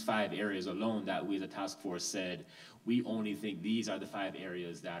just these 5 areas alone that we as a task force said, we only think these are the 5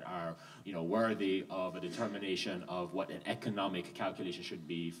 areas that are, worthy of a determination of what an economic calculation should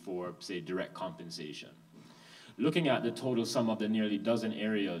be for, say, direct compensation. Looking at the total sum of the nearly dozen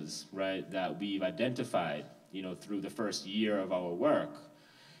areas, right, that we've identified, through the first year of our work,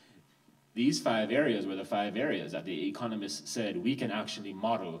 these 5 areas were the 5 areas that the economists said we can actually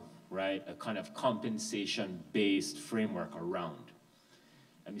model, right, a kind of compensation-based framework around.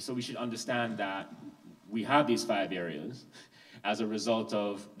 So we should understand that we have these 5 areas as a result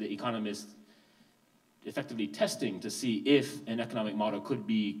of the economists effectively testing to see if an economic model could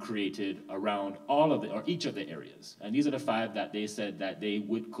be created around all of or each of the areas. And these are the 5 that they said that they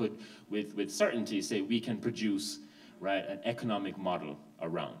could with certainty say we can produce, right, an economic model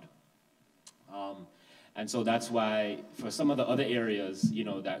around. And so that's why for some of the other areas,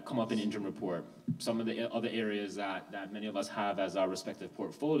 that come up in the interim report, some of the other areas that many of us have as our respective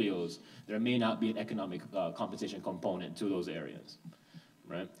portfolios, there may not be an economic compensation component to those areas,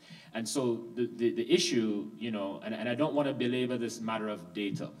 right? And so the issue, and I don't want to belabor this matter of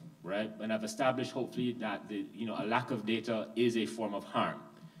data, right? And I've established hopefully that a lack of data is a form of harm,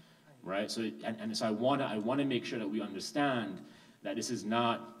 right? So so I want to make sure that we understand that this is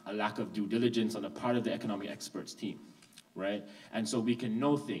not a lack of due diligence on the part of the economic experts team, right? And so we can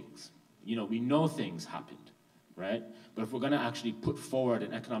know things, we know things happened, right? But if we're going to actually put forward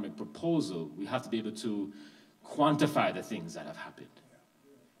an economic proposal, we have to be able to quantify the things that have happened.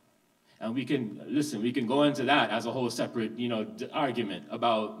 And we can go into that as a whole separate, argument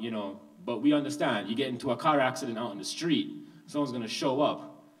about, but we understand you get into a car accident out on the street, someone's going to show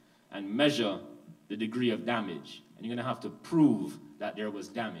up and measure the degree of damage, and you're going to have to prove that there was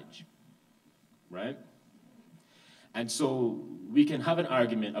damage, right? And so we can have an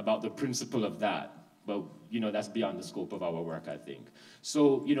argument about the principle of that, but, that's beyond the scope of our work, I think.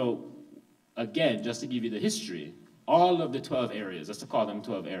 So, again, just to give you the history, all of the 12 areas, let's call them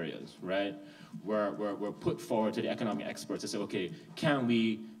 12 areas, right, were put forward to the economic experts to say, okay, can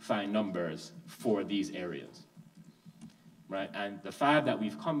we find numbers for these areas, right? And the 5 that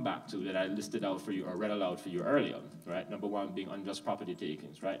we've come back to that I listed out for you or read aloud for you earlier, right, number 1 being unjust property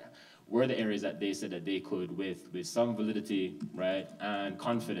takings, right, were the areas that they said that they could, with some validity, right, and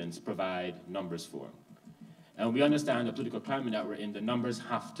confidence, provide numbers for. And we understand the political climate that we're in, the numbers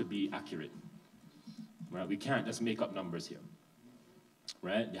have to be accurate, right? We can't just make up numbers here,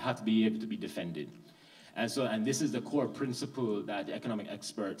 right? They have to be able to be defended. And this is the core principle that the economic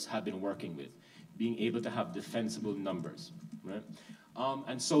experts have been working with, being able to have defensible numbers, right?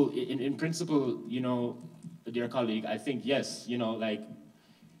 And so in principle, you know, dear colleague, I think, yes, you know, like,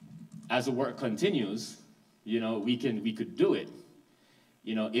 as the work continues, you know, we could do it,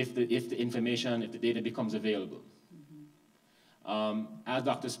 you know, if the information, if the data becomes available. As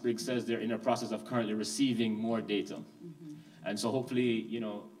Dr. Spriggs says, they're in a process of currently receiving more data. And so hopefully, you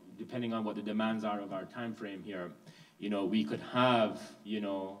know, depending on what the demands are of our time frame here, you know, we could have, you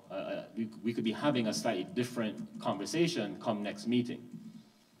know, we could be having a slightly different conversation come next meeting.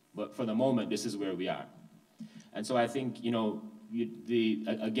 But for the moment, this is where we are. And so I think, you know,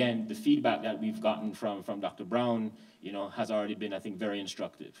 again, the feedback that we've gotten from Dr. Brown, you know, has already been, I think, very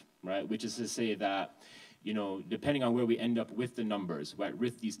instructive, right? Which is to say that, you know, depending on where we end up with the numbers, right,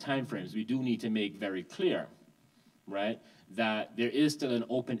 with these timeframes, we do need to make very clear, right, that there is still an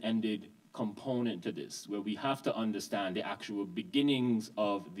open-ended component to this, where we have to understand the actual beginnings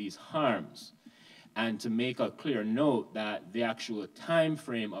of these harms, and to make a clear note that the actual time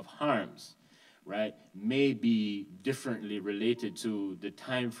frame of harms, right, may be differently related to the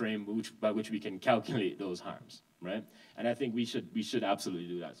time frame by which we can calculate those harms, right? And I think we should absolutely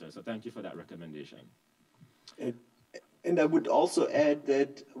do that, sir. So thank you for that recommendation. And I would also add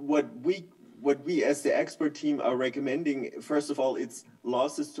that what we as the expert team are recommending, first of all, it's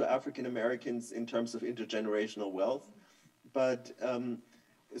losses to African Americans in terms of intergenerational wealth. But and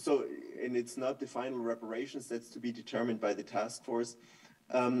it's not the final reparations, that's to be determined by the task force.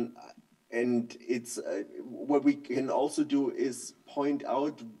 And it's what we can also do is point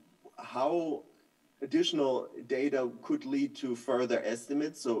out how additional data could lead to further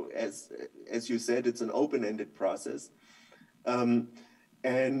estimates. So as you said, it's an open-ended process. Then,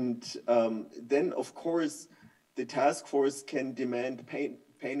 of course, the task force can demand pain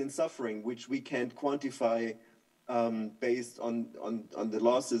and suffering, which we can't quantify based on the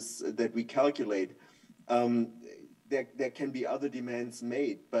losses that we calculate. There can be other demands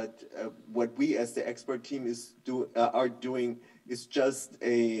made, but what we as the expert team are doing is just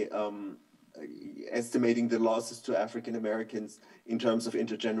estimating the losses to African Americans in terms of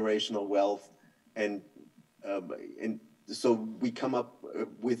intergenerational wealth, and so we come up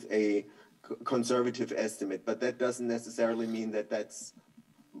with a conservative estimate, but that doesn't necessarily mean that that's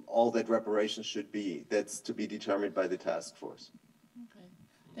all that reparations should be. That's to be determined by the task force. Okay,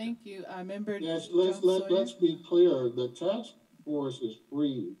 thank you. Member. Yes, let's be clear. The task force is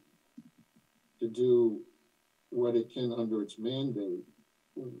free to do what it can under its mandate.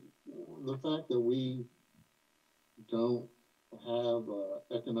 The fact that we don't have an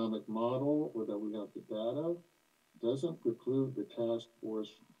economic model or that we have the data doesn't preclude the task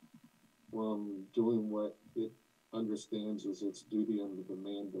force from doing what it understands as its duty under the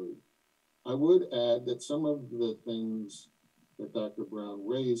mandate. I would add that some of the things that Dr. Brown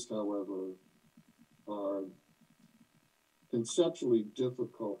raised, however, are conceptually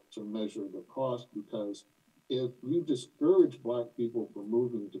difficult to measure the cost, because if you discourage Black people from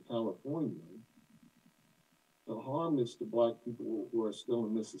moving to California, the harm is to Black people who are still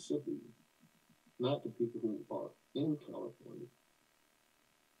in Mississippi, not the people who are in California.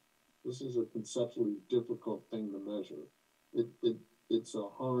 This is a conceptually difficult thing to measure. It's a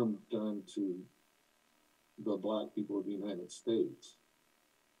harm done to the Black people of the United States.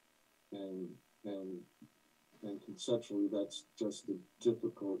 And conceptually, that's just a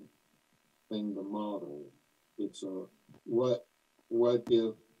difficult thing to model. It's a, what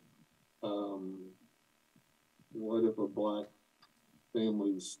if a Black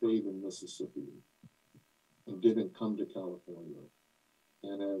family stayed in Mississippi and didn't come to California?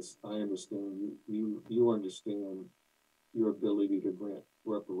 And as I understand, you understand your ability to grant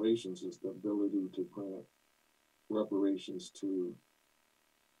reparations is the ability to grant reparations to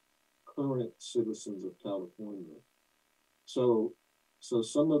current citizens of California. So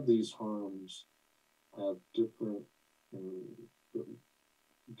some of these harms have different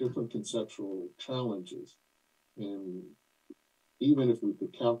conceptual challenges, and even if we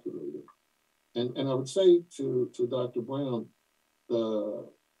could calculate it. And I would say to Dr. Brown, the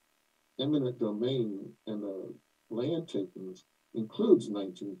eminent domain and the land takings includes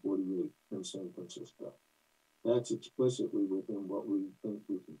 1948 in San Francisco. That's explicitly within what we think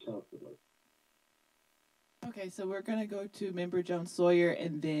we can calculate. Okay, so we're going to go to Member Jones Sawyer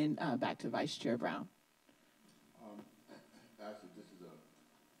and then back to Vice Chair Brown. Actually, this is a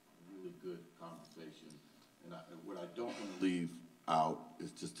really good conversation. And what I don't want to leave out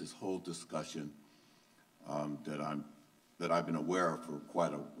is just this whole discussion that I've been aware of for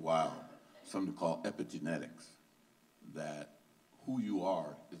quite a while, something called epigenetics, that who you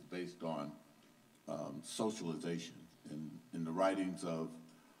are is based on socialization. In the writings of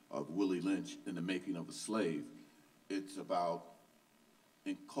Willie Lynch, In the Making of a Slave, it's about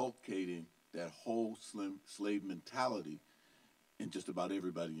inculcating that whole slave mentality in just about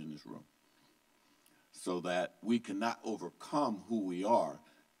everybody in this room, so that we cannot overcome who we are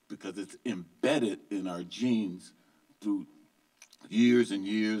because it's embedded in our genes through years and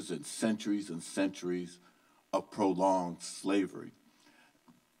years and centuries of prolonged slavery.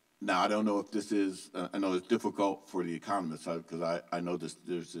 Now, I don't know if this is, I know it's difficult for the economists because I know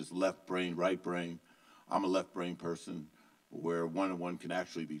there's this left brain, right brain. I'm a left brain person where 1 and 1 can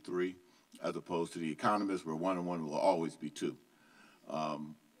actually be 3, as opposed to the economists where 1 and 1 will always be 2.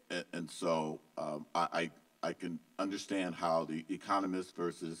 So I can understand how the economist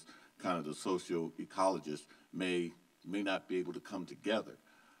versus kind of the socio-ecologist may not be able to come together.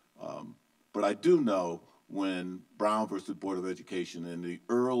 But I do know when Brown versus Board of Education and the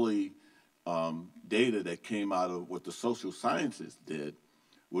early data that came out of what the social sciences did,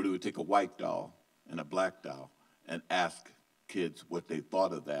 where they would take a white doll and a black doll and ask kids what they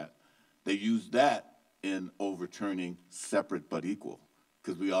thought of that. They used that in overturning separate but equal,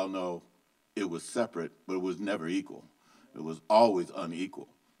 because we all know it was separate, but it was never equal. It was always unequal.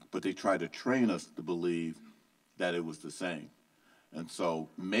 But they tried to train us to believe that it was the same. And so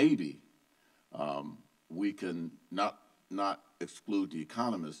maybe we can not exclude the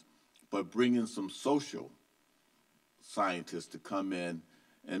economists, but bring in some social scientists to come in,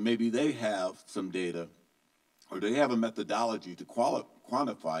 and maybe they have some data, or they have a methodology to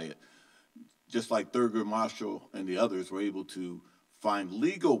quantify it, just like Thurgood Marshall and the others were able to find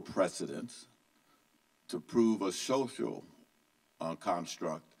legal precedents to prove a social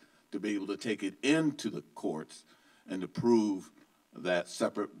construct, to be able to take it into the courts and to prove that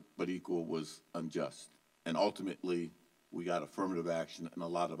separate but equal was unjust. And ultimately, we got affirmative action and a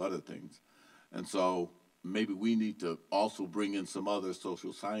lot of other things. And so maybe we need to also bring in some other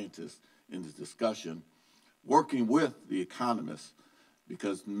social scientists in this discussion, working with the economists,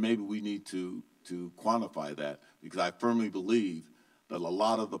 because maybe we need to quantify that, because I firmly believe that a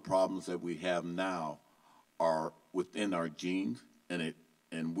lot of the problems that we have now are within our genes, and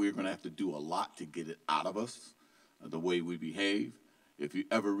we're going to have to do a lot to get it out of us, the way we behave. If you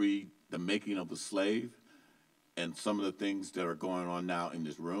ever read The Making of a Slave, and some of the things that are going on now in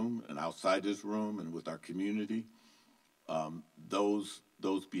this room and outside this room and with our community, those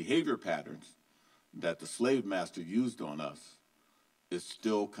behavior patterns that the slave master used on us is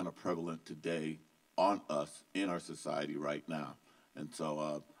still kind of prevalent today on us in our society right now. And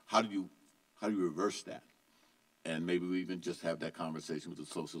so how do you reverse that? And maybe we even just have that conversation with the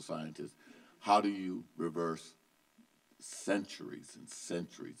social scientists. How do you reverse centuries and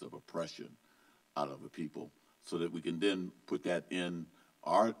centuries of oppression out of a people, so that we can then put that in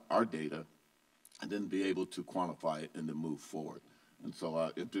our data and then be able to quantify it and then move forward. And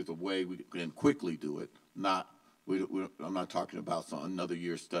so if there's a way we can quickly do it, I'm not talking about another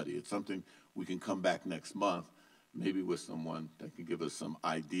year's study. It's something we can come back next month, maybe with someone that can give us some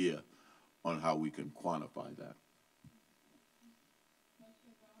idea on how we can quantify that.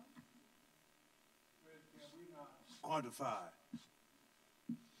 Quantify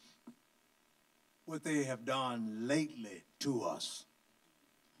what they have done lately to us.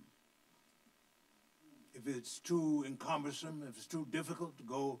 If it's too encumbersome, if it's too difficult to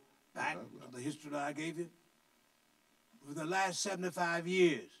go back to the history that I gave you, for the last 75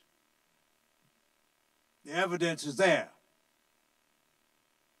 years, the evidence is there.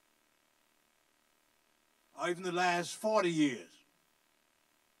 Or even the last 40 years.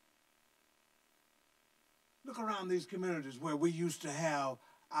 Look around these communities where we used to have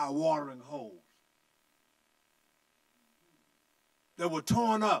our watering holes that were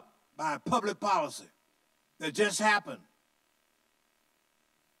torn up by public policy that just happened.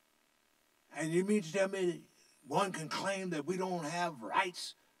 And you mean to tell me one can claim that we don't have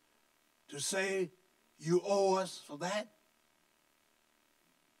rights to say you owe us for that?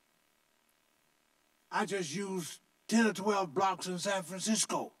 I just used 10 or 12 blocks in San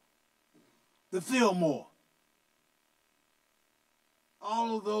Francisco, the Fillmore.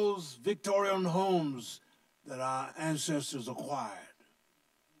 All of those Victorian homes that our ancestors acquired,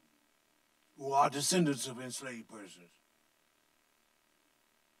 who are descendants of enslaved persons,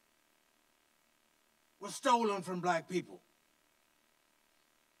 was stolen from black people.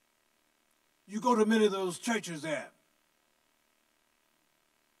 You go to many of those churches there,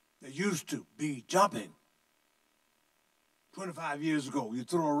 they used to be jumping. 25 years ago, you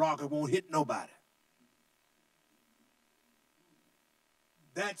throw a rock, it won't hit nobody.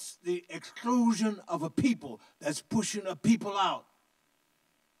 That's the exclusion of a people that's pushing a people out.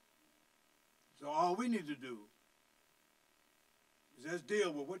 So all we need to do is just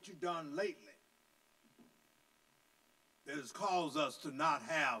deal with what you've done lately that has caused us to not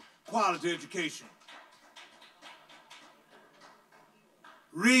have quality education.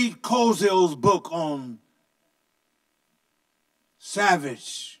 Read Kozil's book on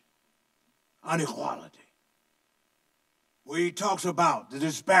savage inequality, where he talks about the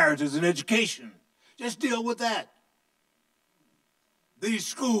disparities in education. Just deal with that. These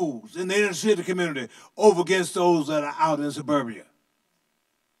schools in the inner city community over against those that are out in suburbia.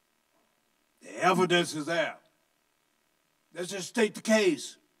 The evidence is there. Let's just state the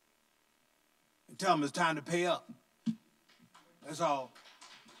case and tell them it's time to pay up. That's all.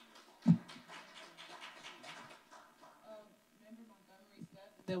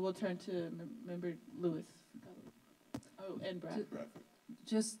 Then we'll turn to Member Lewis. Oh, and Brad.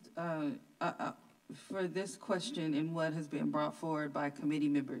 Just for this question and what has been brought forward by committee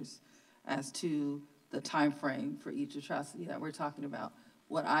members as to the time frame for each atrocity that we're talking about,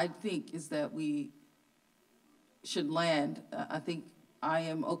 what I think is that we should land, I think I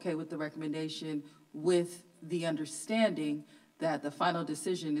am okay with the recommendation with the understanding that the final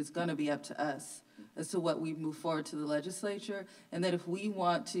decision is going to be up to us as to what we move forward to the legislature, and that if we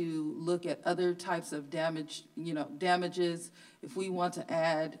want to look at other types of damage, damages, if we want to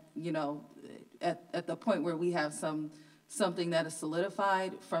add, at the point where we have something that is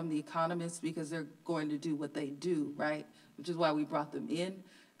solidified from the economists because they're going to do what they do, right? Which is why we brought them in.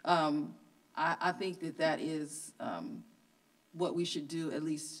 I think that is what we should do, at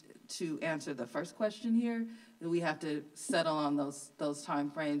least to answer the first question here, that we have to settle on those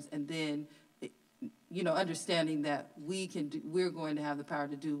time frames, and then understanding that we're going to have the power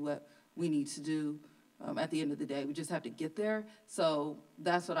to do what we need to do at the end of the day. We just have to get there. So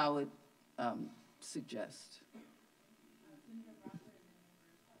that's what I would suggest.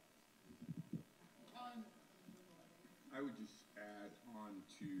 I would just add on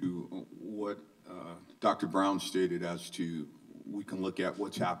to what Dr. Brown stated as to we can look at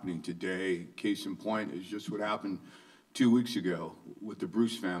what's happening today. Case in point is just what happened 2 weeks ago with the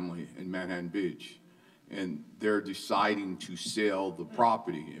Bruce family in Manhattan Beach. And they're deciding to sell the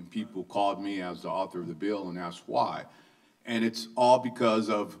property. And people called me as the author of the bill and asked why. And it's all because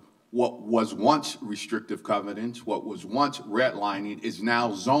of what was once restrictive covenants, what was once redlining is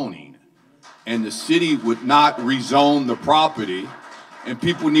now zoning. And the city would not rezone the property. And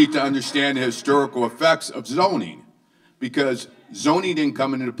people need to understand the historical effects of zoning, because zoning didn't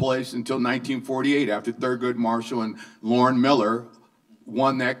come into place until 1948 after Thurgood Marshall and Lauren Miller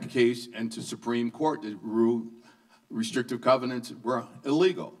won that case into Supreme Court to rule restrictive covenants were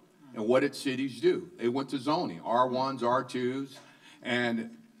illegal. And what did cities do? They went to zoning, R1s, R2s,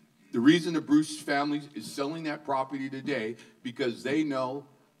 and the reason the Bruce family is selling that property today because they know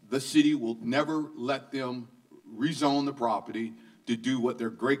the city will never let them rezone the property to do what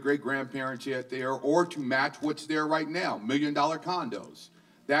their great-great-grandparents had there or to match what's there right now, $1 million condos.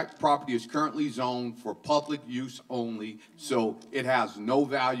 That property is currently zoned for public use only, so it has no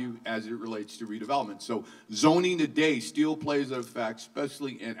value as it relates to redevelopment. So zoning today still plays an effect,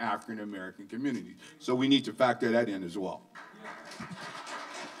 especially in African-American communities. So we need to factor that in as well.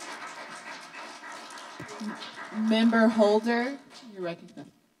 Member Holder, you're recognized.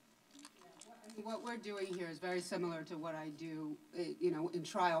 What we're doing here is very similar to what I do, in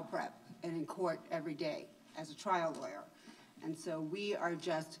trial prep and in court every day as a trial lawyer. And so we are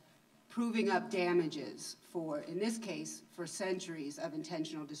just proving up damages for, in this case, for centuries of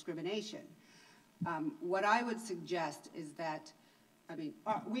intentional discrimination. What I would suggest is that,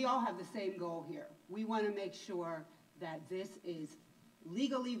 we all have the same goal here. We want to make sure that this is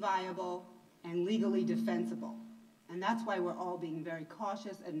legally viable and legally defensible. And that's why we're all being very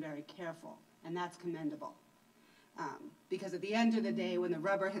cautious and very careful. And that's commendable. Because at the end of the day, when the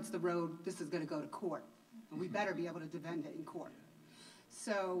rubber hits the road, this is going to go to court. And we better be able to defend it in court.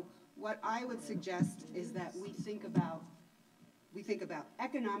 So what I would suggest is that we think about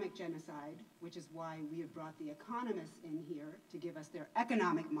economic genocide, which is why we have brought the economists in here to give us their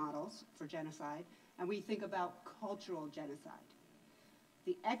economic models for genocide, and we think about cultural genocide.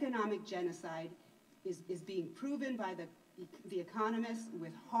 The economic genocide is being proven by the economists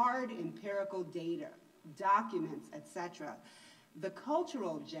with hard empirical data, documents, etc. The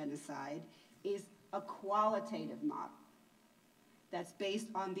cultural genocide is a qualitative model that's based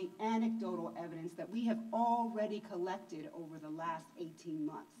on the anecdotal evidence that we have already collected over the last 18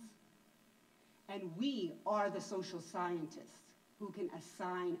 months. And we are the social scientists who can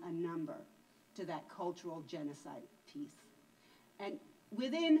assign a number to that cultural genocide piece. And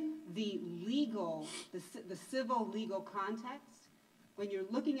within the legal, the civil legal context, when you're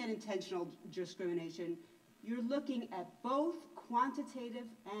looking at intentional discrimination, you're looking at both quantitative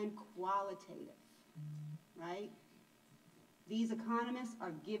and qualitative, right? These economists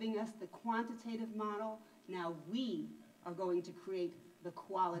are giving us the quantitative model. Now we are going to create the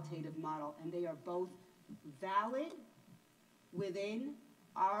qualitative model, and they are both valid within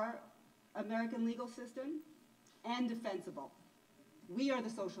our American legal system and defensible. We are the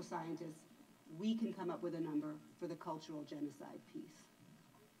social scientists. We can come up with a number for the cultural genocide piece.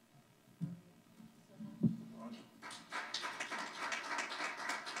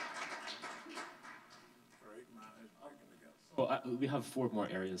 So we have 4 more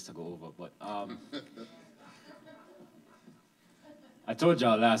areas to go over, but I told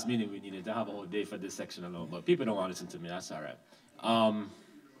y'all last meeting we needed to have a whole day for this section alone, but people don't want to listen to me. That's all right. I'll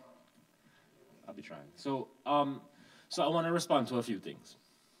be trying. So I want to respond to a few things.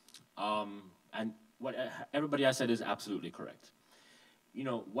 And what everybody has said is absolutely correct. You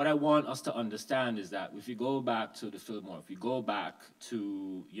know, what I want us to understand is that if you go back to the Fillmore, if you go back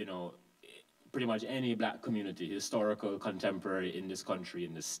to, you know, pretty much any black community, historical, contemporary in this country,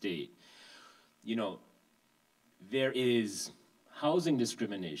 in this state, you know, there is housing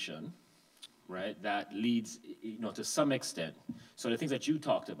discrimination, right, that leads, you know, to some extent. So the things that you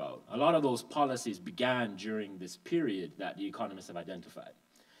talked about, a lot of those policies began during this period that the economists have identified,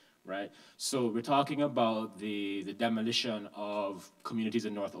 right? So we're talking about the demolition of communities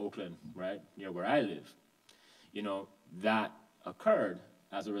in North Oakland, right, near where I live. You know, that occurred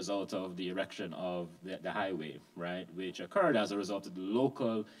as a result of the erection of the highway, right, which occurred as a result of the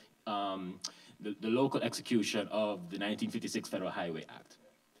local execution of the 1956 Federal Highway Act.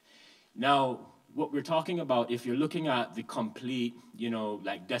 Now, what we're talking about, if you're looking at the complete, you know,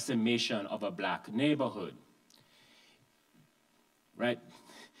 like decimation of a black neighborhood, right,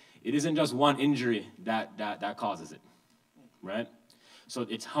 it isn't just one injury that causes it, right? So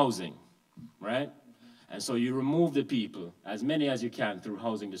it's housing, right? And so you remove the people, as many as you can, through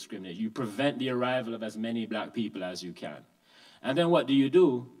housing discrimination. You prevent the arrival of as many black people as you can. And then what do you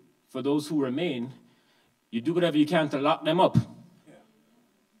do? For those who remain, you do whatever you can to lock them up,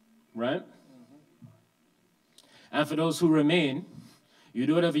 right? And for those who remain, you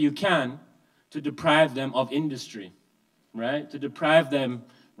do whatever you can to deprive them of industry, right? To deprive them,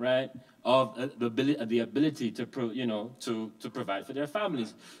 right, of the ability to, to provide for their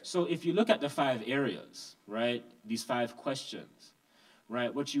families. So if you look at the 5 areas, right, these 5 questions,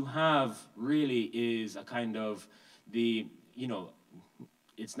 right, what you have really is a kind of the, you know,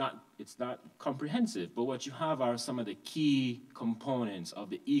 it's not comprehensive, but what you have are some of the key components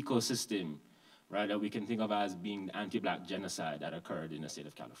of the ecosystem, right, that we can think of as being the anti-black genocide that occurred in the state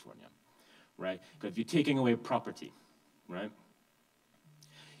of California, right? Because if you're taking away property, right,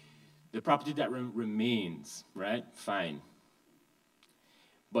 the property that remains, right, fine.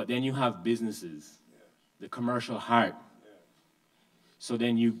 But then you have businesses, the commercial heart. So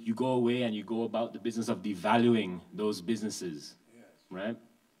then you go away and you go about the business of devaluing those businesses, right?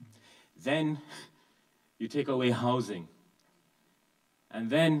 Then you take away housing. And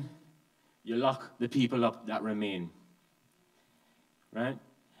then you lock the people up that remain, right?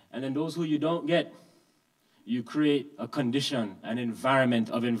 And then those who you don't get, you create a condition, an environment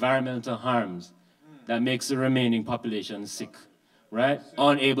of environmental harms that makes the remaining population sick, right?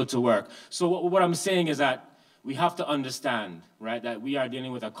 Unable to work. So what I'm saying is that we have to understand, right, that we are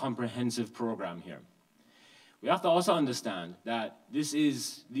dealing with a comprehensive program here. We have to also understand that this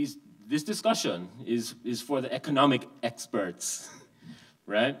discussion is for the economic experts,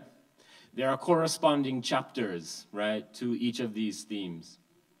 right? There are corresponding chapters, right, to each of these themes.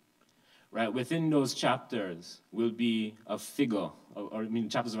 Right, within those chapters will be a figure,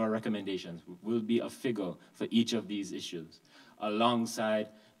 chapters of our recommendations will be a figure for each of these issues, alongside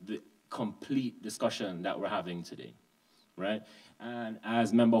the complete discussion that we're having today, right? And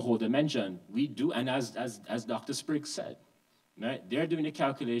as Member Holder mentioned, we do, and as Dr. Spriggs said, right, they're doing the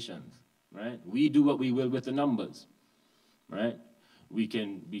calculations, right? We do what we will with the numbers, right? We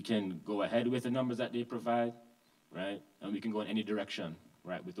can go ahead with the numbers that they provide, right? And we can go in any direction,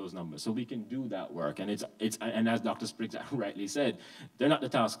 right, with those numbers. So we can do that work. And and as Dr. Spriggs rightly said, they're not the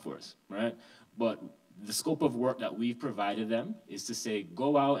task force, right? But the scope of work that we've provided them is to say,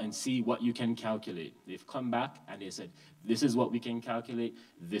 go out and see what you can calculate. They've come back and they said, this is what we can calculate,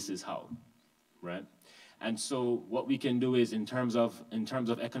 this is how, right? And so what we can do is in terms of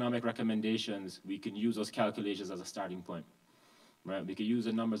economic recommendations, we can use those calculations as a starting point, right? We can use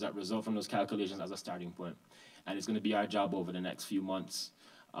the numbers that result from those calculations as a starting point. And it's gonna be our job over the next few months,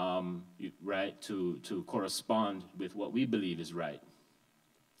 right, to correspond with what we believe is right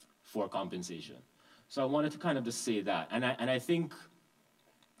for compensation. So I wanted to kind of just say that. And I think,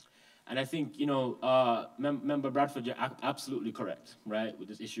 you know, Member Bradford, you're absolutely correct, right, with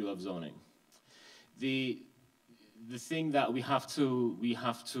this issue of zoning. The thing that we have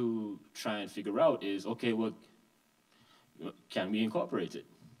to try and figure out is, okay, well, can we incorporate it?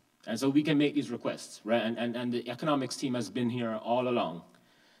 And so we can make these requests, right? And the economics team has been here all along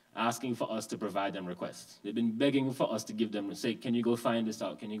asking for us to provide them requests. They've been begging for us to give them, say, can you go find this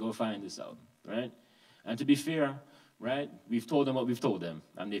out? Can you go find this out, right? And to be fair, right, we've told them what we've told them,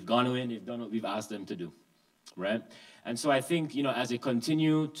 and they've gone away and they've done what we've asked them to do, right? And so I think, you know, as they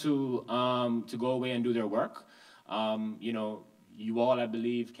continue to go away and do their work, you know, you all, I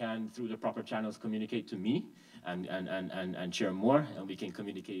believe, can, through the proper channels, communicate to me and share more, and we can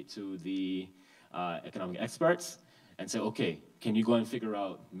communicate to the economic experts and say, okay, can you go and figure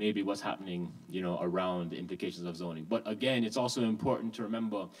out maybe what's happening, you know, around the implications of zoning? But again, it's also important to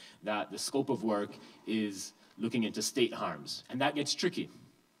remember that the scope of work is looking into state harms, and that gets tricky.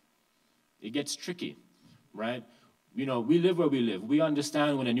 It gets tricky, right? You know, we live where we live. We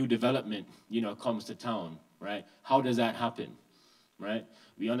understand when a new development, you know, comes to town, right? How does that happen, right?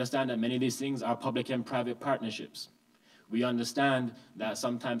 We understand that many of these things are public and private partnerships. We understand that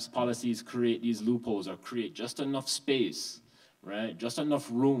sometimes policies create these loopholes or create just enough space, right? Just enough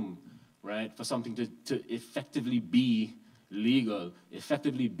room, right, for something to effectively be legal,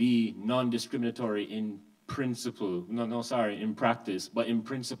 effectively be non-discriminatory in principle, in practice, but in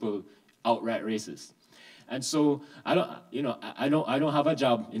principle, outright racist. And so I don't have a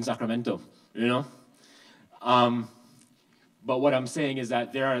job in Sacramento, you know? But what I'm saying is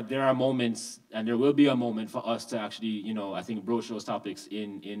that there are moments, and there will be a moment for us to actually, you know, I think broach those topics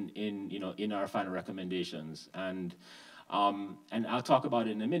in our final recommendations. And I'll talk about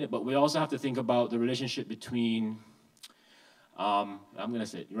it in a minute, but we also have to think about the relationship between, I'm gonna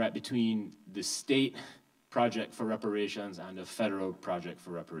say, right, between the state project for reparations and the federal project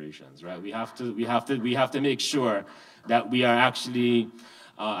for reparations, right? We have to make sure that we are actually,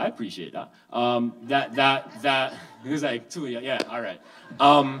 I appreciate that. That it was like 2, yeah, all right.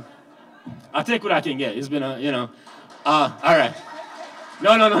 I'll take what I can get. It's been a, you know, all right.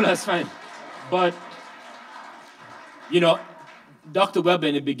 No, that's fine. But, you know, Dr. Webber,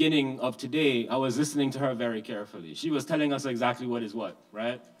 in the beginning of today, I was listening to her very carefully. She was telling us exactly what is what,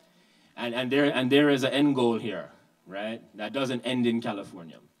 right? And there is an end goal here, right? That doesn't end in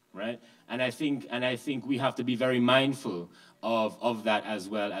California, right? And I think we have to be very mindful of that as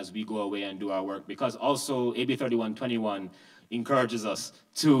well as we go away and do our work, because also AB 3121 encourages us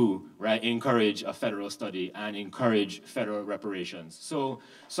to, right, encourage a federal study and encourage federal reparations. So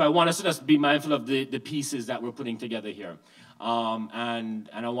I want us to just be mindful of the pieces that we're putting together here. And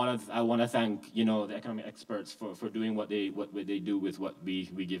I want to thank, you know, the economic experts for doing what they do with what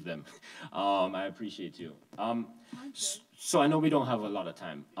we give them. I appreciate you. So I know we don't have a lot of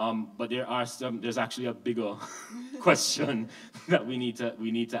time, but there's actually a bigger question that we need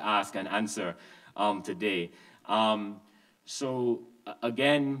to ask and answer today. So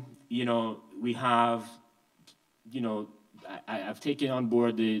again, you know, we have, you know, I've taken on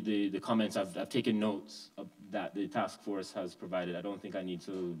board the comments. I've taken notes that the task force has provided. I don't think I need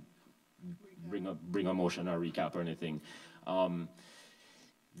to bring a motion or recap or anything.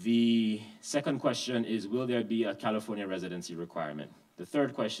 The second question is, will there be a California residency requirement? The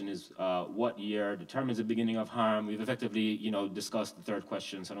third question is, what year determines the beginning of harm? We've effectively, you know, discussed the third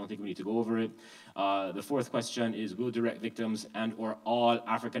question, so I don't think we need to go over it. The fourth question is, will direct victims and or all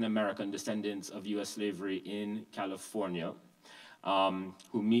African-American descendants of U.S. slavery in California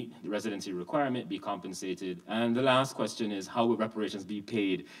who meet the residency requirement be compensated? And the last question is, how will reparations be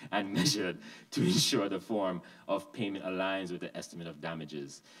paid and measured to ensure the form of payment aligns with the estimate of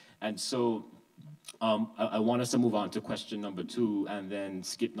damages? And so I want us to move on to question number 2 and then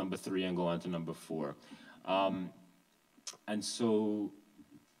skip number 3 and go on to number 4. And so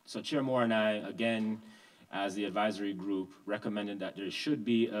Chair Moore and I, again, as the advisory group, recommended that there should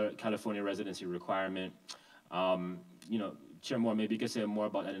be a California residency requirement. You know, Chair Moore, maybe you could say more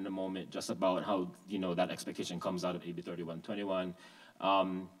about that in a moment, just about how, you know, that expectation comes out of AB 3121.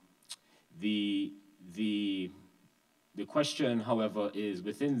 The question, however, is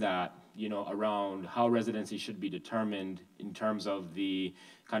within that, you know, around how residency should be determined in terms of the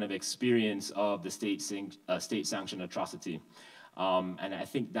kind of experience of the state-sanctioned atrocity. And I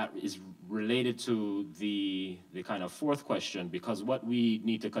think that is related to the kind of fourth question, because what we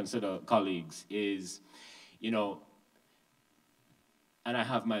need to consider, colleagues, is, you know, and I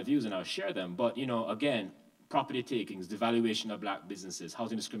have my views and I'll share them, but, you know, again, property takings, devaluation of black businesses,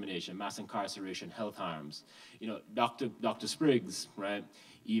 housing discrimination, mass incarceration, health harms. You know, Dr. Spriggs, right,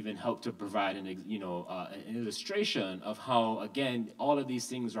 even helped to provide an illustration of how, again, all of these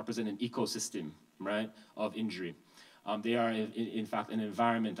things represent an ecosystem, right, of injury. They are, in fact, an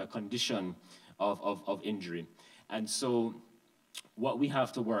environment, a condition of injury. And so what we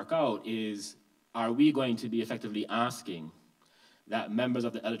have to work out is, are we going to be effectively asking that members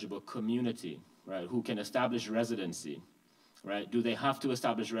of the eligible community, right, who can establish residency, right, do they have to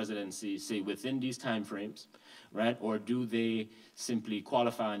establish residency, say, within these timeframes, right, or do they simply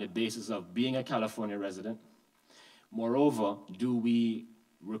qualify on the basis of being a California resident? Moreover, do we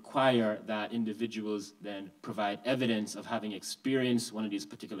require that individuals then provide evidence of having experienced one of these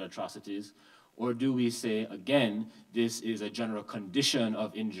particular atrocities, or do we say, again, this is a general condition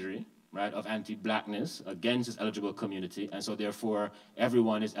of injury, right, of anti-blackness against this eligible community, and so therefore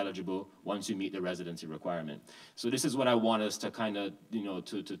everyone is eligible once you meet the residency requirement. So this is what I want us to kind of, you know,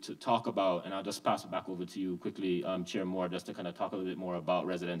 to talk about, and I'll just pass it back over to you quickly, Chair Moore, just to kind of talk a little bit more about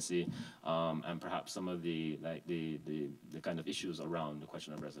residency and perhaps some of the kind of issues around the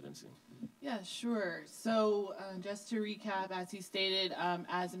question of residency. Yeah, sure. So just to recap, as he stated,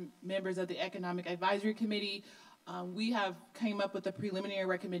 as members of the Economic Advisory Committee, we have came up with a preliminary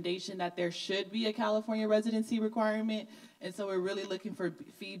recommendation that there should be a California residency requirement, and so we're really looking for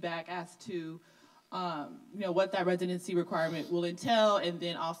feedback as to, you know, what that residency requirement will entail, and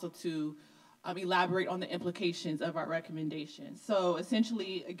then also to elaborate on the implications of our recommendation. So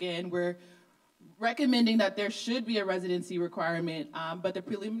essentially, again, we're recommending that there should be a residency requirement, but the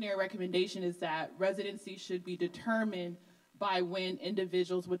preliminary recommendation is that residency should be determined by when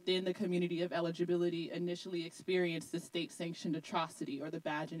individuals within the community of eligibility initially experienced the state-sanctioned atrocity or the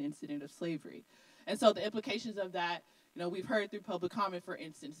badge and incident of slavery. And so the implications of that, you know, we've heard through public comment, for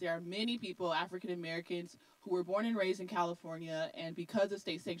instance, there are many people, African Americans, who were born and raised in California, and because of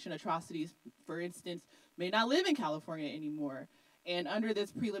state-sanctioned atrocities, for instance, may not live in California anymore. And under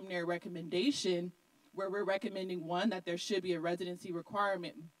this preliminary recommendation, where we're recommending, one, that there should be a residency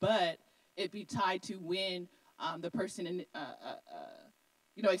requirement, but it be tied to when the person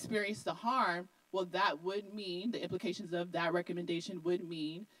you know, experienced the harm, well, that would mean, the implications of that recommendation would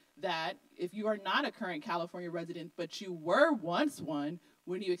mean that if you are not a current California resident, but you were once one,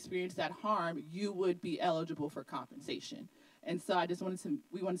 when you experienced that harm, you would be eligible for compensation. And so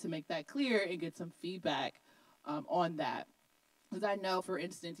we wanted to make that clear and get some feedback on that. Because I know, for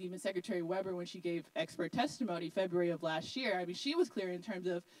instance, even Secretary Weber, when she gave expert testimony February of last year, I mean, she was clear in terms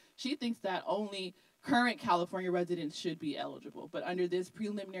of, she thinks that only current California residents should be eligible. But under this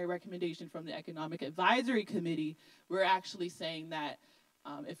preliminary recommendation from the Economic Advisory Committee, we're actually saying that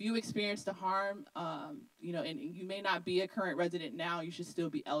if you experience the harm, you know, and you may not be a current resident now, you should still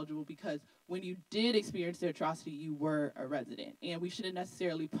be eligible, because when you did experience the atrocity, you were a resident. And we shouldn't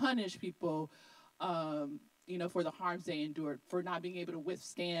necessarily punish people, you know, for the harms they endured, for not being able to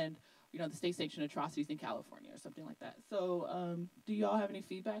withstand, you know, the state-sanctioned atrocities in California or something like that. So do y'all have any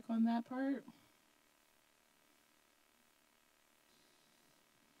feedback on that part?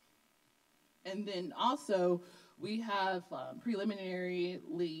 And then also, we have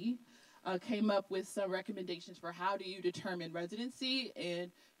preliminarily came up with some recommendations for how do you determine residency.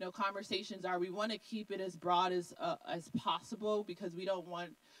 And, you know, conversations are, we want to keep it as broad as possible, because we don't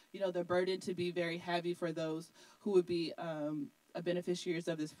want, you know, the burden to be very heavy for those who would be beneficiaries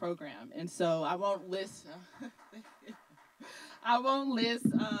of this program. And so I won't list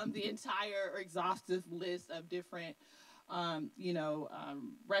the entire or exhaustive list of different you know,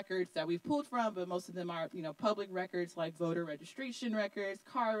 records that we've pulled from, but most of them are, you know, public records like voter registration records,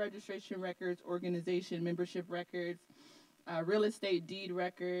 car registration records, organization membership records, real estate deed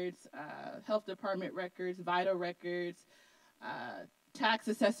records, health department records, vital records, tax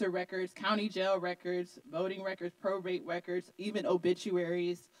assessor records, county jail records, voting records, probate records, even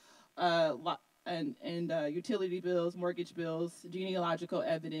obituaries, and utility bills, mortgage bills, genealogical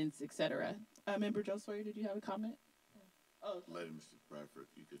evidence, etc. Member Joe Sawyer, did you have a comment? Oh, Lady Mr. Bradford,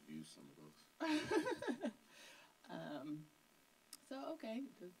 you could use some of those. So, okay,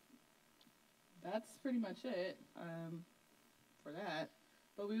 that's pretty much it for that.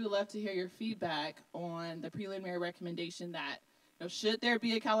 But we would love to hear your feedback on the preliminary recommendation that, should there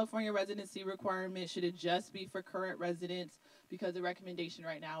be a California residency requirement? Should it just be for current residents? Because the recommendation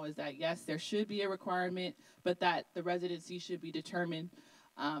right now is that, yes, there should be a requirement, but that the residency should be determined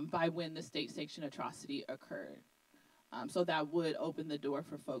by when the state-sanctioned atrocity occurred. So that would open the door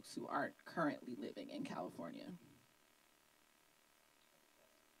for folks who aren't currently living in California.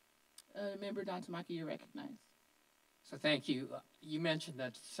 Member Don Tamaki, you're recognized. So thank you. You mentioned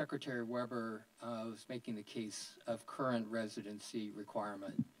that Secretary Weber was making the case of current residency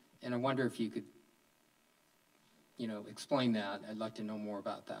requirement, and I wonder if you could, explain that. I'd like to know more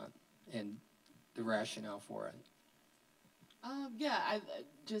about that and the rationale for it. Yeah,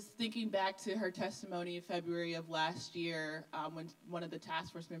 just thinking back to her testimony in February of last year, when one of the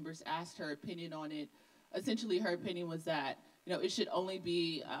task force members asked her opinion on it, essentially her opinion was that it should only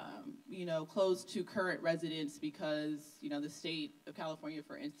be, closed to current residents because, the state of California,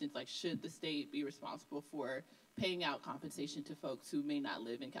 for instance, should the state be responsible for paying out compensation to folks who may not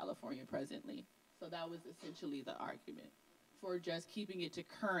live in California presently? So that was essentially the argument for just keeping it to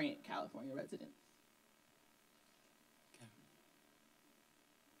current California residents.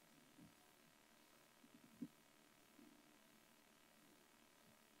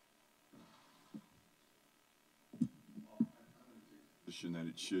 That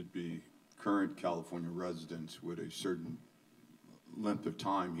it should be current California residents with a certain length of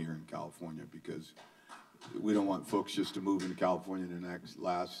time here in California, because we don't want folks just to move into California in the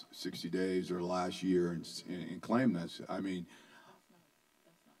last 60 days or last year and claim this. I mean,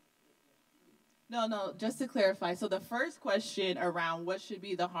 No, just to clarify. So the first question around what should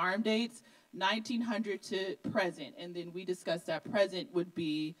be the harm dates, 1900 to present, and then we discussed that present would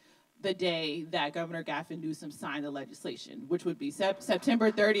be the day that Governor Gavin Newsom signed the legislation, which would be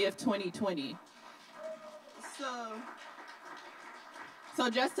September 30th, 2020. So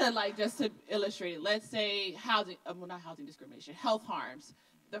just to illustrate it, let's say not housing discrimination, health harms.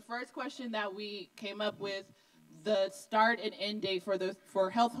 The first question that we came up with, the start and end date for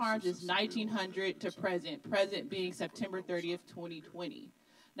health harms is 1900 to present being September 30th, 2020.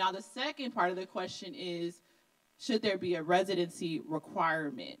 Now the second part of the question is, should there be a residency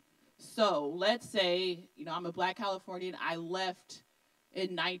requirement? So let's say, I'm a Black Californian, I left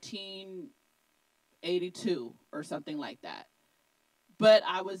in 1982 or something like that. But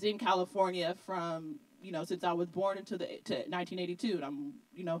I was in California from, since I was born to 1982, and I'm,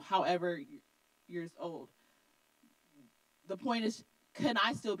 however years old. The point is, can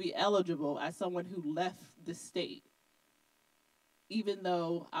I still be eligible as someone who left the state, even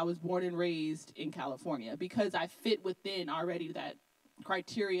though I was born and raised in California, because I fit within already that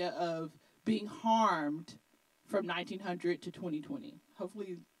criteria of being harmed from 1900 to 2020.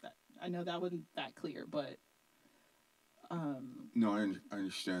 Hopefully, I know that wasn't that clear, but. No, I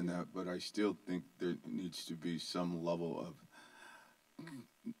understand that, but I still think there needs to be some level of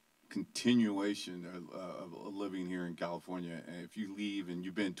continuation of living here in California. And if you leave and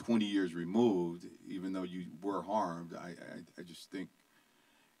you've been 20 years removed, even though you were harmed, I just think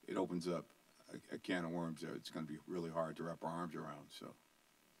it opens up a can of worms that it's going to be really hard to wrap our arms around. So,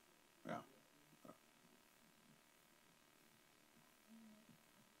 yeah.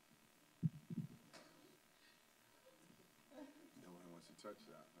 No one wants to touch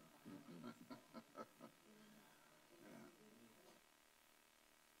that.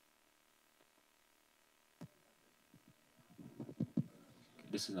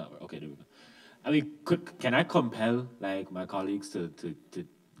 This is not okay. There we go. I mean, can I compel my colleagues to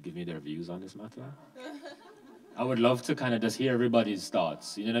give me their views on this matter? I would love to kind of just hear everybody's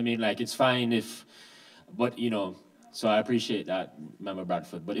thoughts. You know what I mean? It's fine if, but so I appreciate that, Member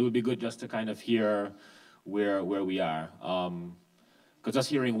Bradford. But it would be good just to kind of hear where we are, because just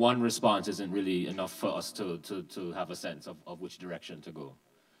hearing one response isn't really enough for us to have a sense of which direction to go.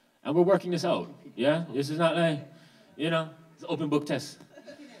 And we're working this out. Yeah, this is not it's an open book test.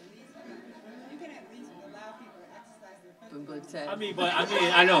 Open book test. I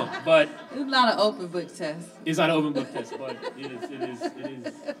know, but it's not an open book test. It's not an open book test, but it is.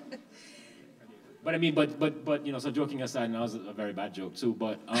 But so joking aside, and that was a very bad joke too,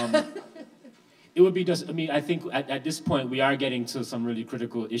 but it would be just, I think at this point we are getting to some really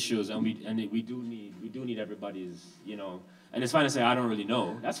critical issues, and we do need everybody's, and it's fine to say, I don't really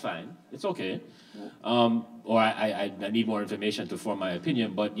know, that's fine, it's okay. Or I need more information to form my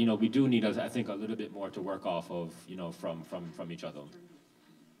opinion, but we do need, I think, a little bit more to work off of, from each other.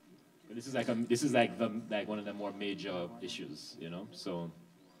 But this is like one of the more major issues, so.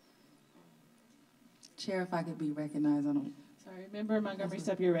 Chair, if I could be recognized, I don't. Sorry, Member Montgomery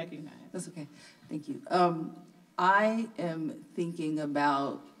Step, you're recognized. That's okay, thank you. I am thinking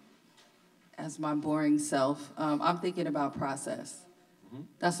about as my boring self, I'm thinking about process.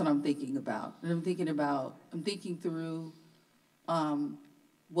 That's what I'm thinking about. And I'm thinking through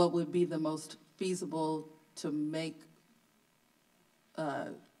what would be the most feasible to make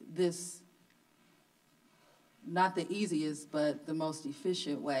this not the easiest, but the most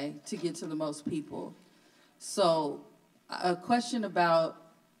efficient way to get to the most people. So a question about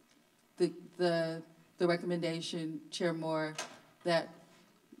the recommendation, Chair Moore, that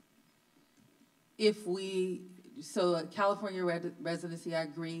if we, so a California residency, I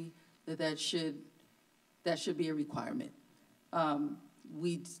agree that should be a requirement.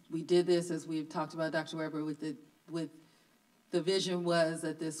 We did this, as we've talked about, Dr. Weber, with the vision was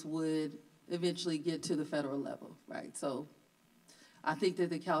that this would eventually get to the federal level, right? So I think that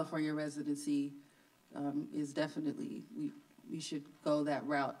the California residency is definitely, we should go that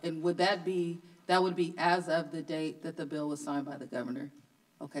route. And would that would be as of the date that the bill was signed by the governor?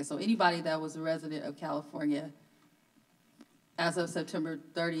 Okay, so anybody that was a resident of California as of September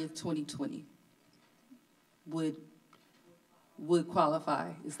 30th, 2020 would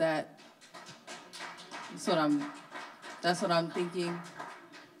qualify. Is that, that's what I'm thinking.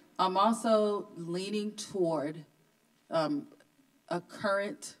 I'm also leaning toward a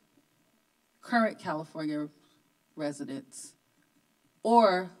current California residents,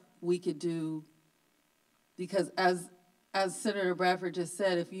 or we could do, because as Senator Bradford just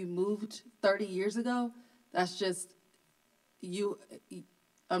said, if you moved 30 years ago, that's just,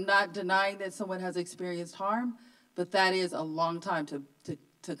 I'm not denying that someone has experienced harm, but that is a long time to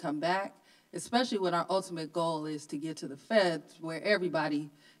come back, especially when our ultimate goal is to get to the feds where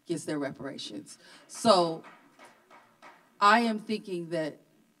everybody gets their reparations. So I am thinking that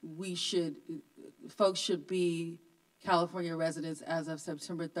folks should be California residents as of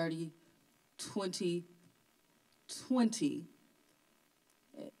September 30, 2020.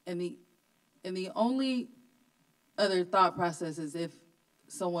 And the only other thought process is if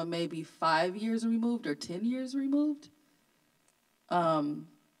someone may be 5 years removed or 10 years removed.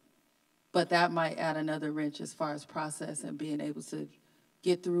 But that might add another wrench as far as process and being able to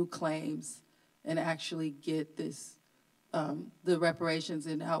get through claims and actually get this, the reparations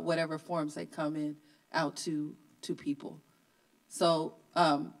in whatever forms they come in out to people. So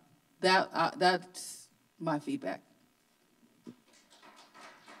that's my feedback.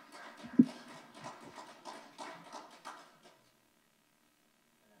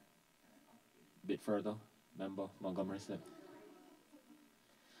 Bit further, Member Montgomery said.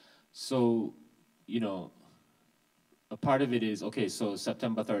 So, you know, a part of it is, okay, so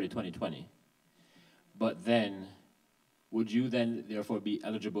September 30, 2020, but then would you then therefore be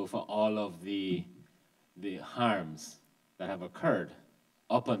eligible for all of the harms that have occurred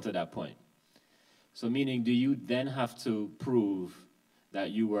up until that point? So meaning, do you then have to prove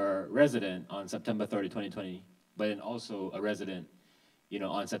that you were resident on September 30, 2020, but then also a resident, you know,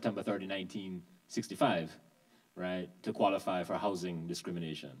 on September 30, 1965, right, to qualify for housing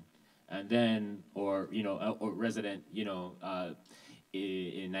discrimination? And then, or resident,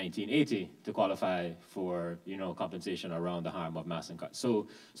 in 1980 to qualify for, compensation around the harm of mass incarceration.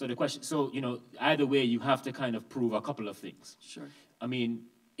 So the question, either way, you have to kind of prove a couple of things. Sure. I mean,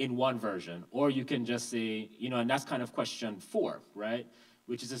 in one version, or you can just say, and that's kind of question 4, right?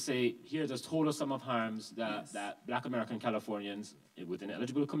 Which is to say, here's a total sum of harms that Black American Californians within the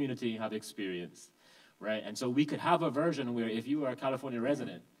eligible community have experienced, right? And so we could have a version where if you are a California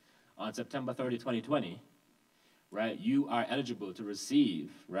resident on September 30, 2020, right, you are eligible to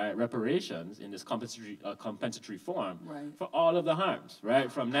receive, right, reparations in this compensatory form for all of the harms,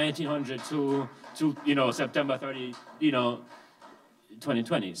 right, from 1900 to September 30,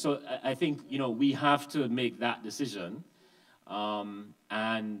 2020. So I think, we have to make that decision. And,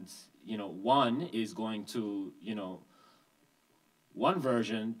 one is going to, one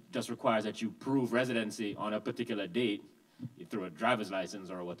version just requires that you prove residency on a particular date through a driver's license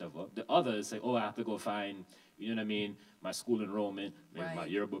or whatever. The others say, I have to go find, my school enrollment, maybe my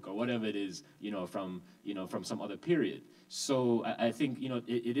yearbook or whatever it is, from some other period. So I think,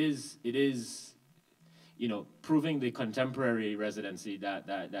 it is, proving the contemporary residency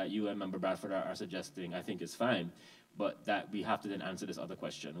that you and Member Bradford are suggesting, I think is fine. But that we have to then answer this other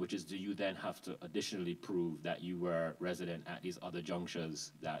question, which is, do you then have to additionally prove that you were resident at these other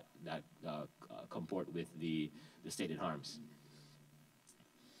junctures that comport with the stated harms?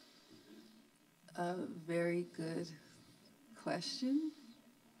 A very good question.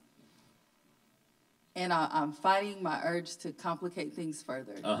 And I'm fighting my urge to complicate things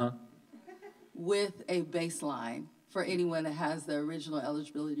further with a baseline for anyone that has the original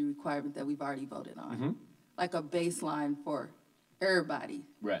eligibility requirement that we've already voted on. Like a baseline for everybody.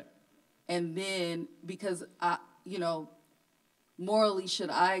 Right. And then, because morally, should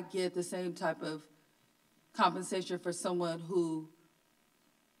I get the same type of compensation for someone who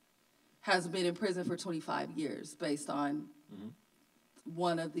has been in prison for 25 years based on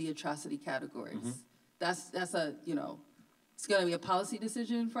one of the atrocity categories? That's a, it's going to be a policy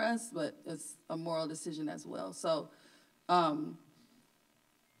decision for us, but it's a moral decision as well. So I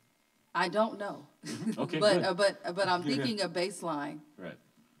don't know. Okay, but I'm thinking a baseline. Right.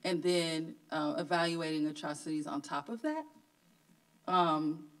 And then evaluating atrocities on top of that.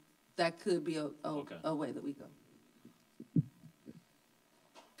 That could be a way that we go.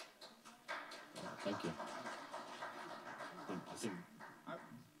 Thank you.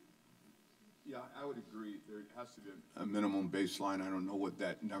 Yeah, I would agree. There has to be a minimum baseline. I don't know what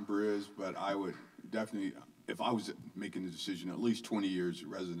that number is, but I would definitely, if I was making the decision, at least 20 years of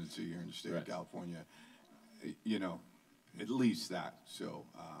residency here in the state of California, at least that. So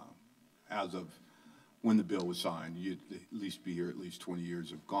as of when the bill was signed, you'd at least be here at least 20 years,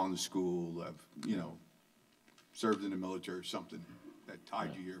 have gone to school, have, served in the military or something that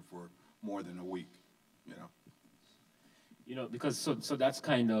tied you here for more than a week, Because so that's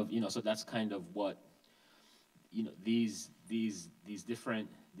kind of, so that's kind of what, these different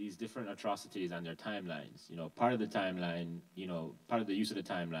atrocities and their timelines. Part of the timeline, part of the use of the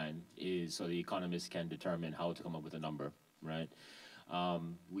timeline is so the economists can determine how to come up with a number, right?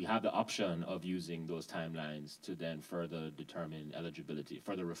 We have the option of using those timelines to then further determine eligibility,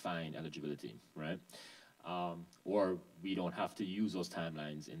 further refine eligibility, right? Or we don't have to use those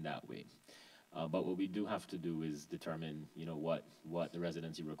timelines in that way. But what we do have to do is determine, what the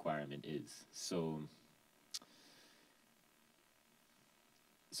residency requirement is.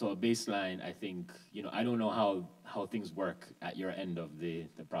 So a baseline, I think, I don't know how things work at your end of the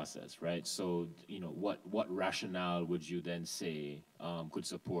process, right? So, what rationale would you then say could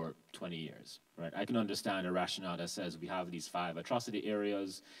support 20 years, right? I can understand a rationale that says we have these 5 atrocity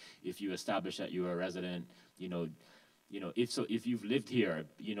areas. If you establish that you're a resident, if you've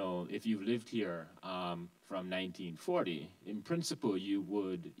lived here, from 1940, in principle, you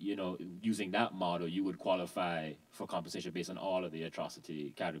would, using that model, you would qualify for compensation based on all of the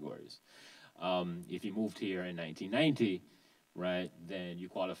atrocity categories. If you moved here in 1990, right, then you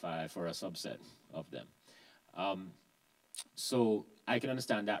qualify for a subset of them. So I can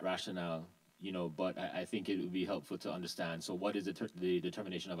understand that rationale, but I think it would be helpful to understand, so what is the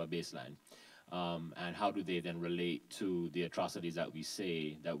determination of a baseline? And how do they then relate to the atrocities that we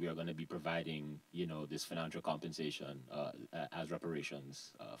say that we are going to be providing, this financial compensation as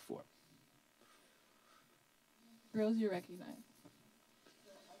reparations for? Girls, you recognize.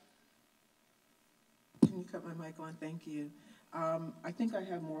 Can you cut my mic on? Thank you. I think I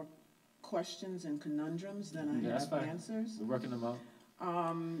have more questions and conundrums than I have answers. We're working them out.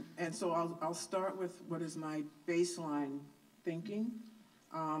 And so I'll start with what is my baseline thinking.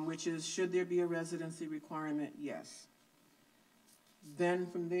 Which is, should there be a residency requirement? Yes. Then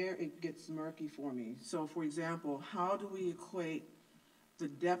from there, it gets murky for me. So for example, how do we equate the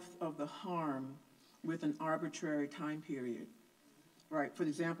depth of the harm with an arbitrary time period? Right, for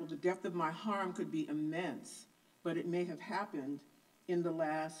example, the depth of my harm could be immense, but it may have happened in the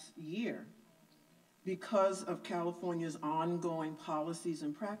last year because of California's ongoing policies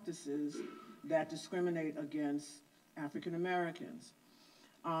and practices that discriminate against African Americans.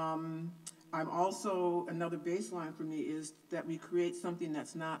 I'm also, another baseline for me is that we create something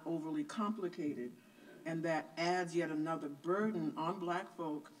that's not overly complicated and that adds yet another burden on Black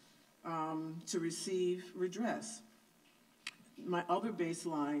folk to receive redress. My other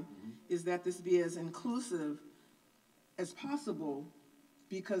baseline is that this be as inclusive as possible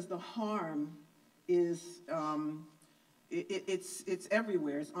because the harm is, it's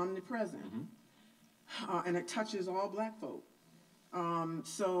everywhere, it's omnipresent, and it touches all Black folk.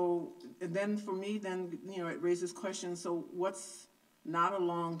 So, and then for me, then, it raises questions, so what's not a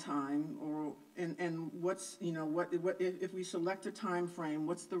long time, or, and what's, what if we select a time frame,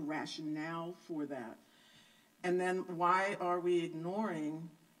 what's the rationale for that? And then why are we ignoring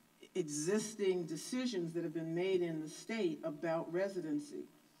existing decisions that have been made in the state about residency?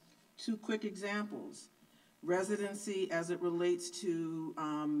 2 quick examples. Residency as it relates to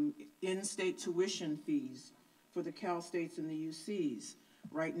in-state tuition fees for the Cal States and the UCs.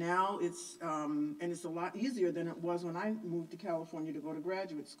 Right now, it's, and it's a lot easier than it was when I moved to California to go to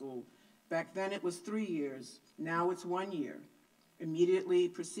graduate school. Back then it was 3 years, now it's 1 year, immediately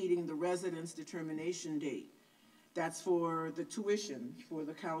preceding the residence determination date. That's for the tuition for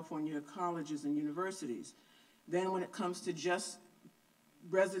the California colleges and universities. Then when it comes to just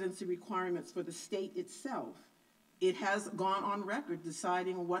residency requirements for the state itself, it has gone on record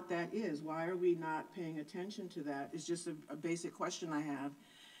deciding what that is. Why are we not paying attention to that? It's just a basic question I have.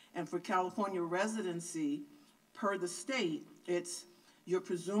 And for California residency, per the state, you're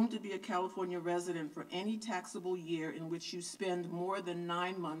presumed to be a California resident for any taxable year in which you spend more than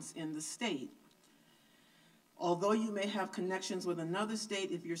 9 months in the state. Although you may have connections with another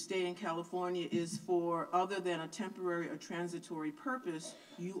state, if your stay in California is for other than a temporary or transitory purpose,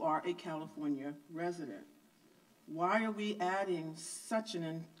 you are a California resident. Why are we adding such an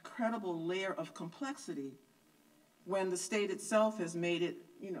incredible layer of complexity when the state itself has made it,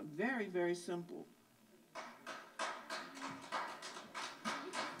 very, very simple?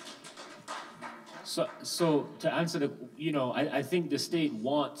 So to answer I think the state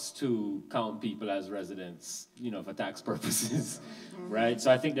wants to count people as residents, for tax purposes, right?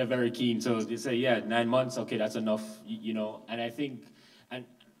 So I think they're very keen. So they say, yeah, 9 months, okay, that's enough, and I think, and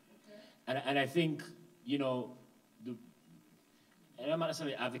I think, and I'm not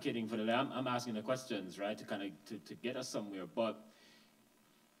necessarily advocating for that. I'm asking the questions, right, to kind of to get us somewhere. But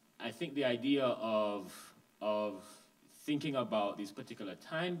I think the idea of thinking about these particular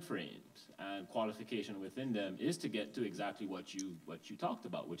time frames and qualification within them is to get to exactly what you talked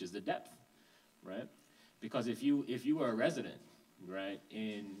about, which is the depth, right? Because if you were a resident, right,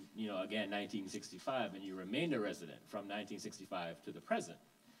 in again 1965, and you remained a resident from 1965 to the present,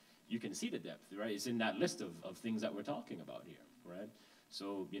 you can see the depth, right? It's in that list of things that we're talking about here, right?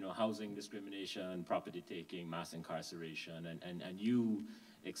 So, housing discrimination, property taking, mass incarceration, and you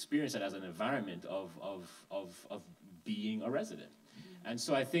experience it as an environment of being a resident. And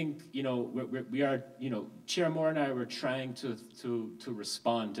so I think, we are, Chair Moore and I were trying to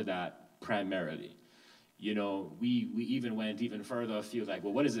respond to that primarily. We even went even further afield, like,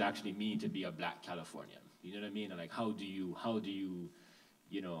 well, what does it actually mean to be a Black Californian? You know what I mean? And like, how do you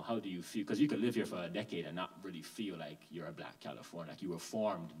feel? Because you could live here for a decade and not really feel like you're a Black Californian, like you were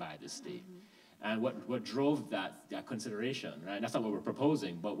formed by the state. And what drove that consideration, right? That's not what we're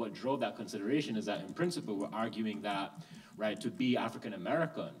proposing, but what drove that consideration is that in principle, we're arguing that, right, to be African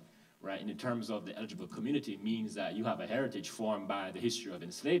American, right, in terms of the eligible community means that you have a heritage formed by the history of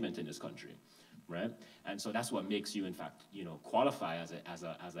enslavement in this country, right? And so that's what makes you, in fact, qualify as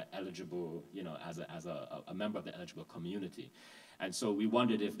a eligible, as a member of the eligible community. And so we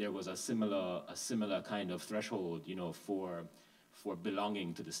wondered if there was a similar kind of threshold, for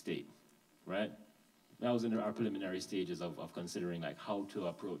belonging to the state, right? That was in our preliminary stages of considering like how to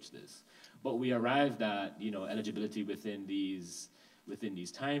approach this. But we arrived at, eligibility within these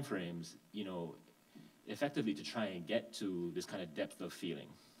time frames, effectively to try and get to this kind of depth of feeling,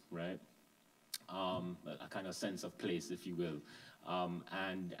 right? A kind of sense of place, if you will.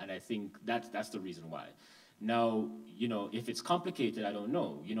 And I think that's the reason why. Now, if it's complicated, I don't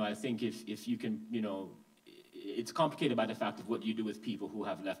know. I think if you can, it's complicated by the fact of what you do with people who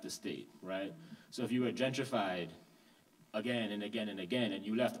have left the state, right? So if you were gentrified again and again and again, and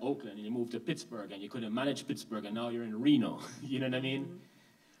you left Oakland and you moved to Pittsburgh and you couldn't manage Pittsburgh and now you're in Reno, you know what I mean?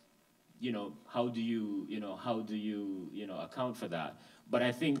 How do you account for that? But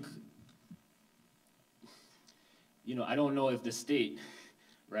I think, I don't know if the state,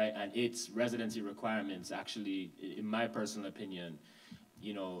 right, and its residency requirements actually, in my personal opinion,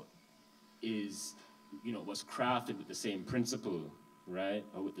 was crafted with the same principle, right,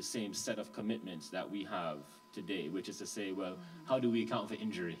 or with the same set of commitments that we have today, which is to say, well, how do we account for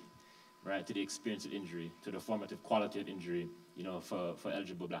injury, right, to the experience of injury, to the formative quality of injury, for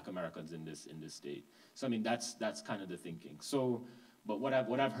eligible Black Americans in this state. So I mean, that's kind of the thinking. So, but what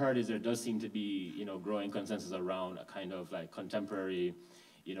I've heard is there does seem to be, growing consensus around a kind of like contemporary,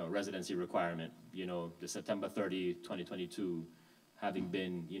 residency requirement, the September 30, 2022, having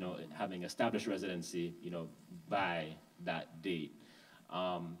been, having established residency, by that date.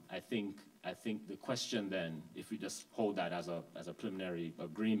 I think the question then, if we just hold that as a preliminary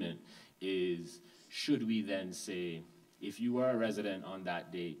agreement, is should we then say, if you were a resident on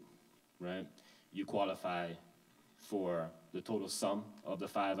that date, right, you qualify for the total sum of the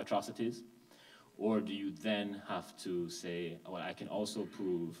 5 atrocities? Or do you then have to say, well, I can also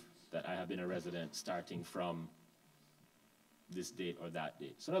prove that I have been a resident starting from this date or that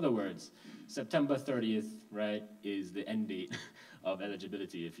date? So in other words, September 30th, right, is the end date of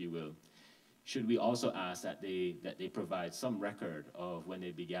eligibility, if you will. Should we also ask that they provide some record of when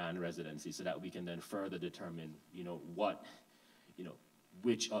they began residency so that we can then further determine,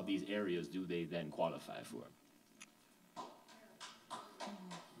 which of these areas do they then qualify for?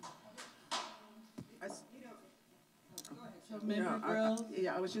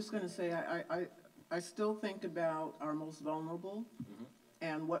 I was just going to say, I still think about our most vulnerable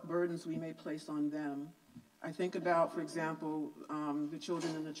and what burdens we may place on them I think about, for example, the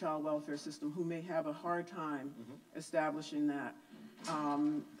children in the child welfare system who may have a hard time establishing that.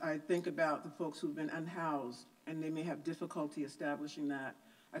 I think about the folks who've been unhoused and they may have difficulty establishing that.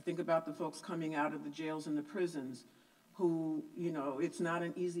 I think about the folks coming out of the jails and the prisons who, you know, it's not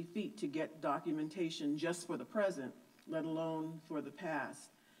an easy feat to get documentation just for the present, let alone for the past.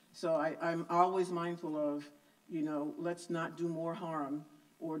 So I'm always mindful of, you know, let's not do more harm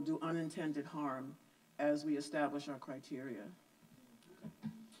or do unintended harm as we establish our criteria.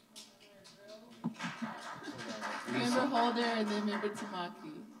 Member Holder and then Member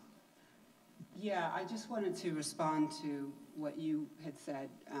Tamaki. Yeah, I just wanted to respond to what you had said.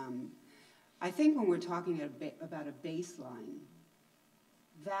 I think when we're talking about a baseline,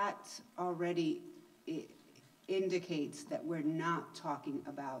 that already indicates that we're not talking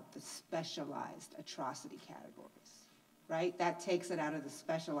about the specialized atrocity categories, right? That takes it out of the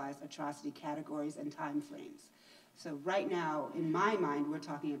specialized atrocity categories and timeframes. So right now, in my mind, we're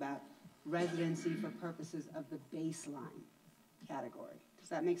talking about residency for purposes of the baseline category. Does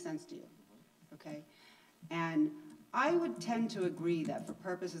that make sense to you? Okay. And I would tend to agree that for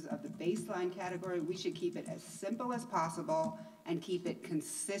purposes of the baseline category, we should keep it as simple as possible and keep it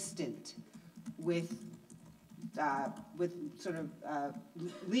consistent with sort of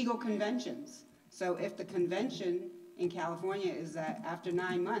legal conventions. So if the convention in California is that after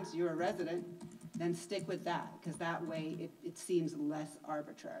 9 months you're a resident, then stick with that, because that way it seems less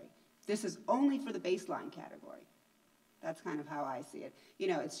arbitrary. This is only for the baseline category. That's kind of how I see it. You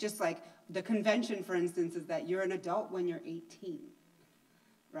know, it's just like the convention, for instance, is that you're an adult when you're 18,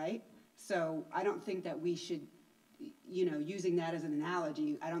 right? So I don't think that we should, you know, using that as an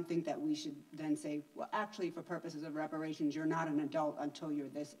analogy, I don't think that we should then say, well, actually, for purposes of reparations, you're not an adult until you're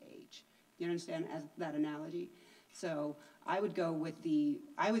this age. You understand as that analogy? So I would go with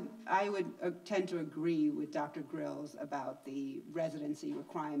I would tend to agree with Dr. Grills about the residency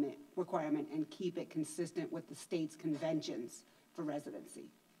requirement and keep it consistent with the state's conventions for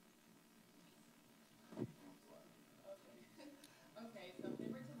residency. Okay, so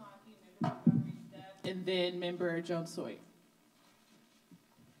Member Tamaki, Member Montgomery, and then Member Jones-Sawyer.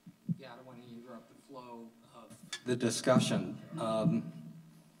 Yeah, I don't want to interrupt the flow of the discussion,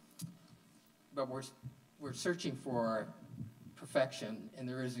 but we're searching for perfection, and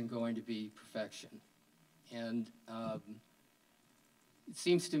there isn't going to be perfection. And it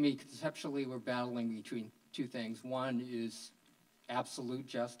seems to me conceptually we're battling between two things. One is absolute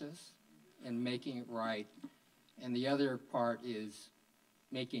justice and making it right, and the other part is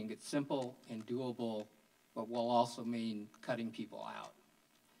making it simple and doable, but will also mean cutting people out.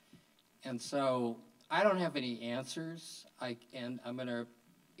 And so I don't have any answers, and I'm going to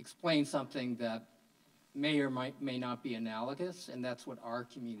explain something that may or may not be analogous, and that's what our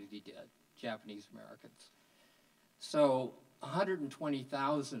community did, Japanese Americans. So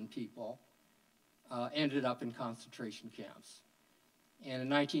 120,000 people ended up in concentration camps. And in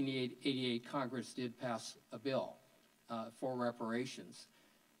 1988, Congress did pass a bill for reparations.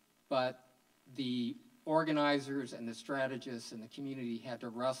 But the organizers and the strategists and the community had to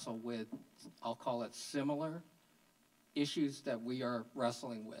wrestle with, I'll call it similar issues that we are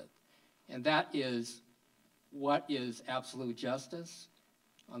wrestling with. And that is, what is absolute justice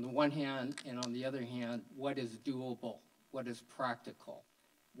on the one hand, and on the other hand, what is doable, what is practical,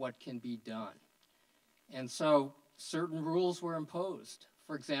 what can be done. And so certain rules were imposed.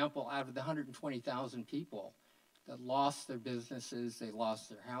 For example, out of the 120,000 people that lost their businesses, they lost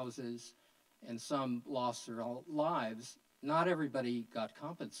their houses, and some lost their lives, not everybody got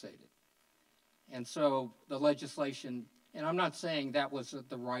compensated. And so the legislation, and I'm not saying that was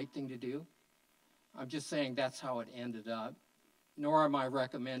the right thing to do, I'm just saying that's how it ended up, nor am I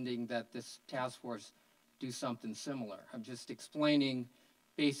recommending that this task force do something similar. I'm just explaining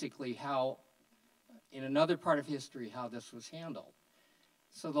basically how, in another part of history, how this was handled.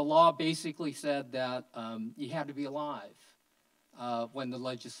 So the law basically said that you had to be alive when the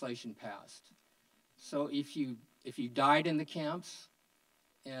legislation passed. So if you died in the camps,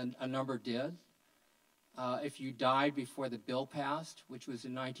 and a number did, if you died before the bill passed, which was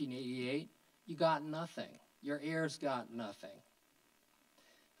in 1988, you got nothing. Your heirs got nothing.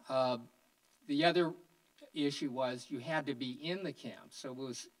 The other issue was you had to be in the camp, so it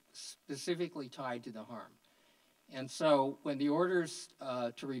was specifically tied to the harm. And so when the orders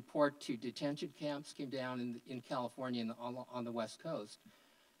to report to detention camps came down in California and on the West Coast,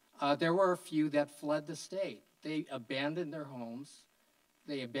 there were a few that fled the state. They abandoned their homes.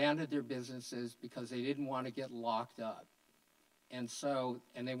 They abandoned their businesses because they didn't want to get locked up. And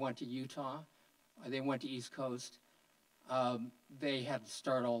they went to Utah, they went to East Coast. They had to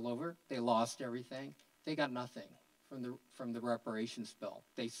start all over. They lost everything. they got nothing from the reparations bill.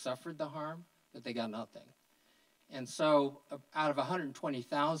 They suffered the harm, but they got nothing. And so out of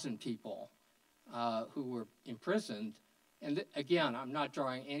 120,000 people who were imprisoned, and again, I'm not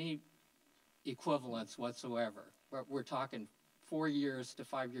drawing any equivalence whatsoever, but we're talking 4 years to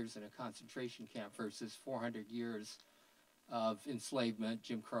 5 years in a concentration camp versus 400 years of enslavement,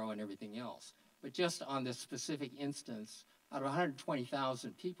 Jim Crow, and everything else. But just on this specific instance, out of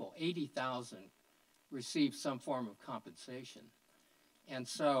 120,000 people, 80,000 received some form of compensation. And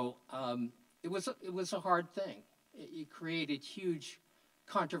so it was a hard thing. It created huge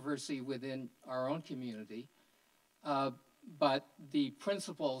controversy within our own community. But the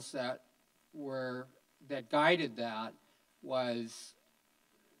principles that guided that was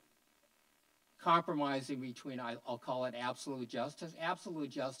compromising between, I'll call it absolute justice.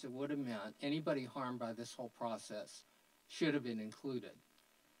 Absolute justice would have meant anybody harmed by this whole process should have been included.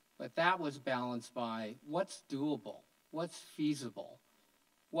 But that was balanced by what's doable, what's feasible,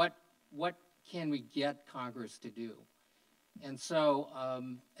 what can we get Congress to do? And so,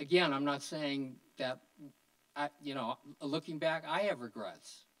 again, I'm not saying that, looking back, I have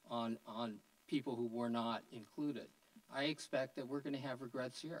regrets on people who were not included. I expect that we're going to have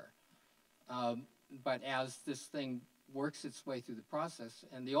regrets here. But as this thing works its way through the process,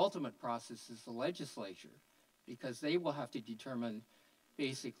 and the ultimate process is the legislature, because they will have to determine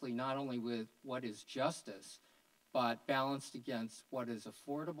basically not only with what is justice, but balanced against what is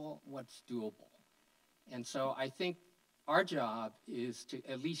affordable, what's doable. And so I think our job is to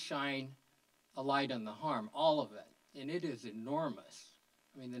at least shine a light on the harm, all of it, and it is enormous.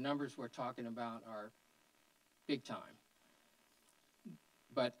 I mean, the numbers we're talking about are big time.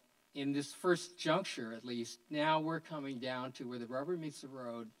 But in this first juncture, at least, now we're coming down to where the rubber meets the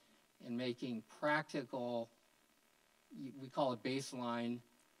road and making practical, we call it baseline,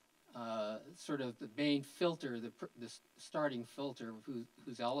 sort of the main filter, the starting filter of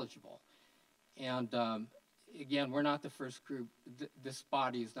who's eligible. And again, we're not the first group, this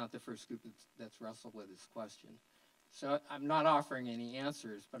body is not the first group that's wrestled with this question. So I'm not offering any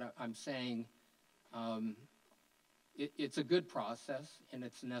answers, but I'm saying it's a good process and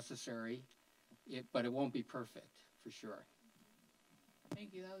it's necessary, but it won't be perfect, for sure.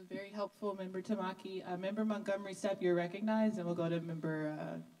 Thank you. That was very helpful, Member Tamaki. Member Montgomery Stepp, you're recognized, and we'll go to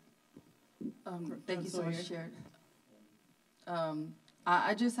Member thank you so much, Chair.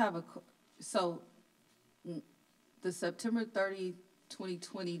 I just have so the September 30,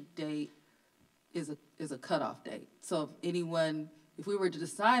 2020 date is a cutoff date. So if we were to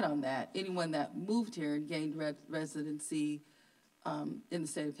decide on that, anyone that moved here and gained residency in the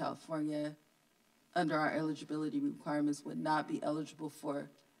state of California under our eligibility requirements would not be eligible for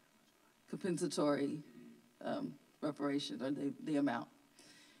compensatory reparations, or the amount.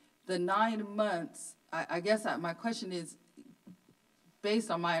 The 9 months, I guess my question is, based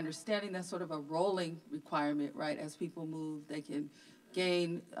on my understanding, that's sort of a rolling requirement, right? As people move, they can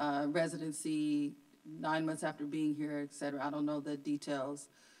gain residency 9 months after being here, et cetera. I don't know the details.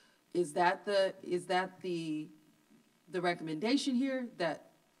 Is that the recommendation here,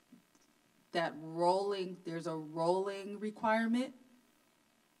 that there's a rolling requirement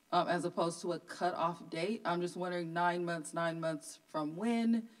as opposed to a cutoff date? I'm just wondering, 9 months from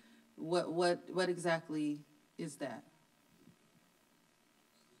when? What exactly is that?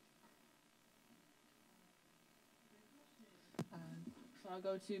 So I'll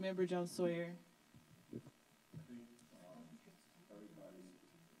go to Member Jones Sawyer.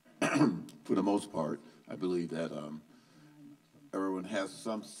 For the most part, I believe that everyone has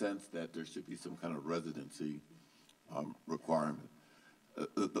some sense that there should be some kind of residency requirement.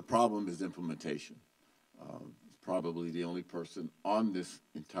 The problem is implementation. Probably the only person on this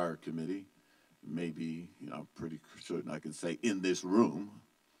entire committee, maybe, I'm pretty certain I can say in this room,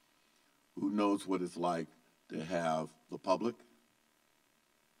 who knows what it's like to have the public,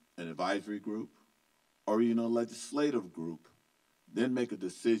 an advisory group, or even a legislative group, then make a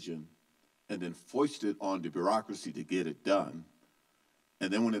decision and then foist it on the bureaucracy to get it done.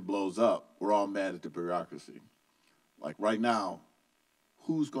 And then when it blows up, we're all mad at the bureaucracy. Like right now,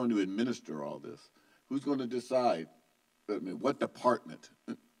 who's going to administer all this? Who's going to decide, what department?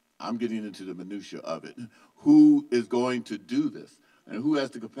 I'm getting into the minutia of it. Who is going to do this? And who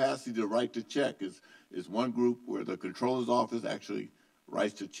has the capacity to write the check? Is one group where the controller's office actually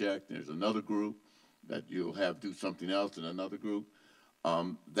writes the check. There's another group that you'll have do something else in another group.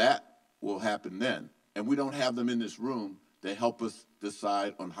 That will happen then. And we don't have them in this room to help us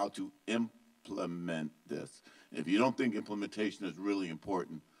decide on how to implement this. If you don't think implementation is really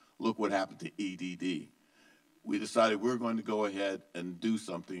important, look what happened to EDD. we decided we're going to go ahead and do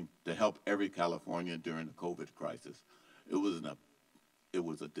something to help every Californian during the COVID crisis. It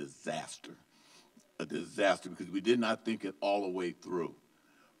was a disaster because we did not think it all the way through.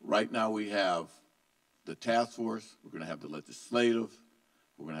 Right now we have the task force, we're going to have the legislative,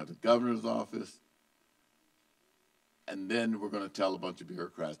 we're going to have the governor's office, and then we're going to tell a bunch of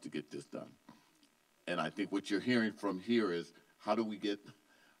bureaucrats to get this done. And I think what you're hearing from here is how do we get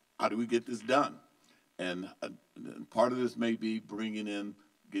this done? And part of this may be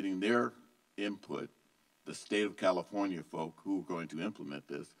getting their input, the state of California folk who are going to implement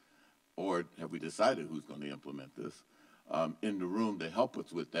this, or have we decided who's going to implement this, in the room to help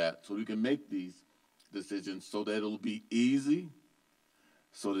us with that so we can make these decisions so that it'll be easy,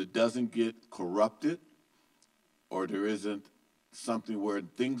 so that it doesn't get corrupted, or there isn't something where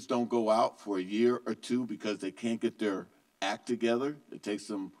things don't go out for a year or two because they can't get their act together. It takes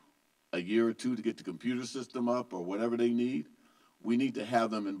them a year or two to get the computer system up or whatever they need. We need to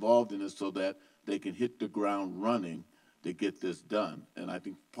have them involved in this so that they can hit the ground running to get this done. And I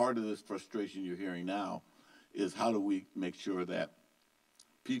think part of this frustration you're hearing now is how do we make sure that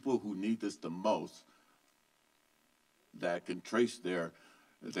people who need this the most, that can trace their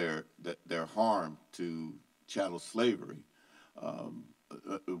harm to chattel slavery.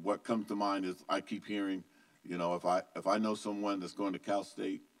 What comes to mind is I keep hearing, you know, if I know someone that's going to Cal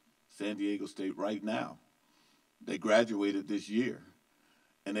State, San Diego State right now, they graduated this year,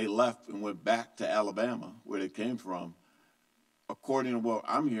 and they left and went back to Alabama, where they came from. According to what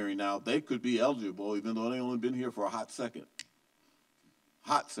I'm hearing now, they could be eligible even though they only been here for a hot second.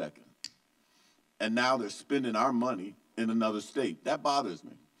 Hot second. And now they're spending our money in another state. That bothers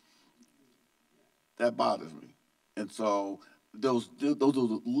me. That bothers me. And so those are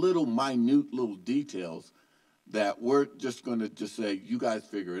the little minute little details that we're just going to just say, you guys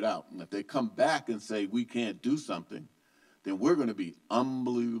figure it out. And if they come back and say we can't do something, then we're going to be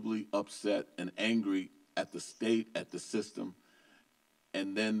unbelievably upset and angry at the state, at the system,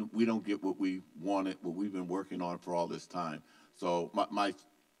 and then we don't get what we wanted, what we've been working on for all this time. So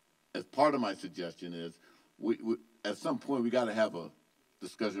as part of my suggestion is, we at some point we got to have a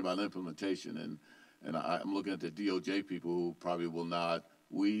discussion about implementation, and I'm looking at the DOJ people who probably will nod.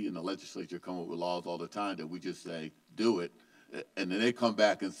 We in the legislature come up with laws all the time that we just say, do it, and then they come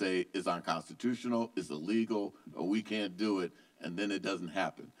back and say it's unconstitutional, it's illegal, or we can't do it, and then it doesn't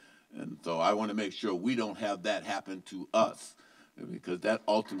happen. And so I want to make sure we don't have that happen to us, because that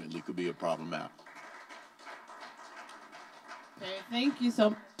ultimately could be a problematic. Okay, thank you so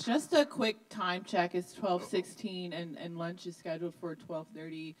much. Just a quick time check. It's 12:16, and lunch is scheduled for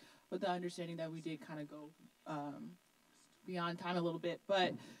 12:30, with the understanding that we did kind of go beyond time a little bit.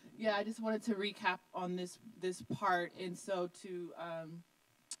 But yeah, I just wanted to recap on this part. And so to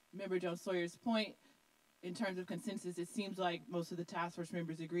Member Jones Sawyer's point, in terms of consensus, it seems like most of the task force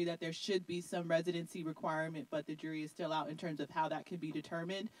members agree that there should be some residency requirement, but the jury is still out in terms of how that can be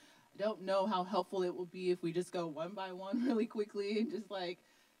determined. I don't know how helpful it will be if we just go one by one really quickly and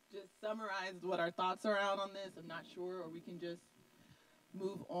just summarize what our thoughts are out on this. I'm not sure, or we can just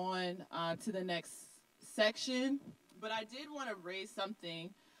move on to the next section. But I did want to raise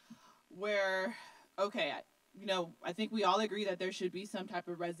something where, okay, I think we all agree that there should be some type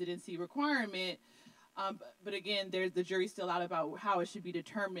of residency requirement. But again, the jury's still out about how it should be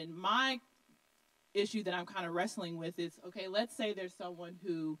determined. My issue that I'm kind of wrestling with is, okay, let's say there's someone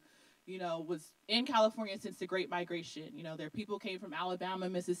who, was in California since the Great Migration. Their people came from Alabama,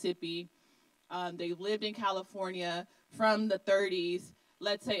 Mississippi. They lived in California from the 30s,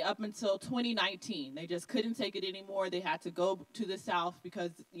 let's say up until 2019. They just couldn't take it anymore. They had to go to the South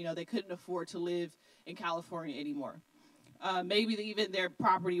because, they couldn't afford to live in California anymore. Maybe even their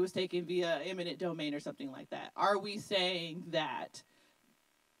property was taken via eminent domain or something like that. Are we saying that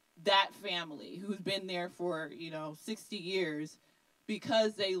that family who's been there for, 60 years,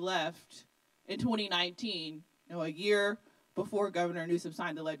 because they left in 2019, a year before Governor Newsom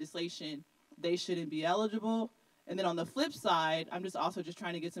signed the legislation, they shouldn't be eligible? And then on the flip side, I'm also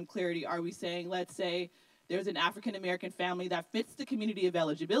trying to get some clarity. Are we saying, let's say there's an African-American family that fits the community of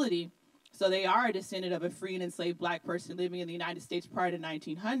eligibility, so they are a descendant of a free and enslaved black person living in the United States prior to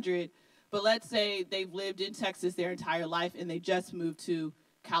 1900, but let's say they've lived in Texas their entire life and they just moved to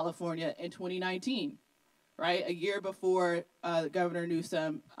California in 2019, right? A year before Governor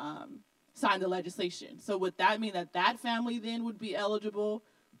Newsom signed the legislation. So would that mean that that family then would be eligible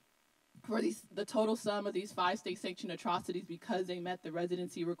for the total sum of these 5 state-sanctioned atrocities because they met the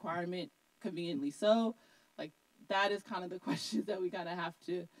residency requirement conveniently so? Like, that is kind of the questions that we kind of have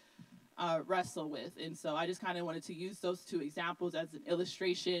to wrestle with. And so I just kind of wanted to use those 2 examples as an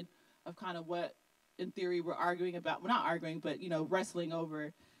illustration of kind of what in theory, we're arguing about, well, not arguing, but, you know, wrestling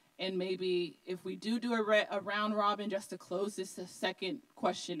over. And maybe if we do a round robin just to close this second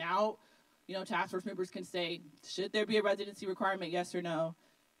question out, you know, task force members can say, should there be a residency requirement, yes or no?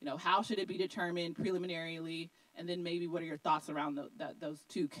 You know, how should it be determined preliminarily? And then maybe what are your thoughts around those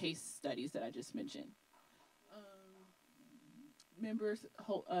two case studies that I just mentioned? Members,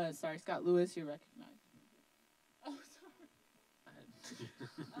 sorry, Scott Lewis, you're recognized. Oh,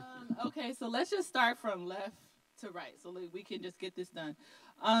 sorry. Okay, so let's just start from left to right so we can just get this done.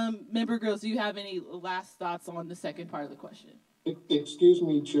 Member Grills, do you have any last thoughts on the second part of the question? Excuse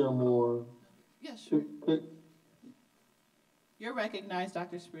me, Chair Moore. Yes, sure. You're recognized,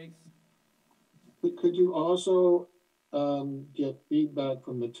 Dr. Spriggs. Could you also get feedback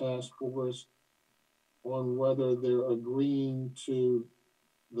from the task force on whether they're agreeing to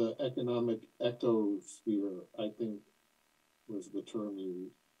the economic ecosphere, I think was the term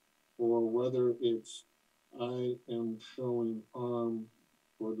used, or whether it's I am showing harm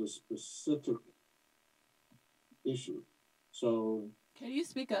for the specific issue. So can you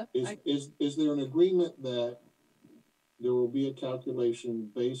speak up? Is there an agreement that there will be a calculation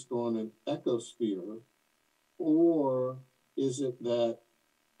based on an ecosphere, or is it that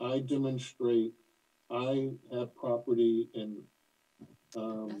I demonstrate I have property and that's the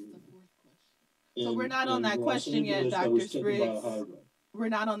fourth question. So we're not on that question yet, Dr. Spriggs. We're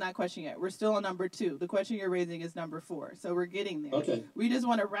not on that question yet. We're still on number 2. The question you're raising is number 4. So we're getting there. Okay. We just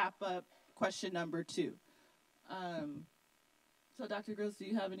want to wrap up question number 2. So Dr. Grills, do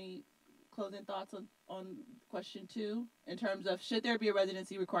you have any closing thoughts on question 2 in terms of should there be a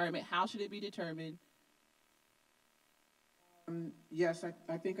residency requirement? How should it be determined? Yes,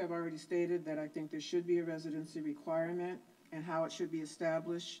 I think I've already stated that I think there should be a residency requirement and how it should be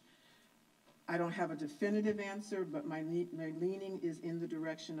established. I don't have a definitive answer, but my leaning is in the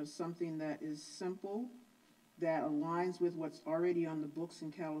direction of something that is simple, that aligns with what's already on the books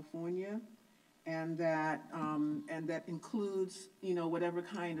in California, and that includes, you know, whatever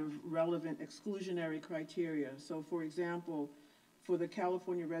kind of relevant exclusionary criteria. So, for example, for the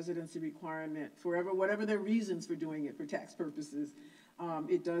California residency requirement, whatever their reasons for doing it for tax purposes,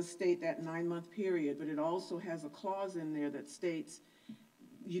 it does state that 9-month period, but it also has a clause in there that states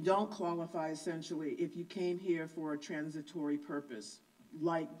you don't qualify essentially if you came here for a transitory purpose,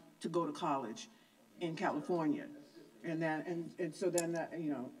 like to go to college in California. And so then that,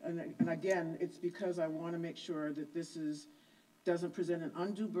 you know, and again, it's because I want to make sure that this doesn't present an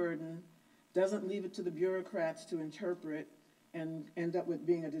undue burden, doesn't leave it to the bureaucrats to interpret and end up with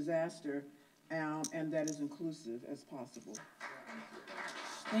being a disaster, and that is inclusive as possible.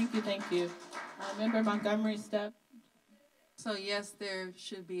 Thank you, thank you. Member Montgomery Stepp. So yes, there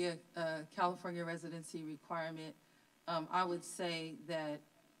should be a California residency requirement. I would say that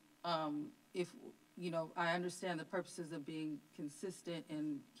if, you know, I understand the purposes of being consistent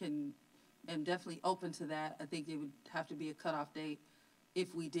and definitely open to that. I think it would have to be a cutoff date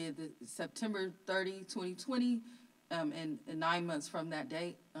if we did the September 30, 2020, and 9 months from that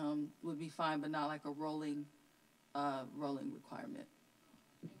date would be fine, but not like a rolling requirement.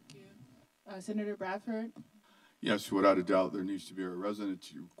 Thank you. Senator Bradford? Yes, without a doubt, there needs to be a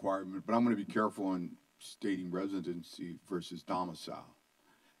residency requirement, but I'm going to be careful in stating residency versus domicile.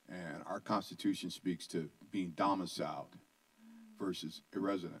 And our Constitution speaks to being domiciled versus a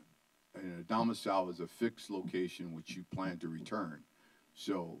resident. And a domicile is a fixed location which you plan to return.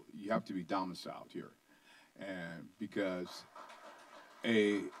 So you have to be domiciled here. And because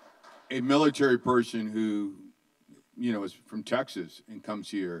a military person who, you know, is from Texas and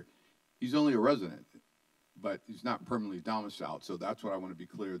comes here, he's only a resident, but he's not permanently domiciled. So that's what I want to be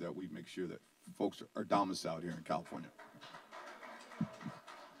clear, that we make sure that folks are domiciled here in California.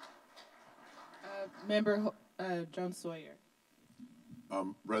 Member Jones Sawyer.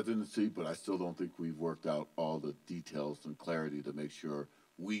 Residency, but I still don't think we've worked out all the details and clarity to make sure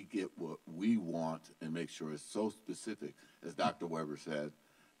we get what we want and make sure it's so specific, as Dr. Weber said,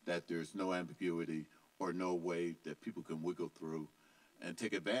 that there's no ambiguity or no way that people can wiggle through and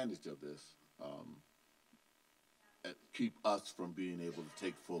take advantage of this, and keep us from being able to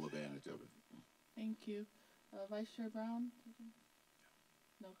take full advantage of it. Thank you. Vice Chair Brown?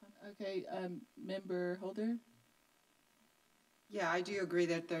 No comment. Okay, Member Holder? Yeah, I do agree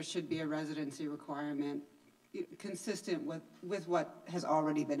that there should be a residency requirement consistent with what has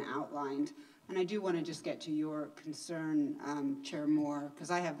already been outlined. And I do want to just get to your concern, Chair Moore, because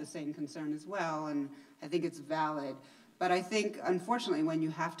I have the same concern as well, and I think it's valid. But I think, unfortunately, when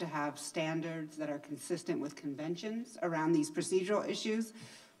you have to have standards that are consistent with conventions around these procedural issues,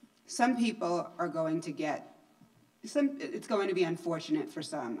 some people are going to get it's going to be unfortunate for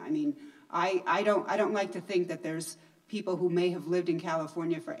some. I mean, I don't like to think that there's people who may have lived in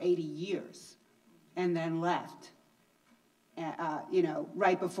California for 80 years and then left, you know,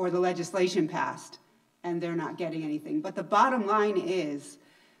 right before the legislation passed, and they're not getting anything. But the bottom line is,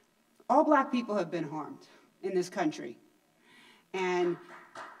 all Black people have been harmed in this country, and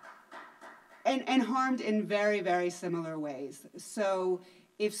harmed in very, very similar ways. So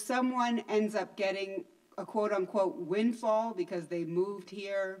if someone ends up getting a quote-unquote windfall because they moved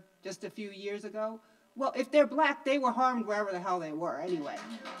here just a few years ago, well, if they're Black, they were harmed wherever the hell they were anyway.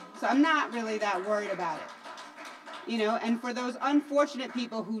 So I'm not really that worried about it. You know, and for those unfortunate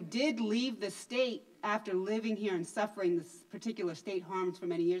people who did leave the state after living here and suffering this particular state harms for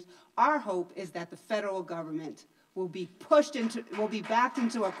many years, our hope is that the federal government will be backed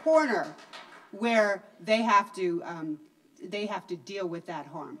into a corner where they have to deal with that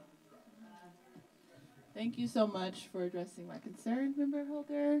harm. Thank you so much for addressing my concern, Member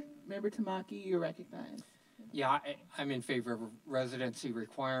Holder. Member Tamaki, you're recognized. Yeah, I'm in favor of a residency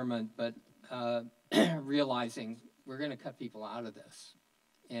requirement, but realizing we're going to cut people out of this,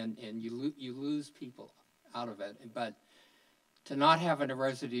 and you lose people out of it. But to not have a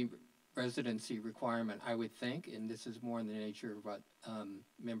residency requirement, I would think, and this is more in the nature of what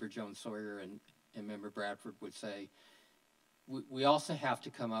Member Jones Sawyer and Member Bradford would say, we also have to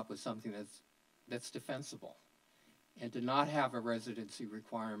come up with something that's defensible. And to not have a residency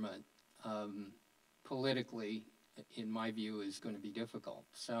requirement politically, in my view, is going to be difficult.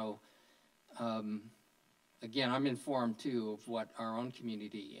 So, again, I'm informed, too, of what our own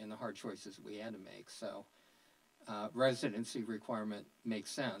community and the hard choices we had to make. So residency requirement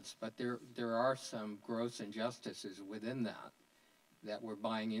makes sense, but there are some gross injustices within that we're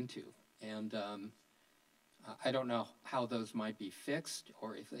buying into. And I don't know how those might be fixed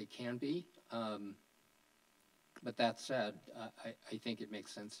or if they can be. But that said, I think it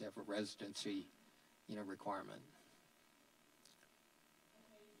makes sense to have a residency, requirement.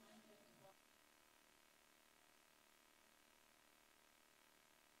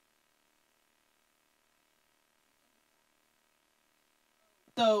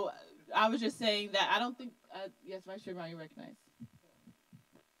 So I was just saying that I don't think, yes, Vice Chair Brown, you recognize.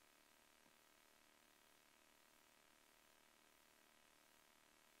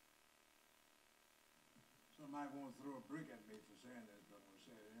 Somebody want to throw a brick at me for saying that, but I'm going to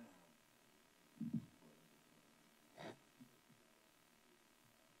say it anyhow.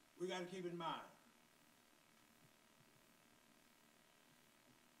 We got to keep in mind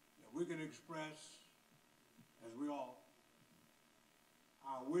that we can express, as we all,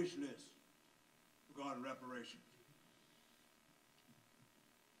 our wish list regarding reparations.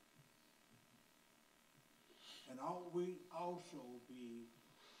 And we also be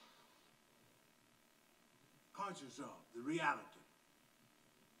conscious of the reality.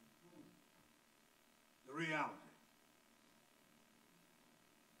 The reality.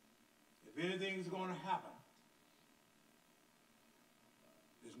 If anything's going to happen,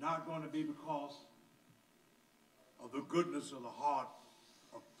 it's not going to be because of the goodness of the heart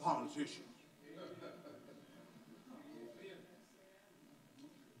of politicians.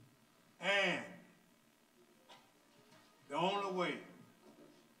 And the only way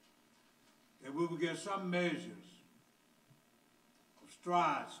that we will get some measures of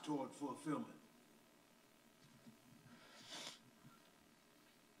strides toward fulfillment.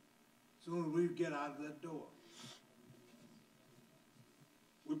 Soon as we get out of that door,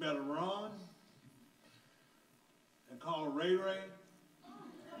 we better run and call Ray Ray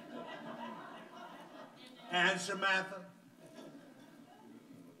and Samantha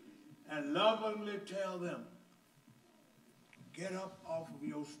and lovingly tell them, get up off of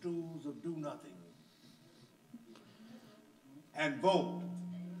your stools of do nothing and vote.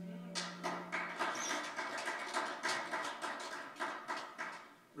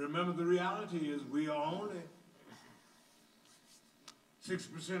 Remember, the reality is we are only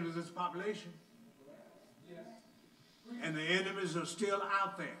 6% of this population, and the enemies are still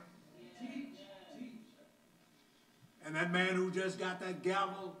out there. And that man who just got that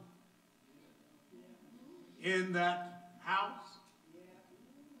gavel in that house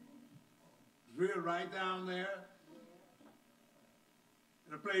is really right down there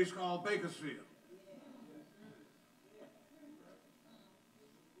in a place called Bakersfield.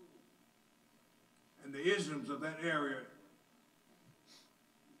 And the isms of that area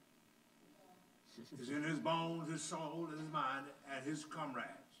is in his bones, his soul, his mind, and his comrades.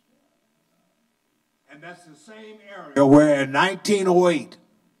 And that's the same area where in 1908,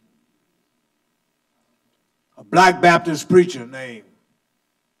 a black Baptist preacher named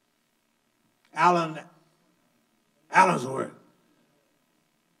Allensworth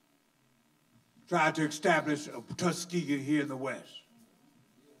tried to establish a Tuskegee here in the West.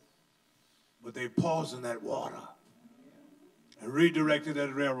 But they poisoned that water and redirected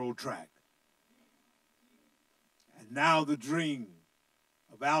that railroad track. And now the dream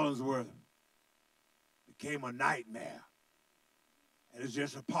of Allensworth became a nightmare. And it's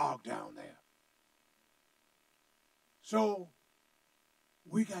just a park down there. So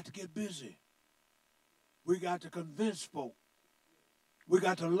we got to get busy. We got to convince folk. We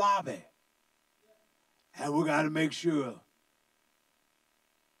got to lobby. And we got to make sure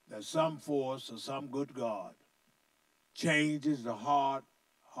that some force or some good God changes the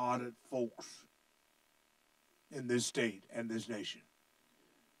hard-hearted folks in this state and this nation.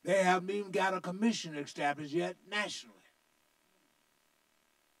 They haven't even got a commission established yet nationally.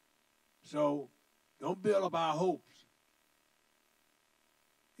 So don't build up our hopes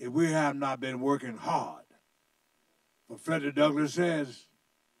if we have not been working hard. But Frederick Douglass says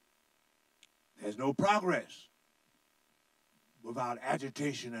there's no progress without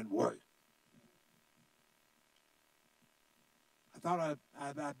agitation and work. I thought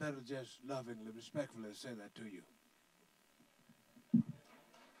I'd better just lovingly, respectfully say that to you.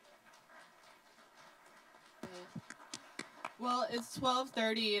 Well, it's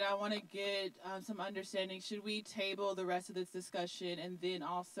 12:30, and I want to get some understanding. Should we table the rest of this discussion and then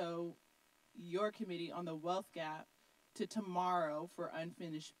also your committee on the wealth gap to tomorrow for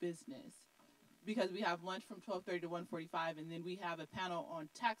unfinished business? Because we have lunch from 12:30 to 1:45, and then we have a panel on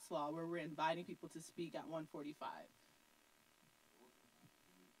tax law where we're inviting people to speak at 1:45.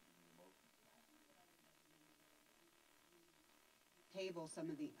 Table some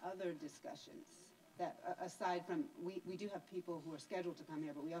of the other discussions that, aside from, we do have people who are scheduled to come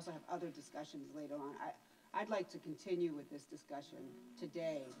here, but we also have other discussions later on. I'd like to continue with this discussion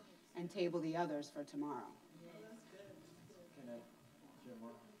today and table the others for tomorrow. Can I share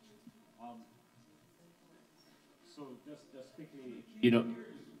more? So just quickly,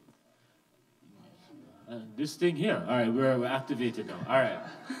 this thing here. All right, we're activated now. All right.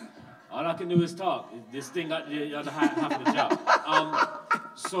 All I can do is talk. This thing got the other half of the job.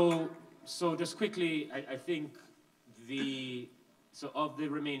 So just quickly, I think of the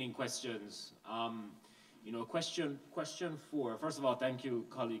remaining questions, question 4. First of all, thank you,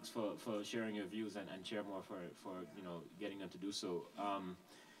 colleagues, for sharing your views and Chair Moore for getting them to do so.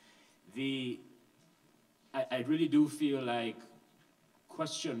 I really do feel like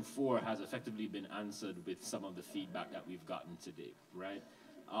question 4 has effectively been answered with some of the feedback that we've gotten today, right?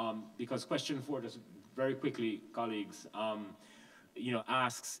 Because question 4, just very quickly, colleagues,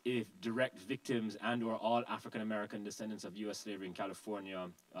 asks if direct victims and/or all African-American descendants of U.S. slavery in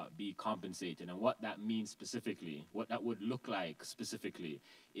California be compensated. And what that means specifically, what that would look like specifically,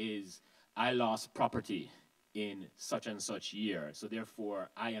 is I lost property in such and such year, so therefore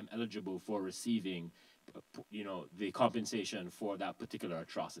I am eligible for receiving, the compensation for that particular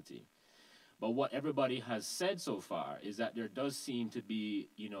atrocity. But what everybody has said so far is that there does seem to be,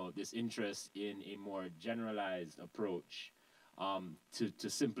 this interest in a more generalized approach to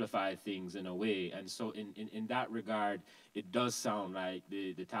simplify things in a way. And so in that regard, it does sound like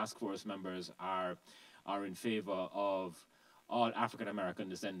the task force members are in favor of all African-American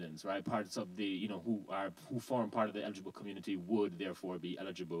descendants, right? Parts of the, who form part of the eligible community would therefore be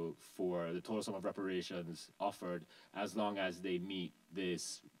eligible for the total sum of reparations offered as long as they meet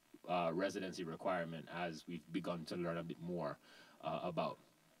this residency requirement, as we've begun to learn a bit more about.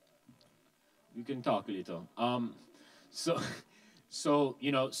 We can talk later. I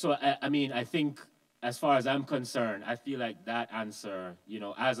think as far as I'm concerned, I feel like that answer,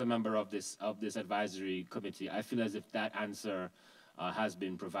 as a member of this advisory committee, I feel as if that answer has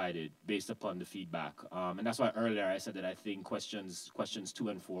been provided based upon the feedback. And that's why earlier I said that I think questions 2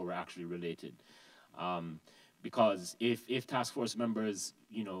 and 4 were actually related. Because if task force members,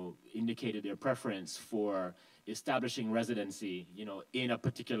 indicated their preference for establishing residency, in a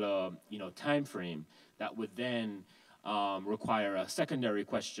particular, time frame, that would then require a secondary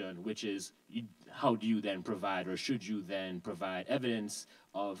question, which is how do you then provide, or should you then provide evidence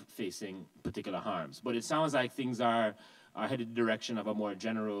of facing particular harms? But it sounds like things are headed in the direction of a more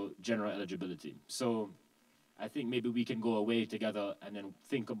general eligibility. So I think maybe we can go away together and then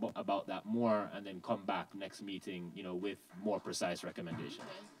think about that more, and then come back next meeting, with more precise recommendations.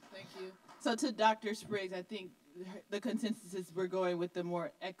 Okay, thank you. So to Dr. Spriggs, I think the consensus is we're going with the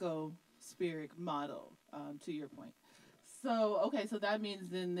more eco-spirit model, to your point. So, okay, so that means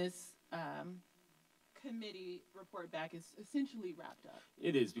then this committee report back is essentially wrapped up.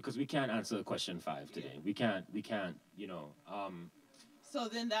 It is, because we can't answer question 5 today. Yeah. We can't, So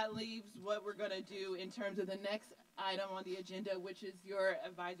then that leaves what we're going to do in terms of the next item on the agenda, which is your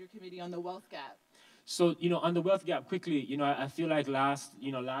advisory committee on the wealth gap. So, on the wealth gap, quickly, I feel like last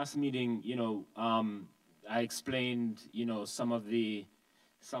meeting, I explained, some of the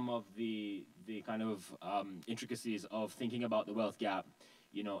kind of intricacies of thinking about the wealth gap,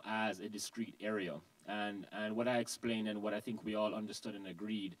 as a discrete area. And what I explained and what I think we all understood and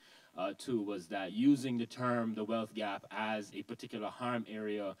agreed to was that using the term the wealth gap as a particular harm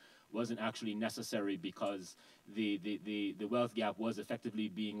area wasn't actually necessary, because the wealth gap was effectively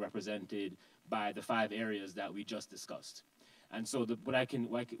being represented by the 5 areas that we just discussed. And so what I can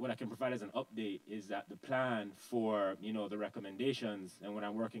provide as an update is that the plan for the recommendations and what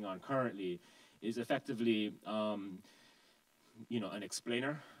I'm working on currently is effectively an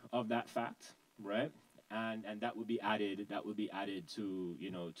explainer of that fact, right? And that would be added to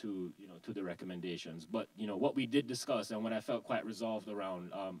to the recommendations. But what we did discuss and what I felt quite resolved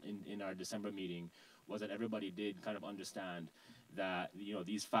around in our December meeting was that everybody did kind of understand that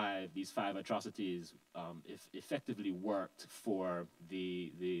these five atrocities effectively worked for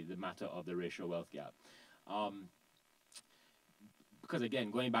the matter of the racial wealth gap. Because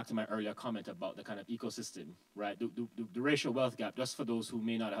again, going back to my earlier comment about the kind of ecosystem, right? The racial wealth gap, just for those who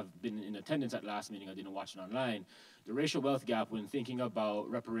may not have been in attendance at last meeting or didn't watch it online, the racial wealth gap, when thinking about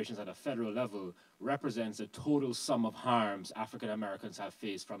reparations at a federal level, represents the total sum of harms African Americans have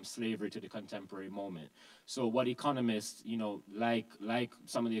faced from slavery to the contemporary moment. So what economists, like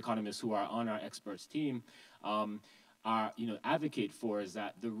some of the economists who are on our experts team, advocate for is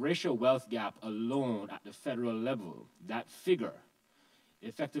that the racial wealth gap alone at the federal level, that figure,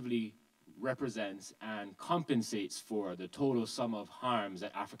 effectively represents and compensates for the total sum of harms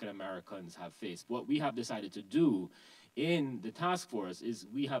that African Americans have faced. What we have decided to do in the task force is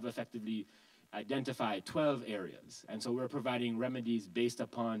we have effectively identified 12 areas. And so we're providing remedies based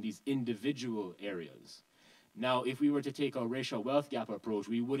upon these individual areas. Now, if we were to take a racial wealth gap approach,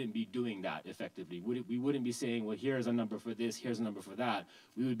 we wouldn't be doing that effectively. We wouldn't be saying, well, here's a number for this, here's a number for that.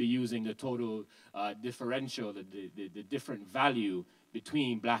 We would be using the total differential, the different value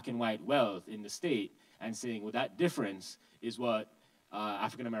between black and white wealth in the state, and saying, well, that difference is what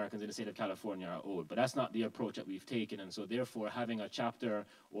African Americans in the state of California are owed. But that's not the approach that we've taken. And so therefore, having a chapter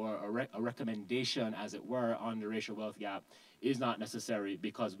or a recommendation, as it were, on the racial wealth gap is not necessary,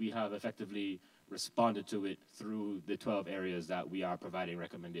 because we have effectively responded to it through the 12 areas that we are providing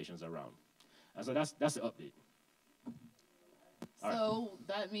recommendations around. And so that's the update. So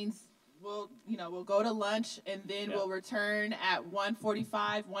that means we'll go to lunch, and then we'll return at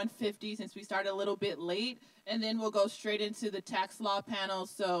 1:45, 1:50, since we started a little bit late, and then we'll go straight into the tax law panel.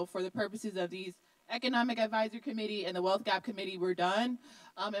 So for the purposes of these Economic Advisory Committee and the Wealth Gap Committee, we're done,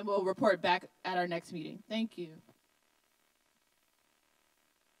 and we'll report back at our next meeting. Thank you.